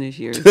worse than this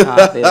year. Is how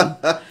I feel.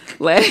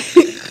 Like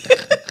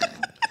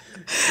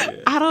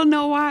I don't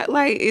know why.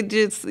 Like it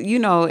just,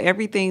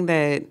 everything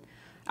that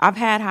I've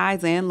had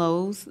highs and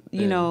lows.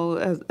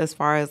 As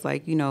far as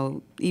like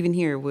even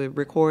here with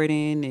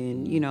recording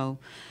and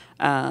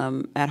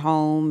at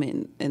home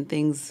and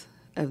things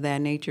of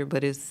that nature.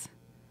 But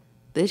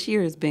this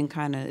year has been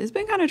kind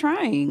of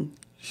trying.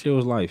 Shit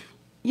was life.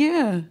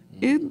 Yeah,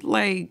 it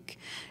like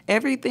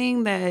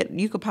everything that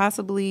you could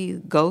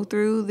possibly go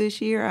through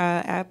this year.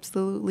 I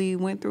absolutely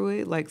went through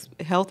it, like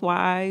health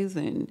wise,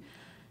 and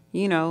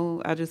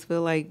I just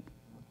feel like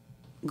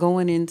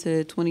going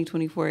into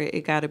 2024,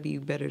 it got to be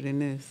better than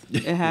this.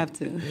 It have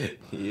to.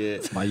 Yeah.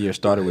 My year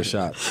started with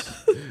shots.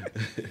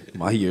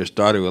 My year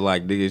started with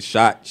like niggas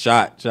shot.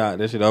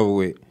 That shit over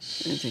with.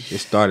 It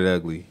started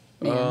ugly.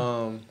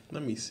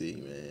 Let me see,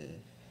 man.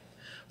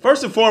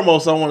 First and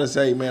foremost, I want to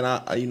say, man,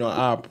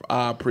 I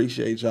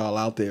appreciate y'all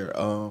out there.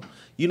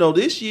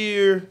 This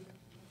year,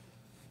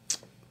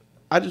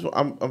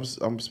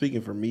 I'm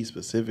speaking for me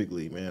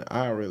specifically, man.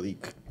 I really,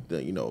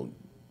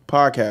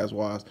 podcast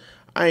wise,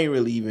 I ain't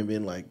really even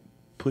been like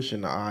pushing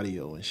the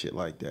audio and shit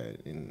like that,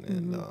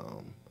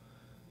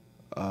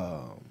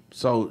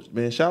 so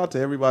man, shout out to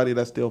everybody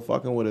that's still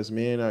fucking with us,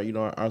 man. Our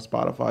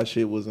Spotify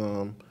shit was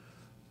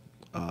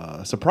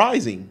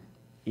surprising.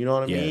 You know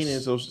what I mean?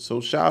 And so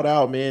shout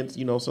out, man.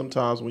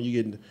 Sometimes when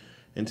you get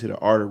into the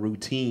art of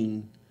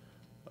routine,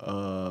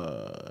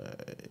 the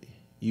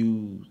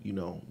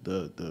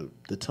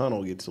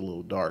tunnel gets a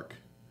little dark.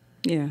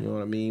 Yeah. You know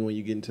what I mean? When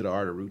you get into the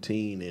art of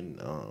routine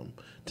and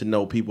to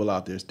know people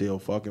out there still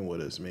fucking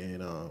with us,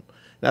 man.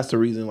 That's the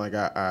reason like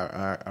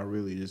I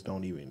really just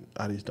don't even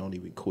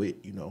quit,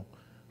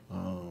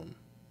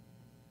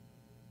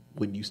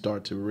 when you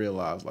start to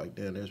realize like,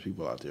 damn, there's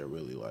people out there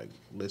really like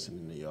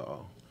listening to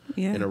y'all.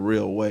 Yeah. In a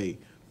real way,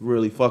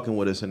 really fucking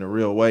with us in a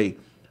real way.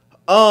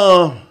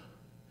 Now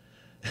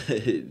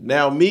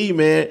me,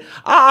 man,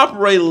 I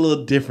operate a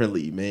little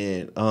differently,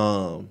 man.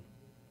 From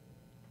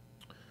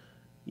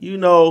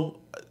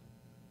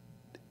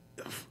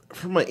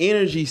an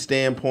energy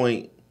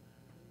standpoint,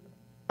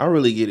 I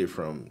really get it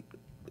from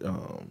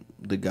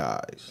the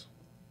guys,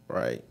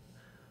 right?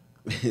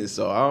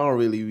 So I don't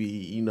really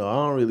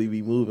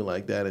be moving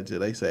like that until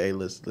they say, hey,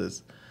 let's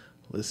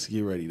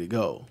get ready to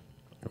go.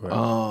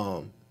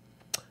 Right.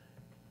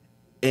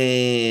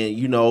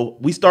 And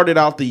we started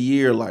out the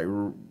year like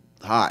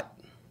hot.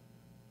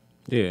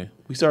 Yeah.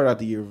 We started out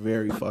the year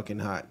very fucking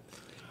hot.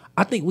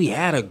 I think we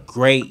had a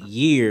great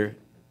year,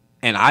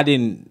 and I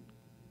didn't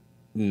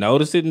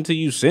notice it until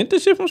you sent the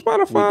shit from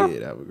Spotify.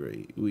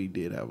 We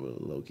did have a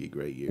low key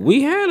great year.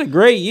 We had a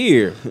great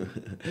year,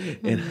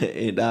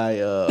 and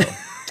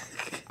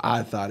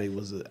I thought it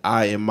was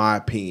in my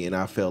opinion,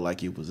 I felt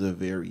like it was a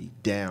very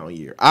down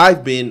year.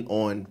 I've been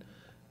on,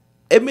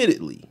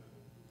 admittedly,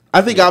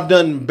 I think I've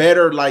done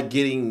better like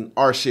getting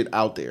our shit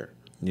out there.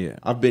 Yeah.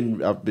 I've been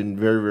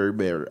very, very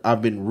better.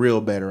 I've been real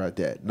better at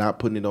that. Not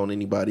putting it on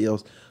anybody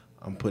else.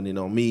 I'm putting it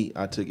on me.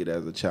 I took it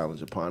as a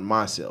challenge upon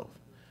myself.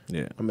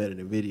 Yeah. I'm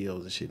editing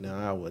videos and shit now.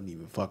 I wasn't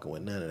even fucking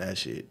with none of that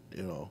shit,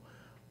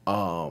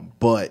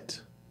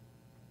 But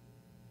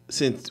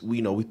since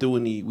we threw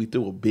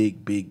a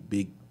big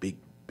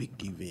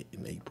event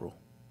in April.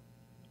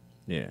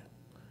 Yeah.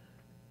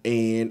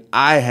 And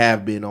I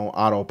have been on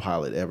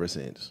autopilot ever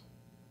since.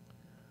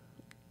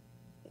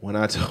 When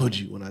I tell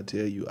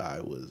you I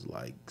was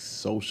like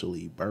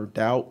socially burnt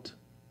out.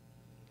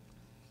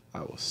 I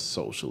was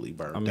socially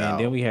burnt out.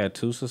 Then we had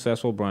 2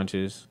 successful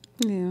brunches.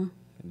 Yeah.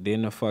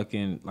 Then the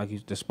fucking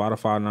the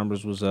Spotify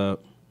numbers was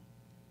up.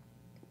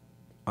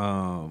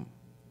 I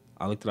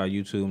looked at our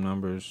YouTube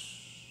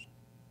numbers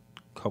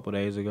a couple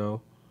days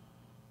ago.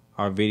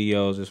 Our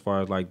videos, as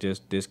far as like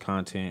just this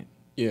content,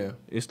 yeah,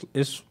 it's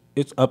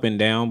up and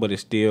down, but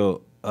it's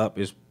still up.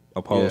 It's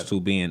opposed to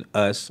being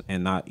us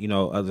and not,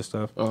 other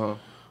stuff.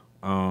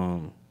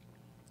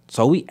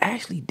 So we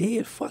actually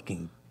did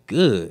fucking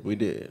good. We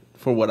did.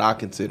 For what I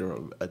consider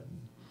a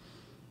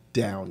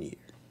down year.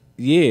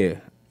 Yeah.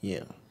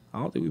 Yeah. I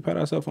don't think we pat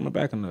ourselves on the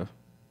back enough.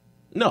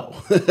 No.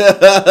 But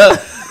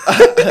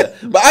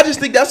I just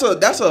think that's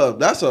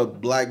a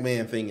black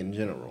man thing in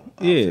general.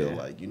 I feel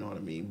like, you know what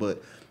I mean?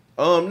 But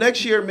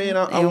next year, man,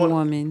 I want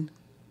woman.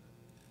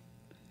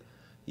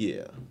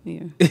 Yeah.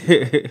 Yeah.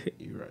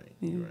 You're right.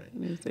 Yeah. You're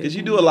right. Because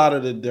you do a lot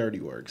of the dirty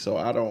work, so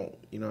I don't,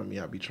 you know what I mean?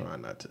 I be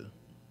trying not to.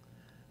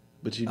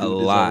 But you do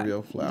deserve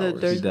your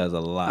flowers. He does a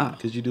lot.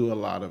 Because you do a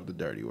lot of the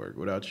dirty work.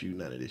 Without you,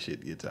 none of this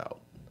shit gets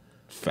out.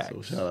 Facts.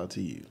 So shout out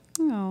to you.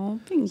 Oh,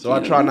 thank you. So I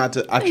try not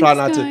to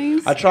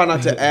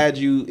add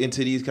you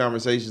into these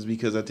conversations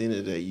because at the end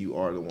of the day, you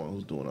are the one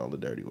who's doing all the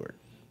dirty work.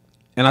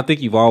 And I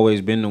think you've always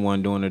been the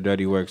one doing the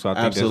dirty work, so I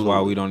think Absolutely. that's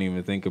why we don't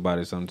even think about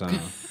it sometimes.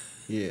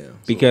 Yeah.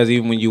 Because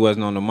even when you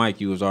wasn't on the mic,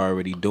 you was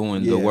already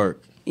doing the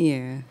work.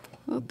 Yeah.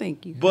 Well,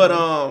 thank you. But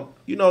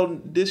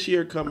this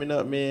year coming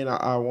up, man,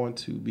 I want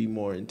to be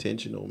more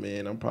intentional,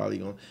 man. I'm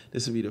probably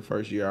this will be the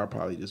first year I'll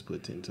probably just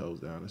put 10 toes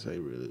down and say,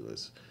 really,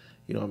 let's,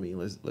 you know what I mean?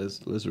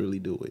 Let's really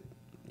do it.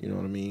 You know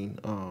what I mean?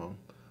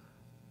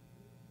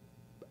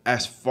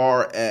 As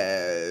far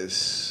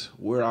as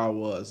where I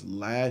was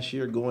last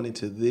year going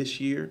into this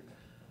year,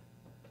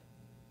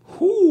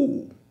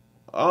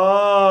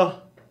 I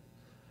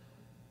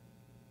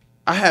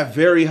had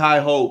very high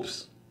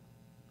hopes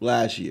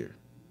last year.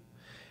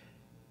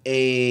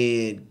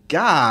 And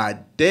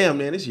god damn,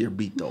 man, this year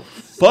beat the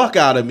fuck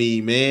out of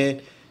me,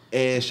 man.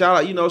 And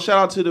shout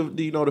out to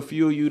the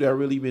few of you that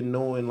really been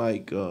knowing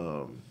like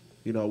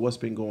what's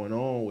been going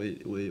on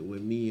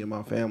with me and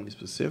my family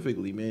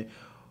specifically, man.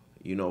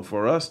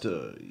 For us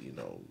to,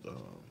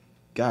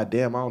 god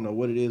damn, I don't know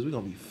what it is. We're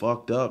gonna be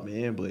fucked up,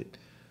 man, but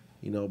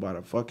by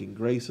the fucking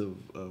grace of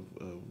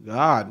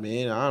God,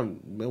 man,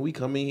 we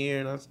come in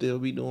here and I still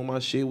be doing my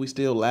shit. We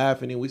still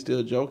laughing and we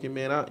still joking,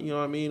 man. You know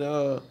what I mean?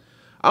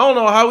 I don't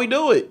know how we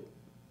do it.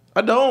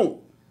 I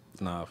don't.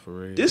 Nah, for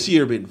real. This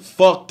year been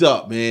fucked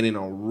up, man, in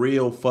a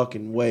real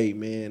fucking way,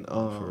 man.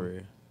 For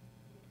real.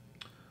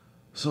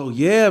 So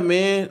yeah,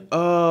 man.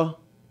 I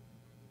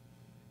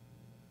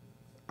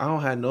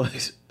don't have no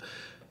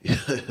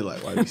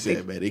like you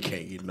said, man, it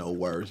can't get no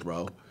worse,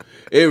 bro.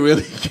 It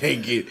really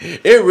can't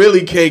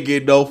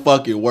get no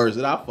fucking worse.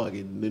 And I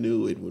fucking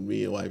knew it when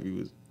me and wifey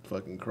was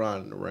fucking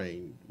crying in the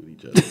rain with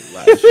each other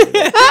last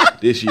year.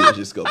 This year's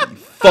just gonna be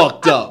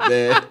fucked up,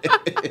 man.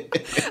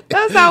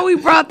 That's how we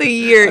brought the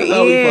year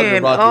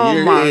in.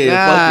 Oh my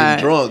God.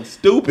 Fucking drunk,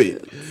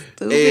 stupid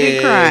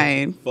and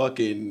crying.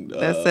 Fucking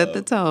that set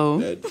the tone.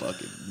 That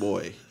fucking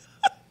boy.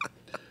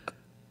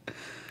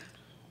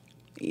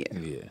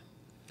 Yeah.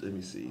 Let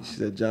me see. She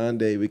said John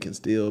David can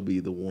still be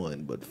the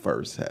one, but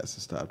first has to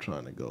stop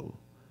trying to go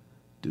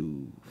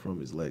do from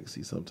his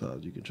legacy.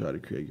 Sometimes you can try to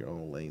create your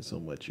own lane so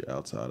much you're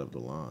outside of the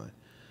line.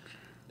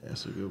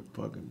 That's a good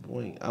fucking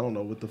point. I don't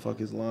know what the fuck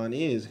his line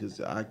is because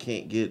I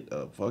can't get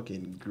a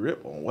fucking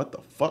grip on what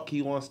the fuck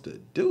he wants to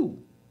do.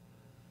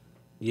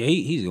 Yeah,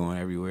 he's going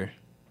everywhere.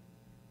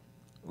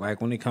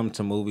 Like when it comes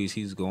to movies,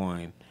 he's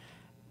going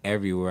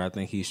everywhere. I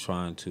think he's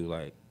trying to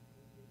like.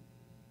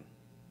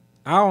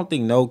 I don't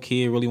think no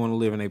kid really want to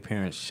live in their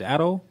parents'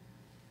 shadow.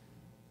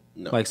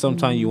 No. Like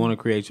sometimes you want to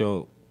create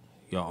your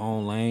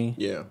own lane.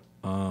 Yeah.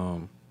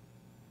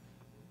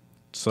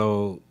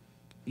 So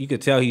you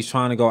could tell he's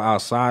trying to go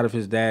outside of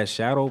his dad's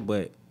shadow,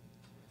 but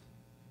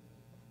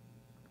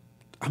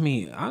I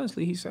mean,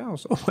 honestly, he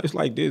sounds so much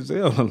like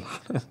Denzel.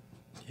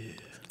 Yeah.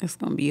 It's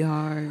gonna be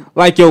hard.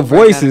 Like your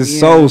voice is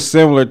so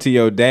similar to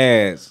your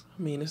dad's.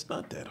 I mean, it's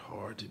not that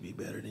hard to be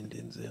better than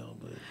Denzel,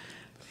 but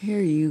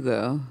here you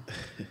go.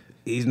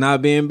 He's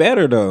not being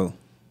better though.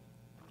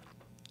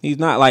 He's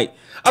not like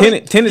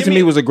Tenet to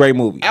me was a great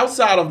movie.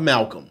 Outside of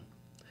Malcolm,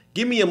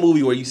 give me a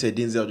movie where you said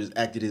Denzel just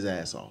acted his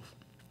ass off.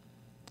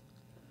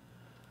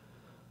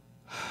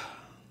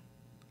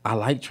 I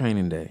like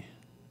Training Day.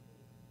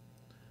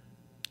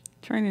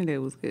 Training Day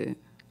was good.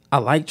 I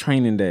like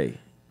Training Day.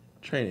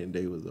 Training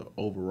Day was an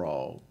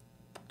overall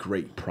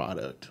great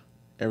product.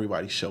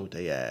 Everybody showed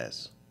their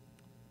ass.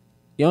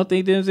 You don't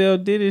think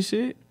Denzel did his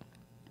shit?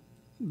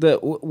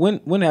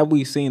 When have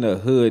we seen a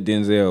hood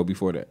Denzel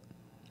before that?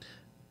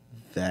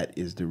 That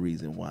is the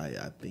reason why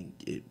I think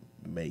it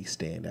may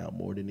stand out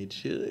more than it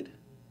should.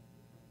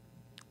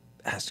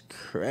 That's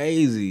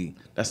crazy.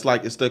 That's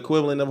like it's the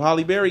equivalent of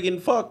Halle Berry getting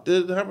fucked,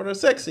 having a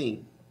sex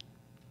scene.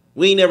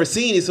 We ain't never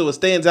seen it, so it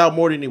stands out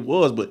more than it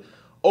was. But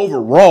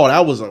overall,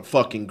 that was a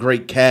fucking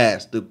great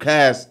cast. The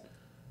cast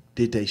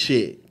did they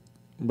shit.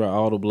 Bro,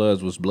 all the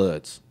Bloods was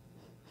Bloods.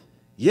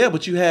 Yeah,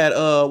 but you had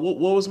what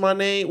was my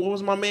name? What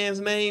was my man's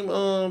name?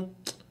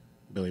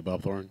 Billy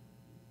Bob Thornton.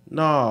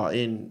 Nah,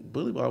 and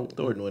Billy Bob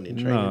Thornton wasn't in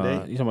Training Day. You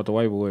talking about the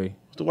white boy?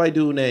 What's the white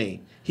dude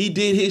name? He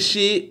did his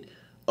shit.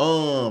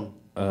 Ethan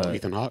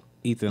Hawke.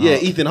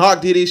 Ethan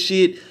Hawke did his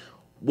shit.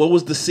 What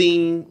was the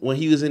scene when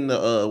he was in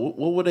the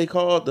what were they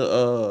called?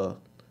 The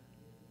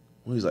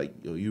when he was like,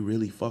 yo, you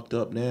really fucked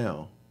up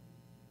now.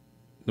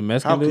 The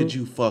Mexican How dude? could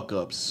you fuck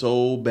up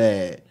so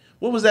bad?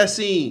 What was that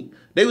scene?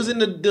 They was in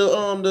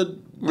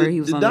Where he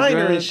was the on the diner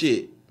and drugs?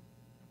 shit.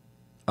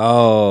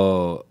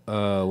 Oh,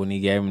 when he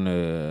gave him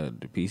the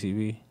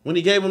PCB. When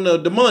he gave him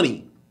the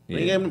money. When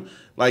he Yeah. gave him,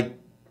 like,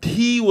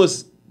 it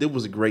was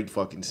a great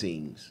fucking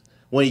scenes.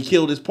 When he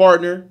killed his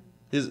partner,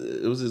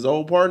 it was his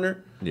old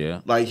partner.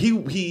 Yeah. Like,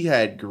 he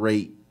had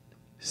great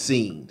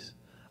scenes.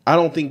 I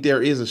don't think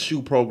there is a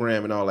shoe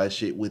program and all that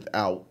shit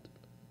without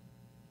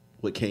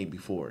what came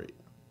before it.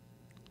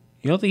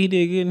 You don't think he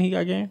did good and he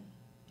got game?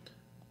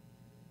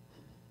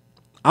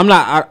 I'm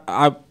not.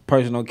 I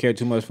personally don't care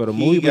too much for the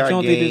He movie, but you Got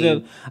don't think Game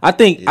this? I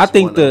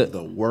think One the. of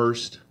the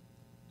worst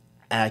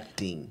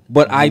acting.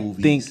 But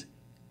movies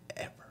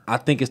ever. I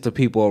think it's the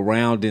people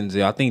around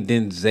Denzel. I think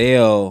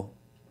Denzel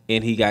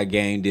and He Got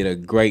Game did a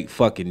great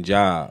fucking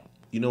job.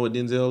 You know what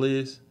Denzel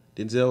is?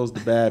 Denzel is the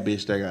bad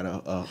bitch that got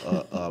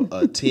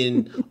a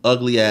 10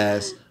 ugly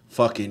ass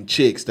fucking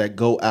chicks that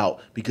go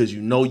out because you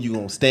know you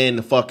gonna stand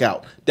the fuck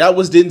out. That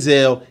was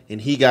Denzel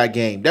and He Got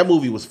Game. That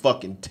movie was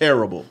fucking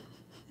terrible.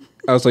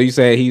 Oh, so you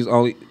say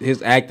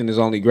his acting is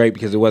only great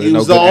because it wasn't He no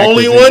was good the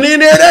only actors one in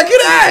there that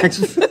could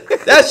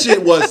act. That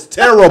shit was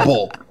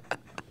terrible.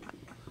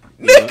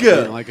 You didn't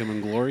Nigga. like him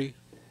in Glory?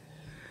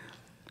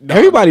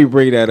 Everybody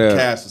bring that up.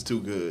 Cast is too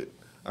good.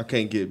 I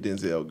can't give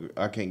Denzel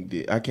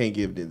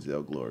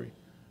glory.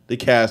 The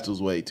cast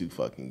was way too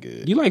fucking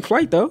good. You like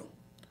Flight though?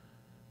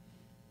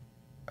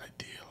 I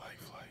did like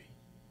Flight.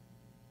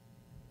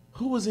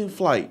 Who was in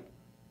Flight?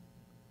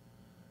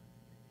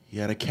 He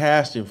had a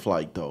cast in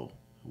Flight though.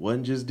 It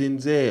wasn't just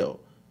Denzel.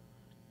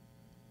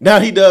 Now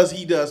he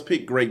does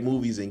pick great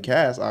movies and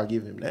cast. I'll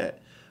give him that.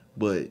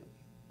 But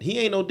he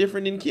ain't no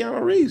different than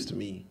Keanu Reeves to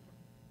me.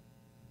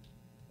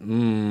 They're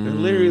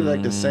literally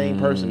like the same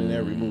person in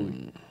every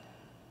movie.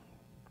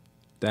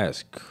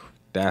 That's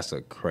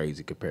a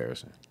crazy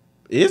comparison.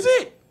 Is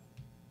it?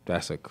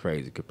 That's a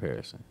crazy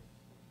comparison.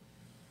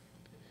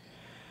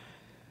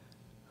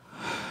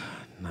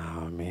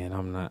 Nah, man,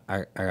 I'm not.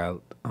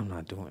 I'm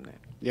not doing that.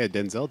 Yeah,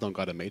 Denzel don't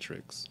got a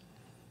Matrix.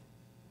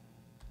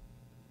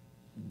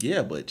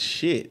 Yeah, but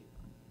shit.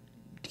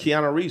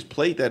 Keanu Reeves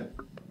played that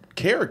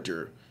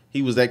character.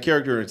 He was that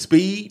character in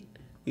Speed.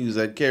 He was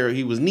that character.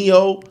 He was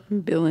Neo.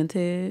 Bill and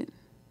Ted.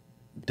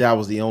 That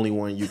was the only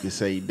one you could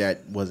say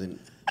that was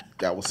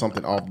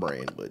something off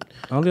brand. But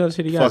Only other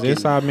shit he got is Fucking-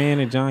 Inside Man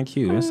and John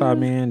Q. Inside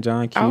Man,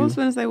 John Q. I was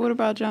gonna say, what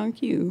about John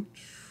Q?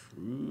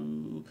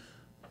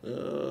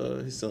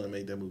 his son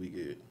made that movie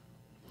good.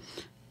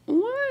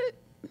 What?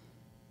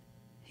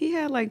 He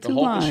had like The 2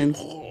 Hawk and lines.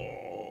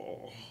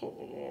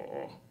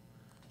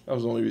 That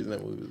was the only reason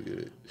that movie was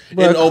good.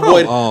 But and come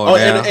on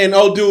now. and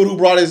old dude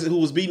who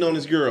was beating on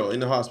his girl in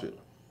the hospital.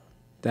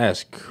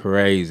 That's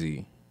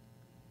crazy.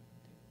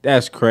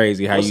 That's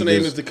crazy. How What's you the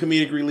name? just, Is the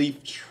comedic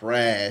relief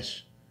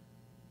trash?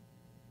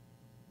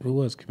 Who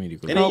was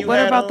comedic? And then you What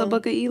had, about the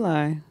Book of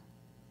Eli?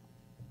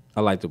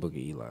 I like the Book of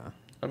Eli.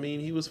 I mean,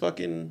 he was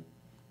fucking.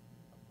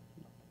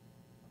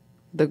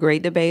 The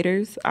Great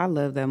Debaters. I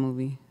love that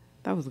movie.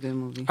 That was a good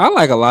movie. I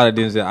like a lot of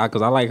Denzel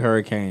because I like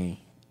Hurricane.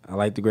 I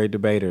like The Great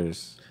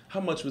Debaters. How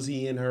much was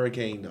he in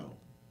Hurricane though?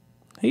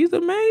 He's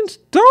the main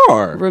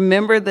star.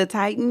 Remember the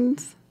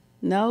Titans?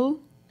 No?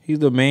 He's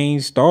the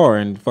main star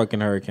in fucking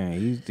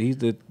Hurricane. He's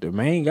the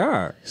main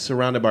guy.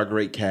 Surrounded by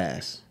great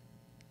cast.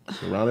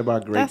 Surrounded by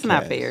great. That's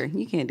not cast. fair.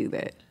 You can't do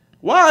that.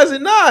 Why is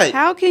it not?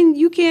 How can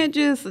you can't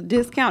just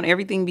discount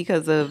everything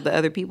because of the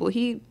other people?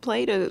 He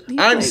played a.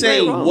 I'm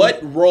saying, what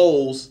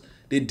roles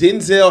did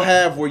Denzel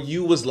have where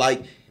you was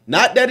like,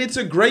 not that it's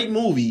a great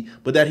movie,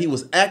 but that he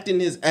was acting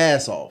his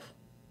ass off?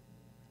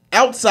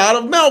 Outside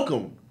of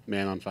Malcolm,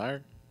 Man on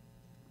Fire?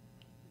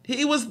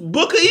 he was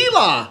Book of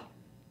Eli.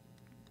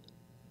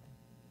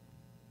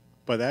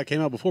 But that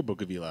came out before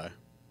Book of Eli.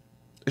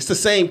 It's the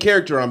same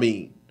character. I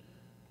mean,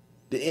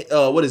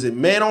 what is it?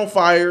 Man on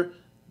Fire.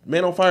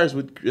 Man on Fire is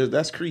with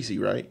that's Creasy,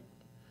 right?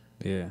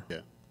 Yeah. Yeah.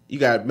 You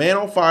got Man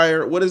on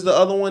Fire. What is the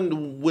other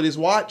one with his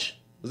watch?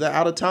 Was that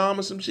Out of Time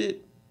or some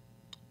shit?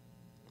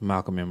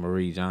 Malcolm and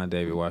Marie, John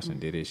David Washington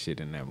did his shit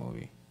in that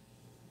movie.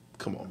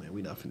 Come on, man.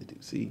 We not finna do.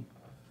 See,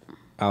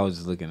 I was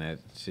just looking at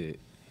shit.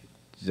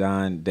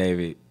 John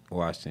David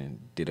Washington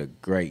did a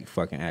great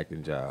fucking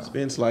acting job.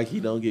 Spence like he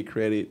don't get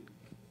credit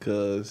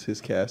because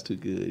his cast too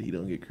good. He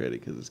don't get credit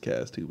because his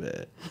cast too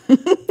bad.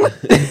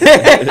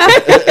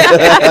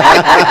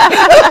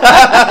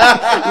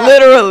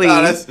 Literally.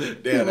 Nah, that's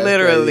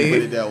Literally. crazy to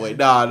put it that way.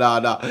 Nah.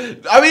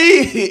 I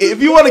mean,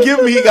 if you want to give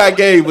him, He Got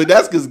Game, but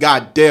that's because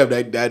goddamn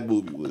that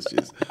movie was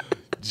just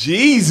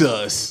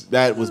Jesus.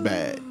 That was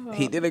bad.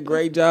 He did a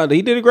great job.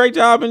 He did a great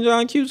job in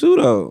John Q too,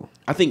 though.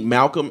 I think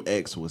Malcolm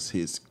X was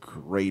his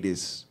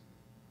greatest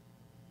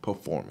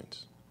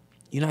performance.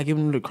 You not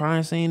giving him the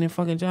crying scene in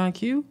fucking John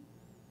Q?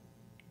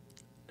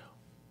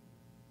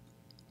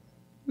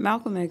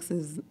 Malcolm X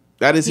is.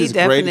 That is He his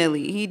greatest.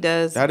 definitely. He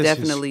does that is his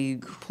definitely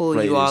pull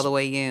you all greatest the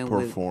way in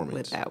performance.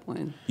 with that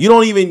one.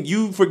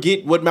 You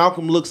forget what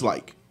Malcolm looks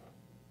like.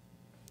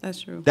 That's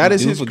true. That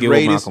is do his forget what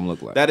greatest. Malcolm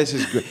looked like. That is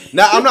his great.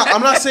 Now I'm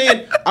not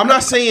saying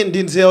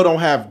Denzel don't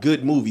have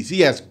good movies.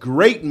 He has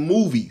great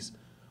movies,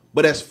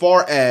 but as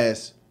far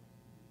as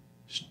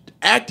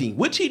acting,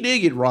 which he did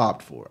get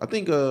robbed for, I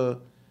think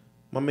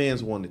my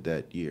man's won it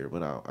that year,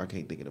 but I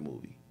can't think of the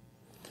movie.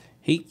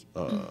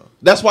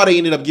 That's why they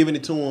ended up giving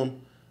it to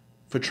him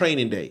for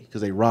Training Day,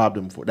 because they robbed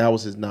him for that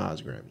was his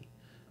Nas Grammy,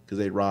 because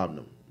they robbed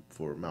him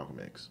for Malcolm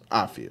X.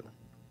 I feel.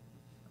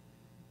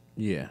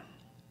 Yeah.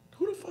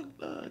 Who the fuck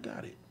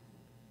got it?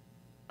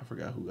 I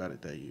forgot who got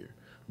it that year.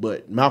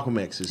 But Malcolm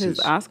X is His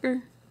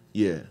Oscar?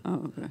 Yeah.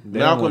 Oh, okay.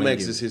 Malcolm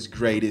X is his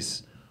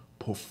greatest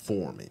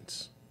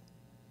performance.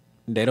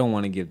 They don't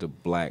want to give the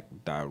black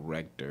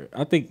director.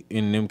 I think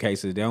in them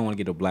cases, they don't want to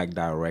give the black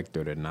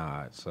director the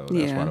nod. So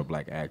that's why the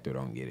black actor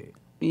don't get it.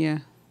 Yeah.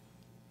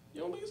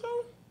 You don't think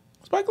so?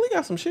 Spike Lee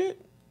got some shit.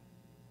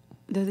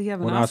 Does he have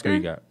an What Oscar? Oscar he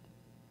got?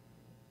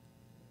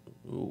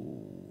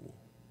 Ooh.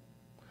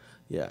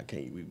 Yeah, I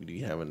can't. We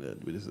having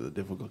this is a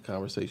difficult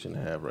conversation to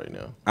have right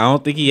now. I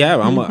don't think he have.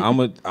 I'm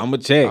a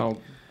check.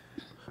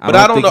 But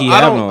I don't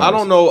know. I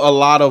don't know a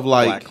lot of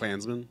like Black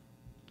Klansman.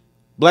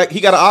 He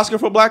got an Oscar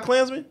for Black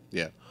Klansman.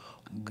 Yeah.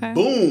 Okay.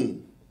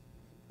 Boom.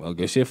 Well,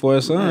 good shit for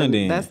his son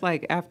then. That's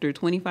like after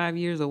 25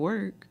 years of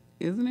work,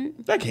 isn't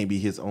it? That can't be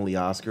his only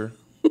Oscar.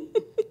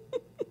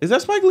 Is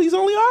that Spike Lee's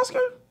only Oscar?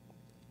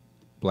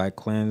 Black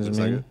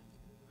Klansman.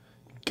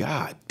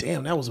 God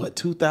damn, that was what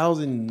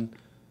 2000.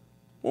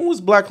 When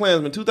was Black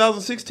Klansman?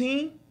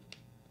 2016?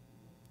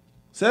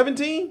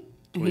 17?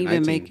 He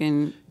been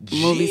making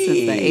movies since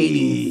the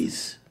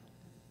 80s.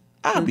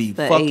 I'd be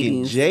the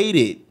fucking 80s.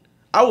 jaded.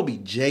 I would be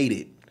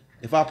jaded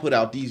if I put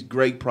out these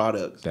great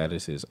products. That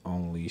is his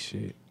only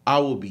shit. I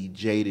would be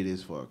jaded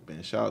as fuck,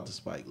 man. Shout out to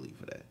Spike Lee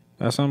for that.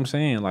 That's what I'm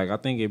saying. Like I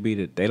think it'd be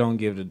that they don't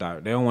give they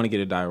don't want to get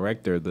a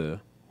director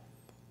the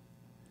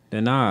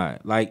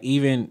nod. Like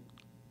even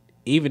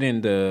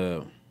in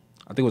the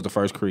I think it was the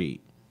first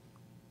Creed.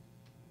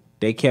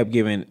 They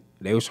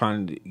was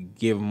trying to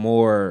give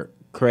more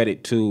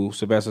credit to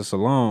Sylvester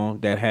Stallone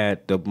that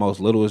had the most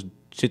littlest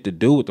shit to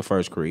do with the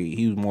first Creed.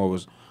 He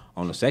was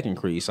on the second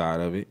Creed side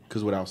of it.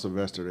 Because without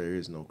Sylvester, there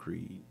is no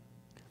Creed.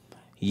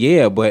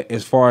 Yeah, but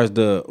as far as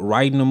the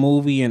writing the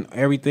movie and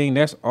everything,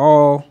 that's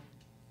not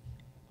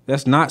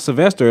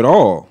Sylvester at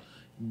all.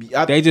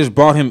 They just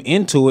brought him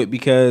into it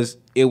because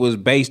it was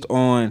based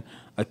on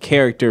a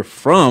character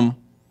from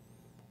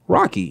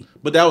Rocky.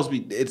 But that was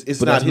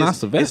it's not his.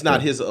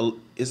 Sylvester.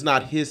 It's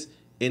not his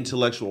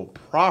intellectual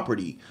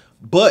property.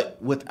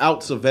 But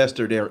without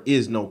Sylvester, there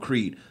is no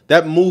Creed.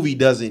 That movie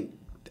doesn't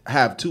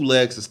have two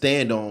legs to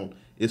stand on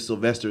if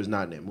Sylvester is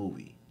not in that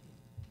movie.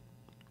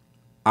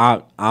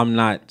 I'm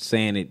not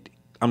saying it.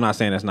 I'm not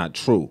saying that's not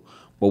true.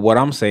 But what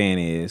I'm saying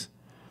is,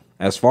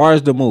 as far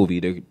as the movie,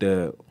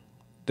 the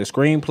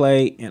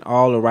screenplay and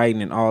all the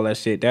writing and all that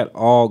shit, that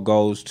all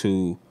goes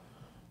to,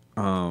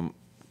 damn,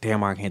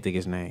 I can't think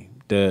his name.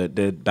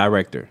 The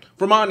director.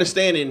 From my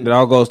understanding, it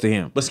all goes to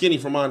him. But Skinny,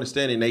 from my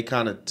understanding, they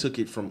kind of took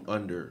it from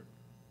under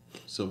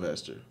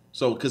Sylvester.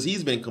 So, because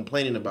he's been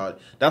complaining about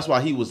it, that's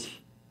why he was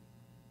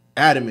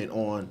adamant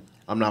on,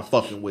 I'm not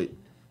fucking with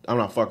none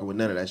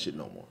of that shit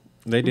no more.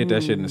 They did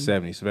that shit in the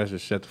 70s. Sylvester,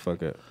 shut the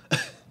fuck up.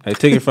 They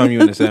took it from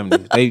you in the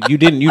 70s.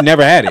 You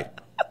never had it.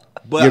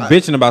 But you're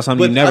bitching about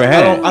something you never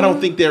had. I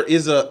don't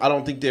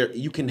think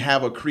you can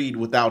have a Creed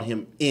without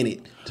him in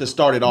it to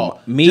start it off.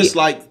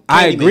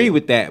 I agree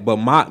with that, but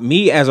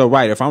me as a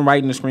writer, if I'm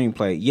writing the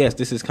screenplay, yes,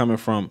 this is coming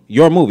from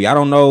your movie. I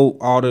don't know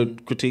all the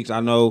critiques. I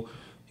know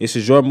this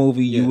is your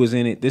movie. You was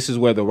in it. This is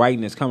where the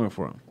writing is coming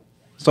from.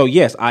 So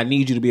yes, I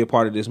need you to be a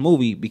part of this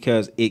movie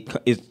because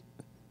it's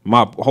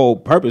my whole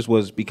purpose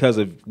was because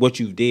of what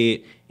you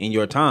did in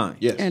your time.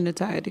 Yes. And to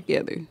tie it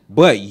together.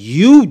 But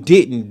you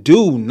didn't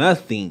do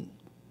nothing.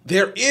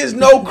 There is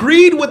no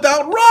Creed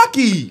without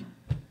Rocky.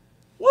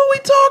 What are we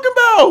talking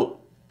about?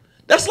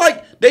 That's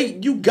like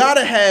you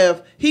gotta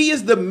have. He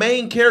is the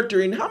main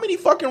character in how many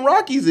fucking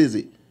Rockies is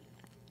it?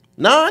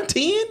 9,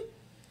 10?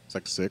 It's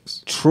like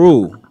 6.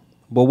 True.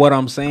 But what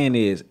I'm saying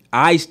is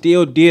I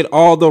still did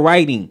all the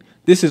writing.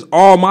 This is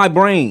all my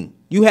brain.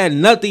 You had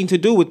nothing to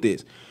do with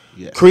this.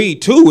 Yes.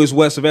 Creed 2 is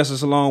what Sylvester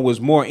Stallone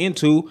was more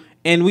into,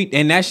 and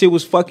that shit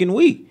was fucking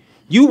weak.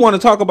 You want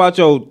to talk about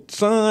your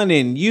son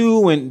and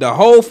you and the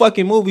whole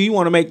fucking movie. You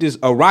want to make this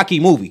a Rocky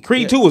movie.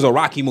 Creed 2 is a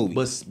Rocky movie.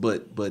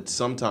 But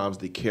sometimes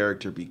the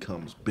character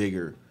becomes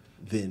bigger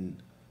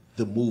than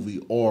the movie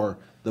or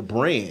the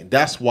brand.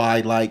 That's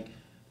why, like,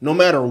 no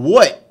matter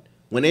what,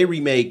 when they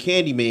remade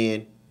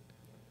Candyman,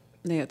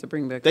 they had to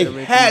bring back. They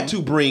had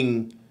to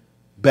bring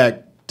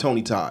back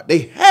Tony Todd. They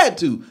had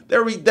to.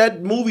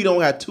 That movie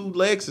don't have two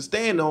legs to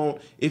stand on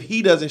if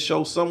he doesn't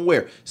show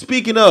somewhere.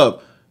 Speaking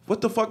of, what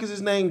the fuck is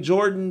his name?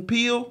 Jordan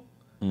Peele?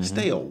 Mm-hmm.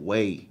 Stay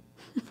away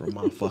from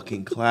my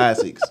fucking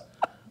classics.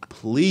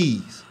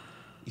 Please.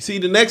 You see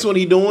the next one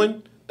he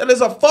doing? That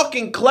is a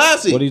fucking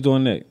classic. What are you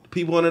doing next?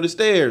 People Under the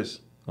Stairs.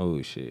 Oh,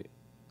 shit.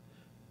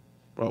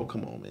 Bro,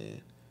 come on,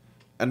 man.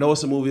 I know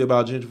it's a movie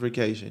about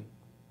gentrification,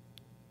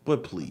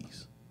 but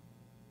please.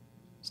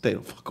 Stay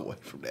the fuck away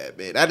from that,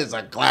 man. That is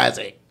a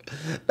classic.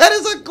 That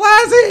is a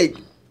classic.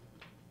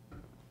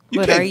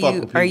 But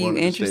are you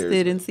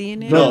interested in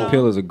seeing it? Jordan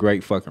Peele is a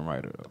great fucking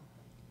writer, though.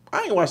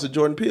 I ain't watched a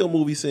Jordan Peele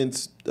movie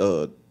since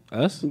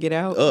Us? Get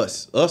Out.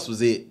 Us. Us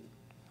was it.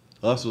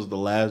 Us was the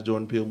last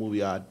Jordan Peele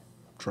movie I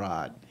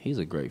tried. He's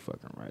a great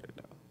fucking writer,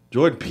 though.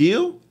 Jordan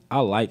Peele? I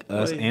like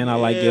Us and I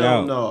like Get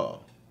Out.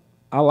 No.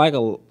 I like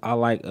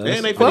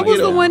Us. What was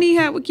the one he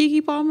had with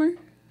Keke Palmer?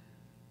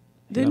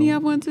 Didn't he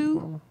have one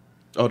too?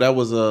 Oh, that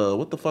was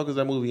what the fuck was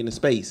that movie in the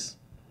space?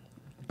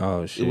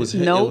 Oh shit. It was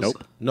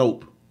Nope.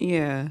 Nope.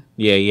 Yeah.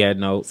 Yeah, he had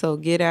Nope. So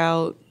Get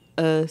Out,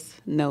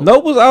 Us, Nope.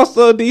 Nope was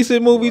also a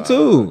decent movie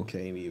too.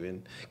 Can't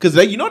even. Because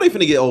they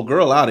finna get old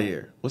girl out of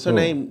here. What's her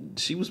name?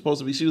 She was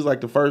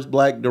like the first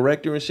black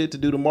director and shit to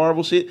do the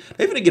Marvel shit.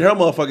 They finna get her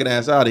motherfucking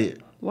ass out of here.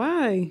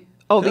 Why?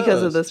 Oh,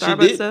 because of the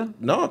Starbucks stuff?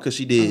 No, because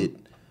she did.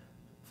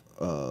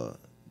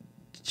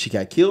 She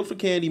got killed for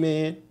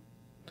Candyman.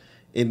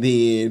 And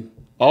then,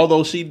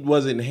 although she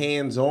wasn't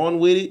hands-on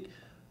with it,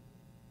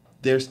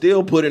 they're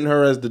still putting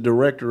her as the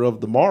director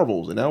of the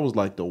Marvels. And that was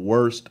like the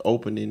worst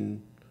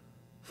opening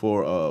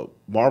for a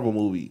Marvel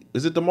movie.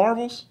 Is it the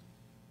Marvels?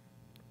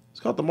 It's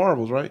called the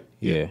Marvels, right?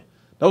 Yeah.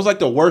 That was like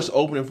the worst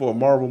opening for a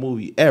Marvel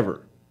movie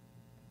ever.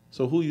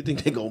 So who you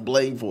think they gonna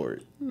blame for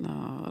it?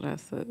 No, that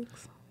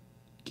sucks.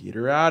 Get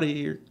her out of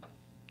here.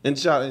 And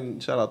shout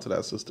out to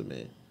that sister,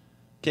 man.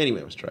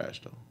 Candyman was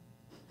trash though.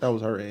 That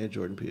was her and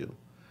Jordan Peele.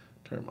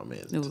 Turned my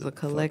man. It was a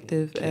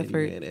collective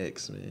effort. Candyman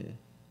X, man.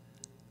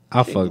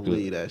 I fucked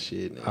with that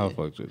shit, man. I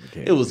fucked with the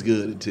Candyman. It was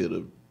good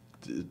until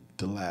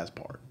the last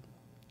part.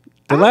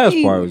 The last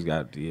part was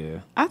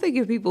yeah. I think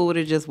if people would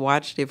have just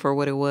watched it for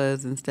what it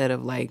was instead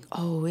of like,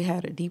 oh, it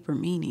had a deeper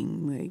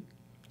meaning, like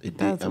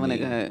when it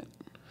got.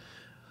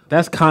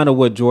 That's kind of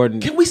what Jordan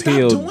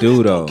Peele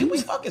do, though. Can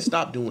we fucking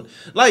stop doing?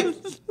 Like,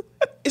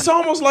 it's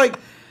almost like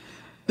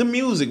the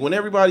music when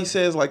everybody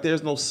says like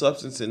there's no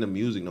substance in the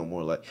music no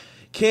more. Like,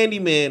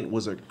 Candyman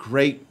was a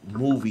great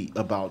movie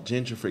about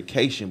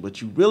gentrification, but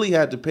you really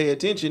had to pay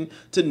attention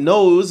to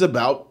know it was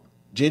about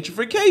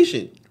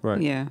gentrification.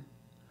 Right. Yeah.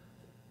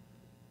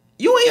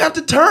 You ain't have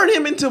to turn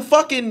him into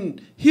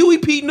fucking Huey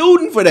P.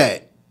 Newton for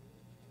that.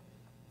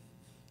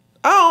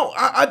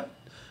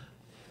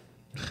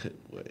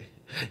 Wait,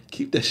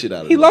 keep that shit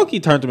out of He me. low-key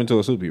turned him into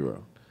a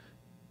superhero.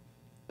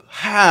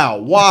 How?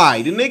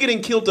 Why? The nigga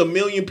done killed 1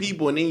 million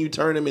people and then you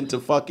turn him into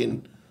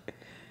fucking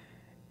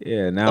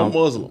Yeah, now a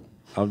Muslim.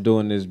 I'm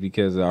doing this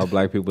because our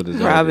black people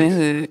deserve Robin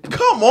this. Hood.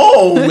 Come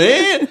on,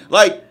 man.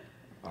 Like,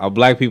 Our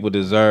black people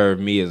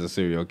deserve me as a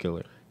serial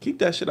killer. keep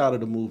that shit out of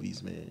the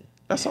movies, man.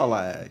 That's all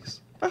I ask.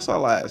 That's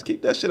all I ask.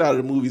 Keep that shit out of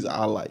the movies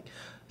I like.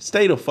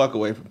 Stay the fuck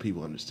away from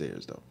people on the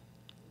stairs, though.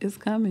 It's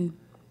coming.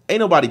 Ain't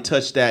nobody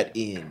touched that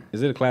in.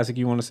 Is it a classic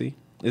you want to see?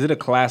 Is it a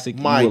classic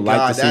My you would God,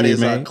 like to see that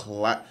is remade?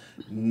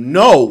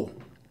 No.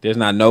 There's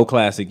not no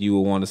classic you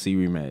would want to see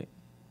remade.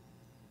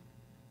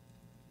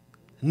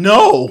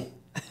 No.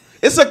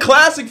 It's a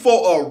classic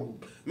for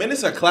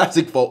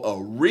a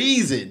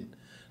reason.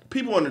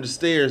 People Under the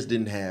Stairs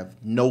didn't have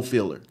no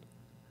filler.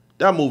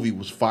 That movie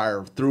was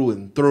fire through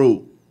and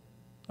through.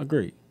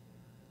 Agreed.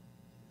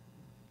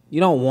 You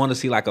don't want to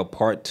see like a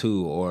part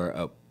 2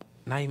 or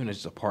not even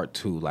just a part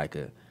 2, like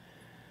a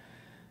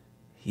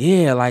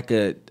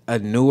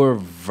newer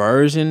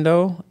version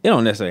though. It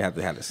don't necessarily have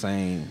to have the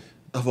same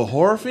Of a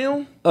horror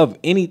film? of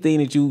anything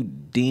that you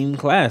deem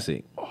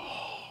classic.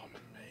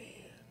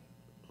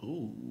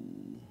 Ooh.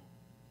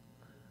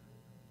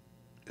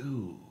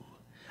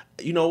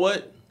 You know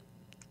what?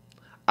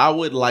 I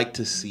would like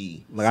to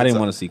see. Like, I didn't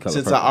want to see Color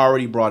Since Purple. I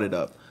already brought it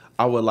up,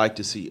 I would like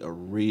to see a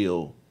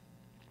real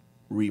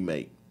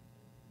remake.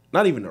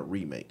 Not even a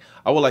remake.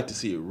 I would like to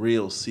see a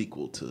real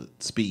sequel to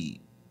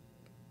Speed.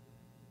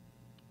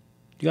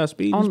 You got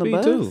Speed On and the Speed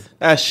bus? too.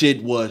 That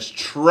shit was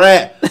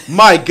trash.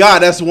 My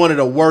God, that's one of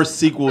the worst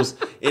sequels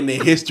in the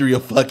history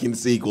of fucking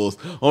sequels.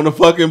 On the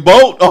fucking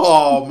boat?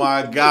 Oh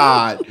my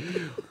God.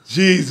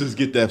 Jesus,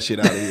 get that shit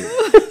out of here.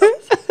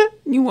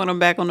 You want them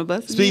back on the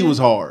bus? Speed again? was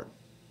hard.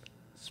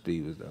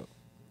 Speed was dope.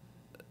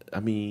 I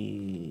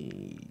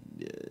mean,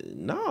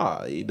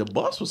 nah, the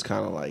bus was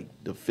kind of like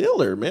the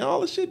filler, man.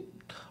 All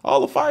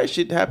the fire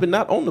shit happened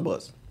not on the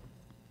bus.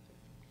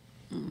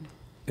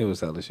 It was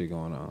hella shit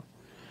going on.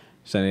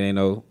 Sonny,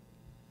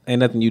 ain't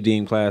nothing you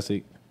deem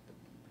classic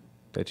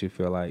that you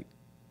feel like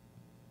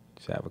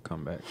should have a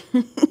comeback.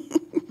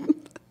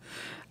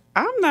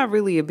 I'm not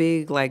really a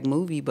big like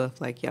movie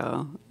buff like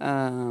y'all.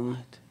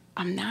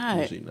 I'm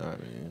not. Usually not,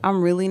 man.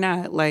 I'm really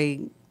not.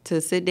 Like,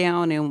 to sit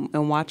down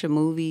and watch a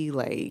movie,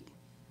 like,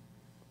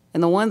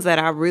 and the ones that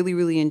I really,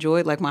 really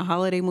enjoyed, like my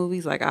holiday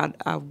movies, like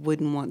I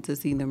wouldn't want to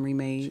see them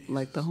remade,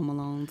 like the Home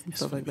Alones and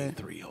stuff like that.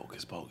 3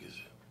 Hocus Pocus.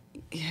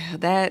 Yeah,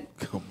 that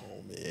Come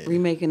on, man.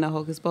 remaking the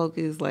Hocus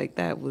Pocus, like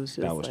that was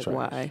just like, trash.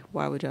 why?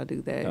 Why would y'all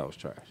do that? That was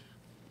trash.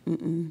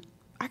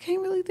 I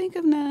can't really think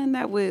of none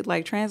that would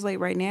like translate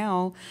right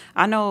now.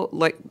 I know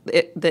like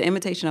The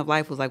Imitation of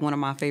Life was like one of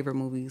my favorite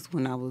movies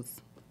when I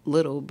was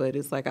little, but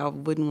it's like I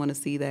wouldn't want to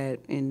see that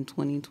in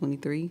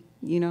 2023,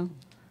 you know?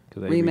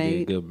 Because they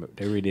Remade.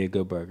 redid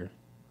Good Burger.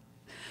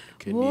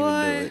 Couldn't even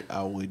do it.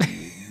 I wouldn't.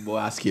 Boy,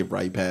 I skip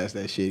right past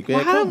that shit.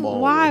 Man, come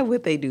on. Why man.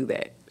 would they do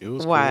that? It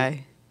was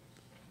Why?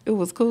 It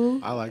was cool.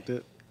 I liked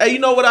it. Hey, you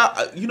know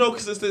what?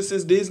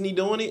 Since Disney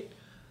doing it,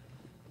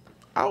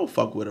 I would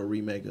fuck with a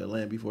remake of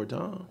Land Before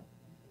Time.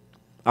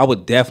 I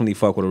would definitely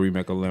fuck with a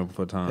remake of Land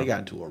Before Time. They got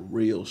into a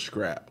real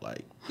scrap,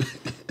 like.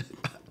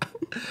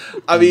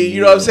 I mean, you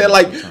know what I'm saying?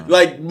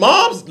 Like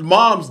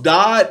mom's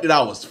died, and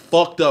I was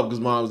fucked up because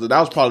that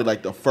was probably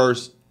like the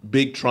first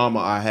big trauma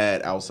I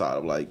had outside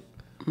of like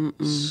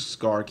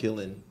scar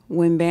killing.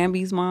 When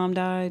Bambi's mom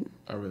died,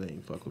 I really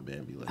ain't fuck with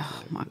Bambi like oh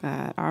that. my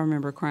God, I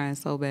remember crying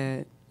so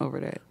bad over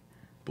that.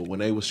 But when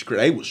they was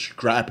scrapping.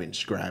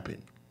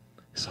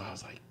 So I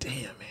was like,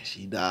 damn, man,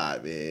 she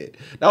died, man.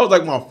 That was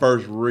like my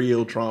first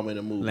real trauma in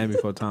a movie. Land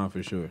Before Time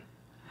for sure.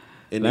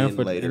 And then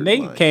later, and they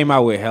like, came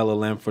out with hella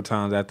Land Before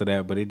Times after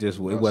that, but it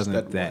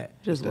wasn't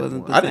that. Just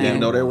wasn't the I didn't even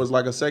same. know there was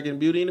like a second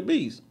Beauty and the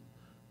Beast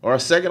or a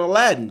second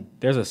Aladdin.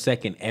 There's a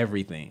second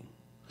everything.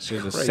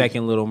 There's a crazy.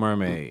 second Little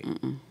Mermaid.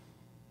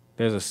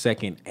 There's a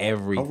second I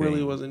everything.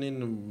 really wasn't in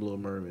the Little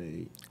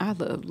Mermaid. I love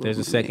Little There's a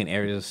Mermaid. second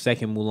There's a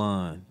second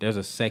Mulan. There's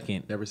a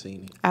second. Never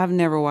seen it. I've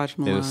never watched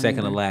Mulan. There's a second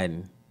either.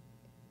 Aladdin.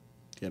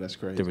 Yeah, that's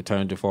crazy. The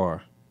Return of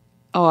Jafar.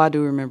 Oh, I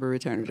do remember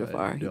Return of I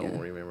Jafar. don't Yeah.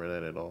 remember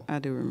that at all. I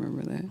do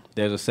remember that.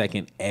 There's a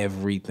second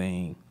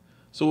everything.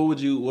 So what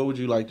would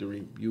you like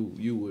to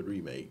you would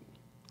remake?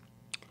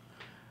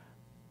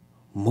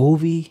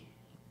 Movie?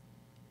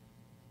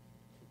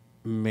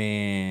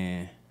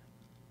 Man.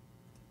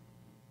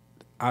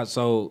 I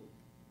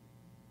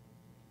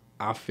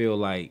feel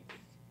like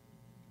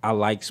I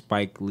like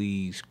Spike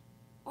Lee's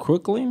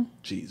Crooklyn.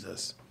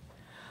 Jesus.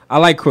 I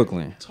like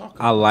Crooklyn. Talk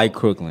I like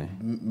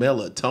Crooklyn.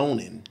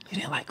 Melatonin. You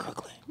didn't like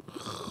Crooklyn.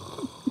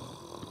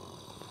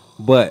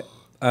 But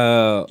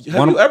Have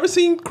you ever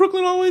seen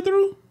Crooklyn all the way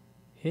through?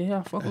 yeah,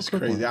 I fuck That's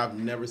with Crooklyn. crazy. I've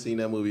never seen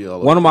that movie all the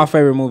way One of through. my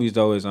favorite movies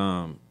though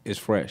is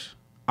Fresh.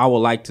 I would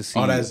like to see.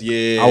 Oh, that's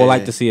yeah. I would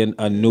like to see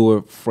a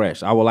newer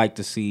Fresh. I would like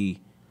to see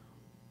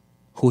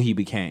who he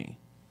became.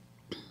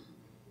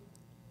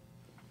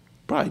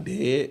 Probably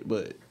dead,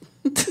 but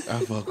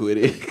I fuck with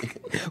it.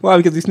 Why?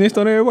 Because he snitched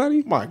on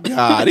everybody. My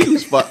God, he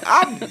was fuck.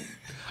 I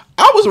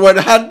was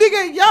wondering how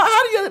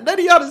none of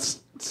y'all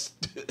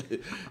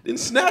didn't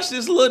snatch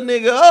this little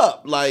nigga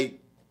up. Like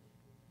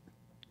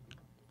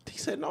he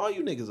said, no,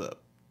 you niggas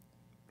up.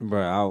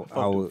 Bro, I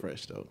Fuck would.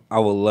 Fresh though. I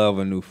would love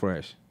a new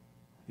Fresh.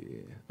 Yeah,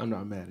 I'm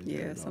not mad at that. Yeah,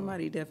 at all.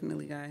 somebody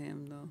definitely got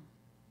him though.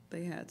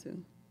 They had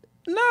to.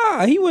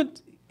 Nah, he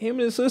went. Him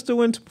and his sister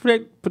went to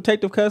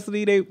protective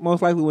custody. They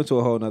most likely went to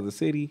a whole nother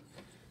city.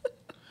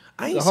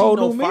 I ain't The seen whole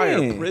no new fire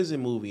man.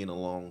 prison movie in a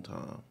long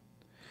time.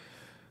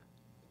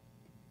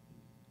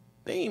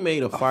 They ain't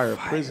made a fire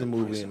prison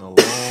movie in a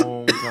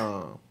long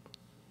time.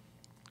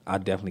 I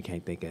definitely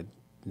can't think of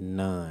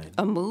none.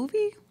 A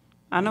movie?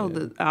 I know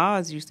the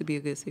Oz used to be a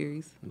good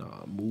series.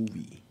 Nah,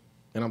 movie.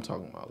 And I'm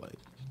talking about like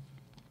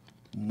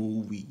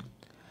movie.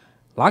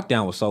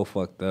 Lockdown was so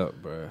fucked up,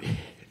 bro.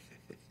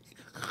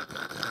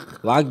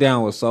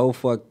 Lockdown was so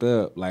fucked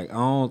up. Like I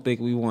don't think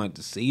we wanted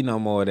to see no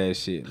more of that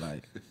shit.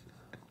 Like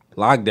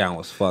lockdown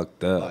was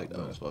fucked up. Like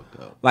that was fucked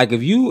up. Like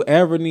if you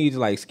ever need to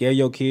like scare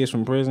your kids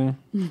from prison,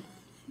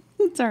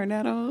 Turn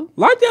that on.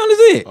 lockdown is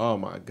it. Oh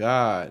my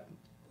God.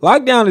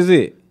 Lockdown is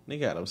it.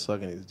 Nigga had him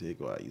sucking his dick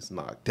while he's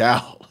knocked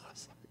out.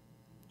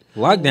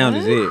 Lockdown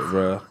is it,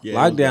 bro. Yeah,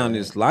 it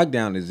was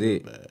Lockdown is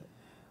it. Bad.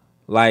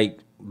 Like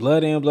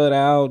blood in, blood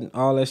out, and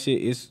all that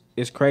shit.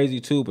 It's crazy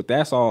too, but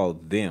that's all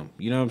them.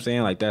 You know what I'm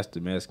saying? Like that's the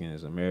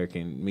Mexicans,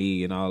 American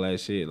me, and all that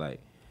shit. Like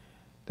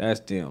that's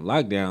them.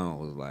 Lockdown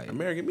was like,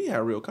 American Me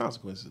had real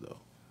consequences though.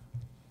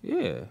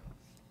 yeah.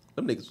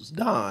 Them niggas was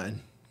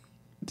dying.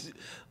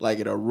 Like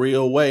in a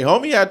real way.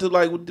 Homie had to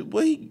like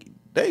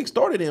they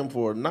extorted him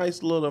for a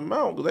nice little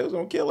amount because they was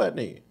gonna kill that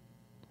nigga.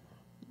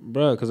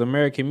 Bro, because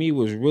American Me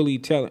was really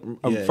telling.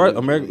 Yeah,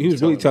 he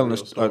was really telling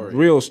a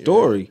real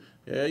story.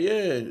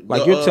 Yeah.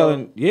 Like you're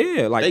telling,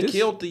 like they this,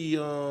 killed the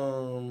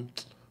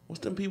what's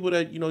them people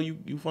that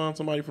you find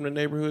somebody from the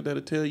neighborhood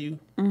that'll tell you.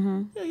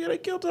 Mm-hmm. Yeah, they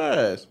killed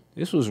her ass.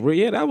 This was real.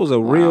 Yeah, that was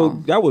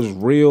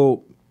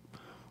real.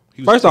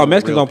 First off,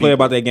 Mexicans don't play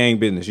about their gang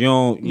business. You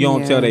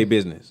don't tell their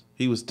business.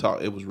 It was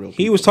real.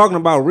 He was talking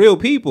about real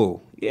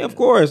people. Yeah, of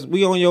course.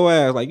 We on your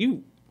ass. Like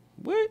you,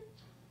 what?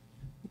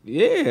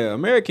 Yeah,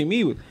 American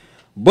Me was,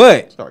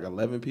 but It's like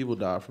 11 people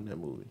died from that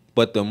movie.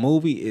 But the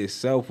movie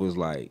itself was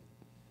like,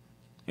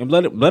 and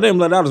Blood In,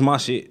 Blood Out is my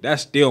shit.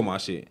 That's still my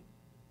shit.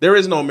 There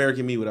is no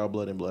American Me without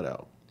Blood In, Blood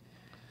Out.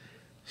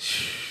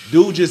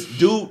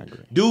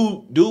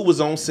 Dude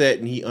was on set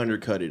and he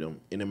undercutted him,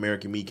 and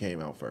American Me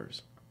came out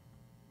first.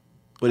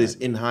 But it's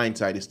in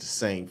hindsight, it's the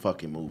same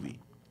fucking movie.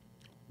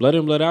 Blood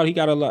In, Blood Out. He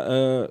got a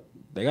lot.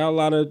 They got a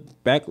lot of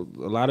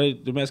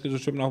the Mexicans were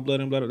tripping off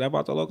Blood In, Blood Out. That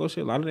Vato Loco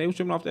shit. A lot of they was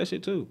tripping off that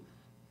shit too.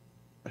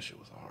 That shit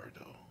was hard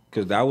though.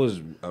 Cause that was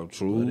a Blood In,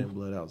 true.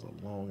 Blood Out was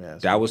a long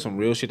ass. That was some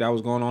real shit that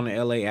was going on in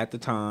LA at the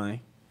time.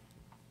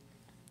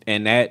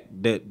 And that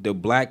the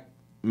black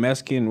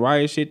Mexican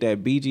riot shit,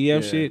 that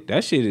BGF shit,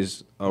 that shit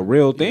is a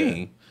real thing.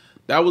 Yeah.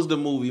 That was the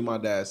movie my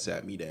dad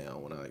sat me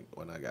down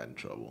when I got in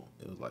trouble.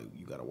 It was like,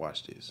 you gotta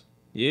watch this.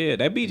 Yeah,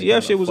 that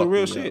BGF shit was a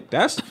real shit.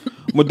 That's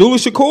Medulla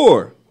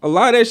Shakur. A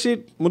lot of that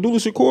shit Medulla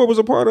Shakur was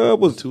a part of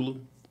was Tulu.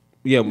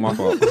 Yeah, my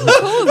fault.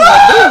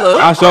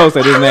 I sure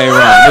said his name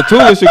wrong.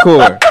 Medulla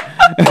Shakur.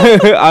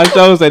 I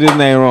sure said his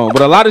name wrong.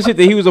 But a lot of shit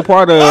that he was a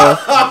part of,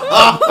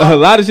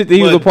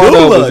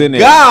 was in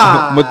there.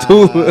 God.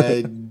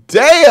 Medulla.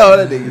 Damn,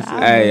 that nigga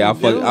said Hey, I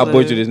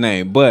butchered his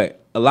name.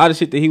 But a lot of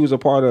shit that he was a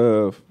part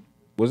of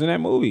was in that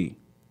movie.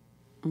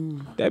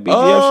 That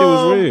BGF shit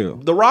was real.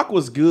 The Rock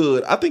was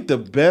good. I think the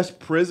best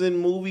prison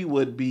movie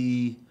would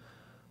be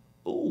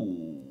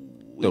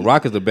The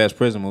Rock is the best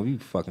prison movie. You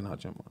fucking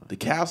out your mind. The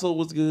Castle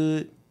was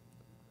good.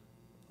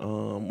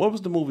 What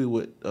was the movie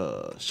with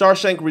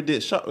Shawshank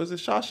Redemption? Was it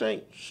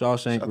Shawshank?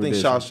 Shawshank Redemption. I think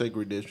Shawshank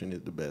Redemption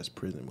is the best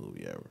prison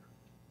movie ever.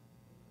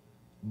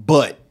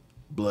 But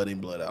Blood In,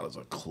 Blood Out is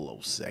a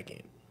close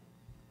second.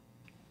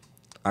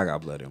 I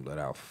got Blood In, Blood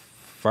Out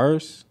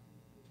first.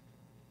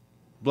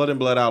 Blood In,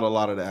 Blood Out, a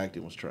lot of the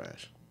acting was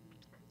trash.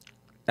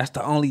 That's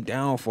the only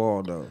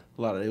downfall, though.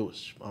 A lot of it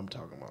was, I'm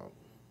talking about,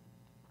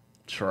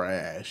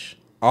 trash.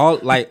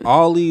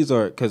 All these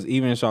are, because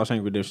even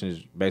Shawshank Redemption is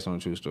based on a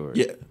true story.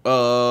 Yeah.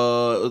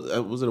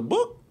 Was it a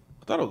book?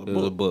 I thought it was a book. It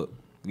was a book.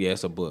 Yeah,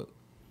 it's a book.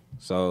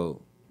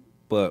 So,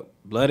 but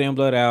Blood In,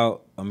 Blood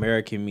Out,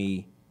 American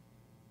Me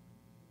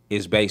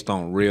is based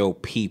on real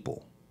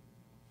people.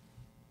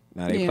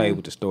 Now, they play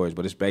with the stories,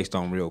 but it's based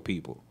on real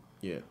people.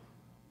 Yeah.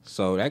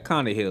 So that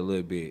kind of hit a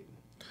little bit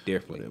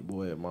differently.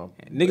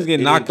 Niggas It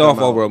getting knocked didn't off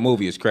come over out. a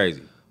movie is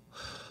crazy.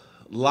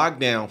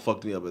 Lockdown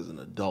fucked me up as an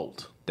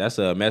adult. That's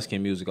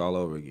Mexican music all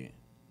over again.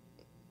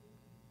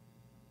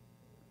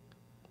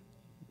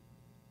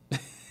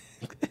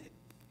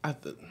 I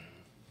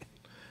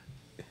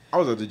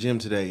was at the gym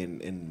today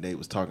and they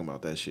was talking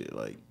about that shit,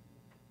 like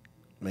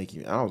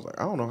making. I was like,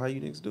 I don't know how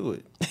you niggas do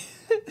it.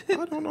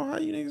 I don't know how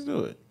you niggas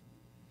do it.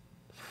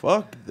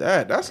 Fuck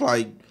that. That's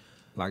like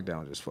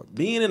Lockdown just fucked.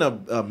 being in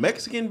a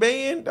Mexican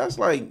band. That's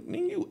like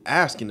nigga, you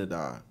asking to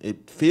die.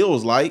 It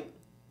feels like.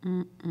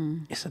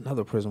 It's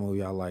another prison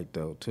movie I like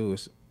though too.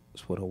 It's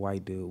with a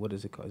white dude. What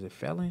is it called? Is it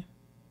Felon?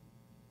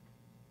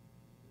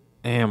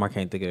 Damn, I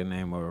can't think of the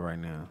name of it right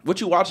now. What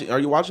you watching? Are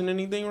you watching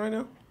anything right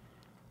now?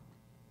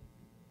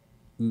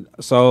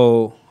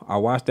 So I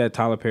watched that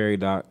Tyler Perry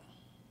doc.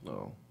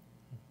 No.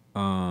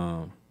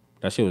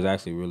 That shit was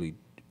actually really,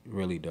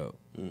 really dope.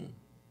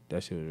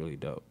 That shit was really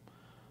dope.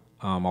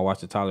 I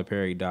watched the Tyler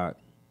Perry doc.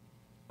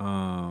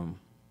 Felon.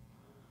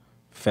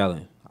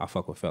 I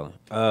fuck with Felon.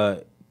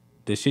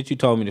 The shit you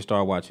told me to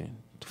start watching.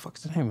 The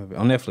fuck's the name of it?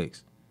 On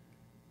Netflix.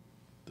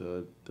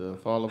 The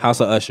Fall of House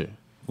of Usher.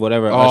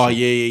 Whatever. Oh Usher.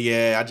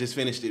 yeah. I just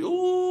finished it.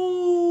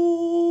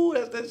 Ooh,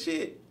 that's that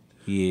shit.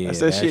 Yeah, That's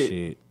that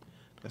shit.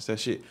 That's that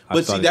shit. I But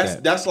see, started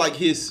that. that's like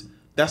his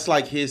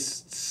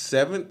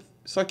seventh.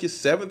 It's like his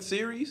seventh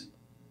series.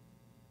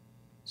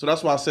 So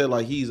that's why I said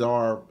like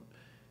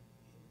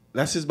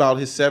that's about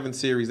his seventh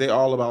series. They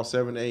all about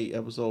 7 to 8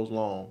 episodes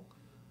long.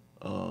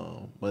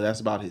 But that's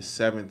about his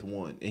seventh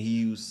one,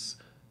 and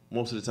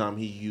most of the time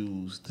he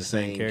used the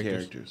same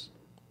characters.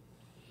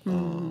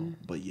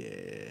 But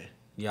yeah,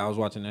 I was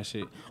watching that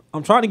shit.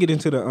 I'm trying to get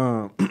into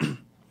the.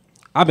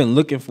 I've been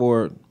looking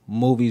for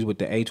movies with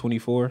the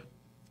A24,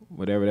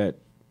 whatever that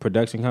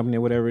production company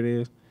or whatever it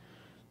is.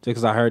 Just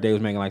because I heard they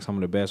was making like some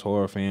of the best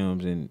horror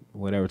films and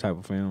whatever type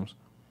of films.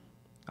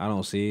 I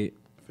don't see it.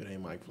 If it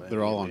ain't Mike Flanagan,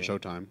 They're all on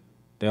Showtime.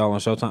 They're all on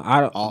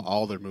Showtime.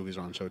 All their movies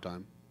are on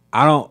Showtime.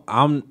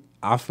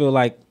 I feel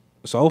like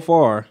so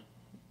far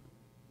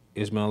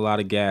it's been a lot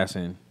of gas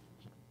in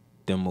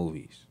them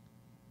movies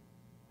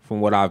from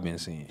what I've been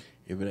seeing.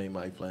 If it ain't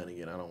Mike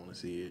Flanagan, I don't want to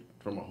see it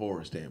from a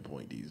horror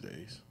standpoint these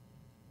days.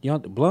 You know,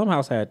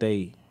 Blumhouse had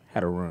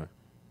a run.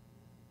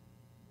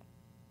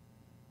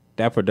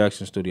 That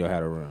production studio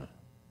had a run.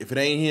 If it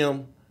ain't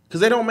him,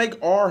 because they don't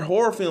make our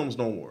horror films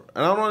no more,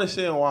 and I don't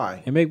understand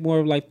why. They make more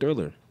of like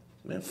thriller.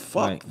 Man,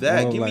 fuck Like,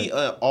 that. more Give like- me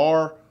an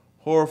R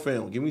horror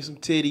film. Give me some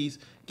titties.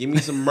 Give me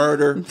some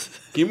murder.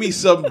 Give me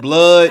some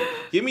blood.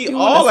 Give me You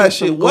all wanna that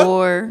see shit. some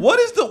gore. What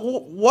is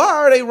why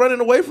are they running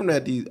away from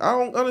that? I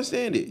don't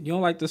understand it. You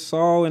don't like the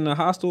Saw and the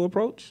Hostile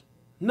approach?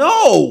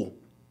 No.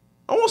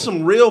 I want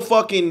some real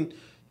fucking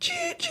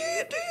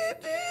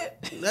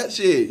that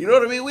shit. You know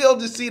what I mean? We don't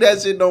just see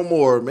that shit no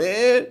more,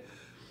 man.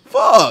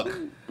 Fuck.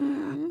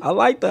 I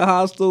like the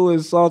Hostile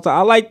and Saw.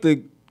 I like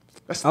the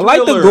That's the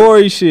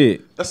gory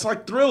shit. That's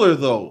like Thriller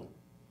though.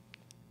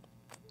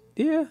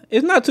 Yeah,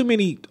 it's not too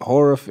many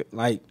horror.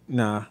 It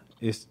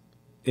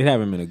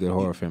haven't been a good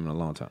horror film in a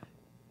long time.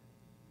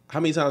 How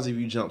many times have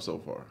you jumped so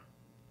far?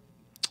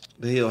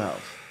 The Hill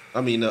House.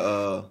 I mean,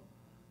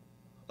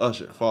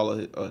 Usher.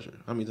 Follow Usher.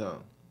 How many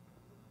times?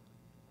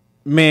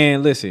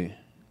 Man, listen,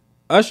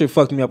 Usher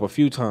fucked me up a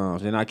few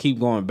times, and I keep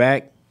going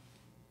back.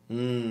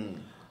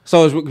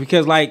 So it's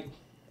because like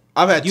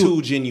I've had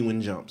 2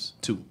 genuine jumps.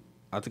 2.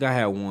 I think I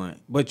had one,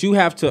 but you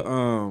have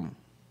to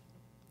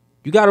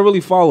you got to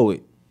really follow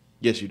it.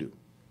 Yes, you do.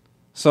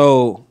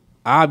 So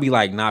I'll be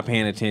like not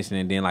paying attention,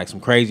 and then like some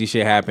crazy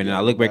shit happen, and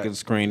I look back at the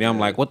screen, and I'm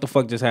like, what the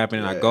fuck just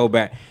happened? And I go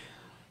back.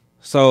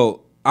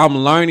 So I'm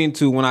learning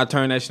to, when I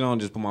turn that shit on,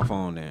 just put my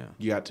phone down.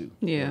 You got to.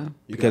 Yeah.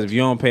 Because if you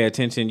don't pay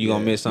attention, you're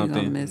gonna miss something.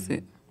 You're gonna miss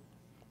it.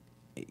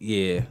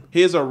 Yeah.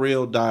 His are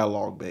real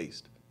dialogue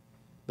based.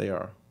 They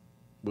are.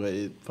 But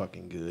it's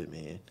fucking good,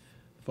 man.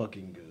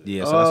 Fucking good.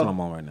 Yeah, so that's what I'm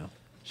on right now.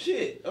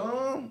 Shit.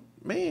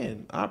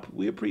 Man,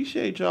 we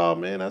appreciate y'all,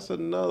 man. That's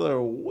another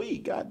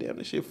week. Goddamn,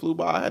 this shit flew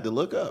by. I had to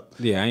look up.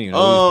 Yeah, I ain't even know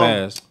it was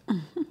past.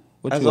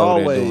 What as you over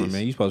there always, doing,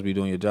 man? You supposed to be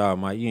doing your job,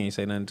 Mike. You ain't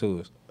say nothing to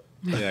us.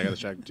 Yeah, I got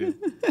distracted too.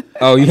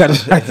 Oh, you got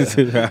distracted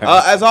too.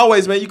 As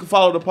always, man, you can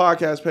follow the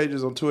podcast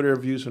pages on Twitter,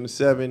 Views from the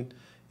 7,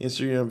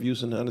 Instagram, Views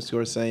from the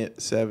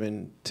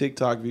 _7,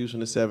 TikTok, Views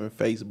from the 7,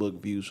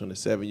 Facebook, Views from the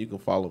 7. You can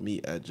follow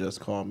me at Just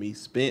Call Me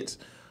Spence.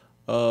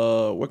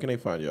 Where can they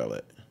find y'all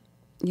at?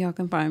 Y'all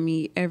can find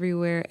me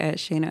everywhere at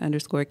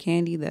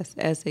Shayna_Candy. That's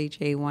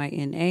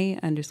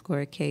SHAYNA_KANDII.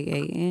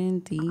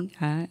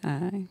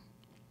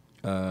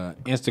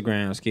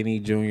 Instagram, Skinny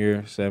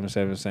Junior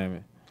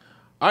 777.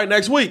 All right,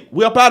 next week,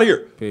 we up out of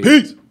here. Peace.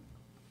 Peace.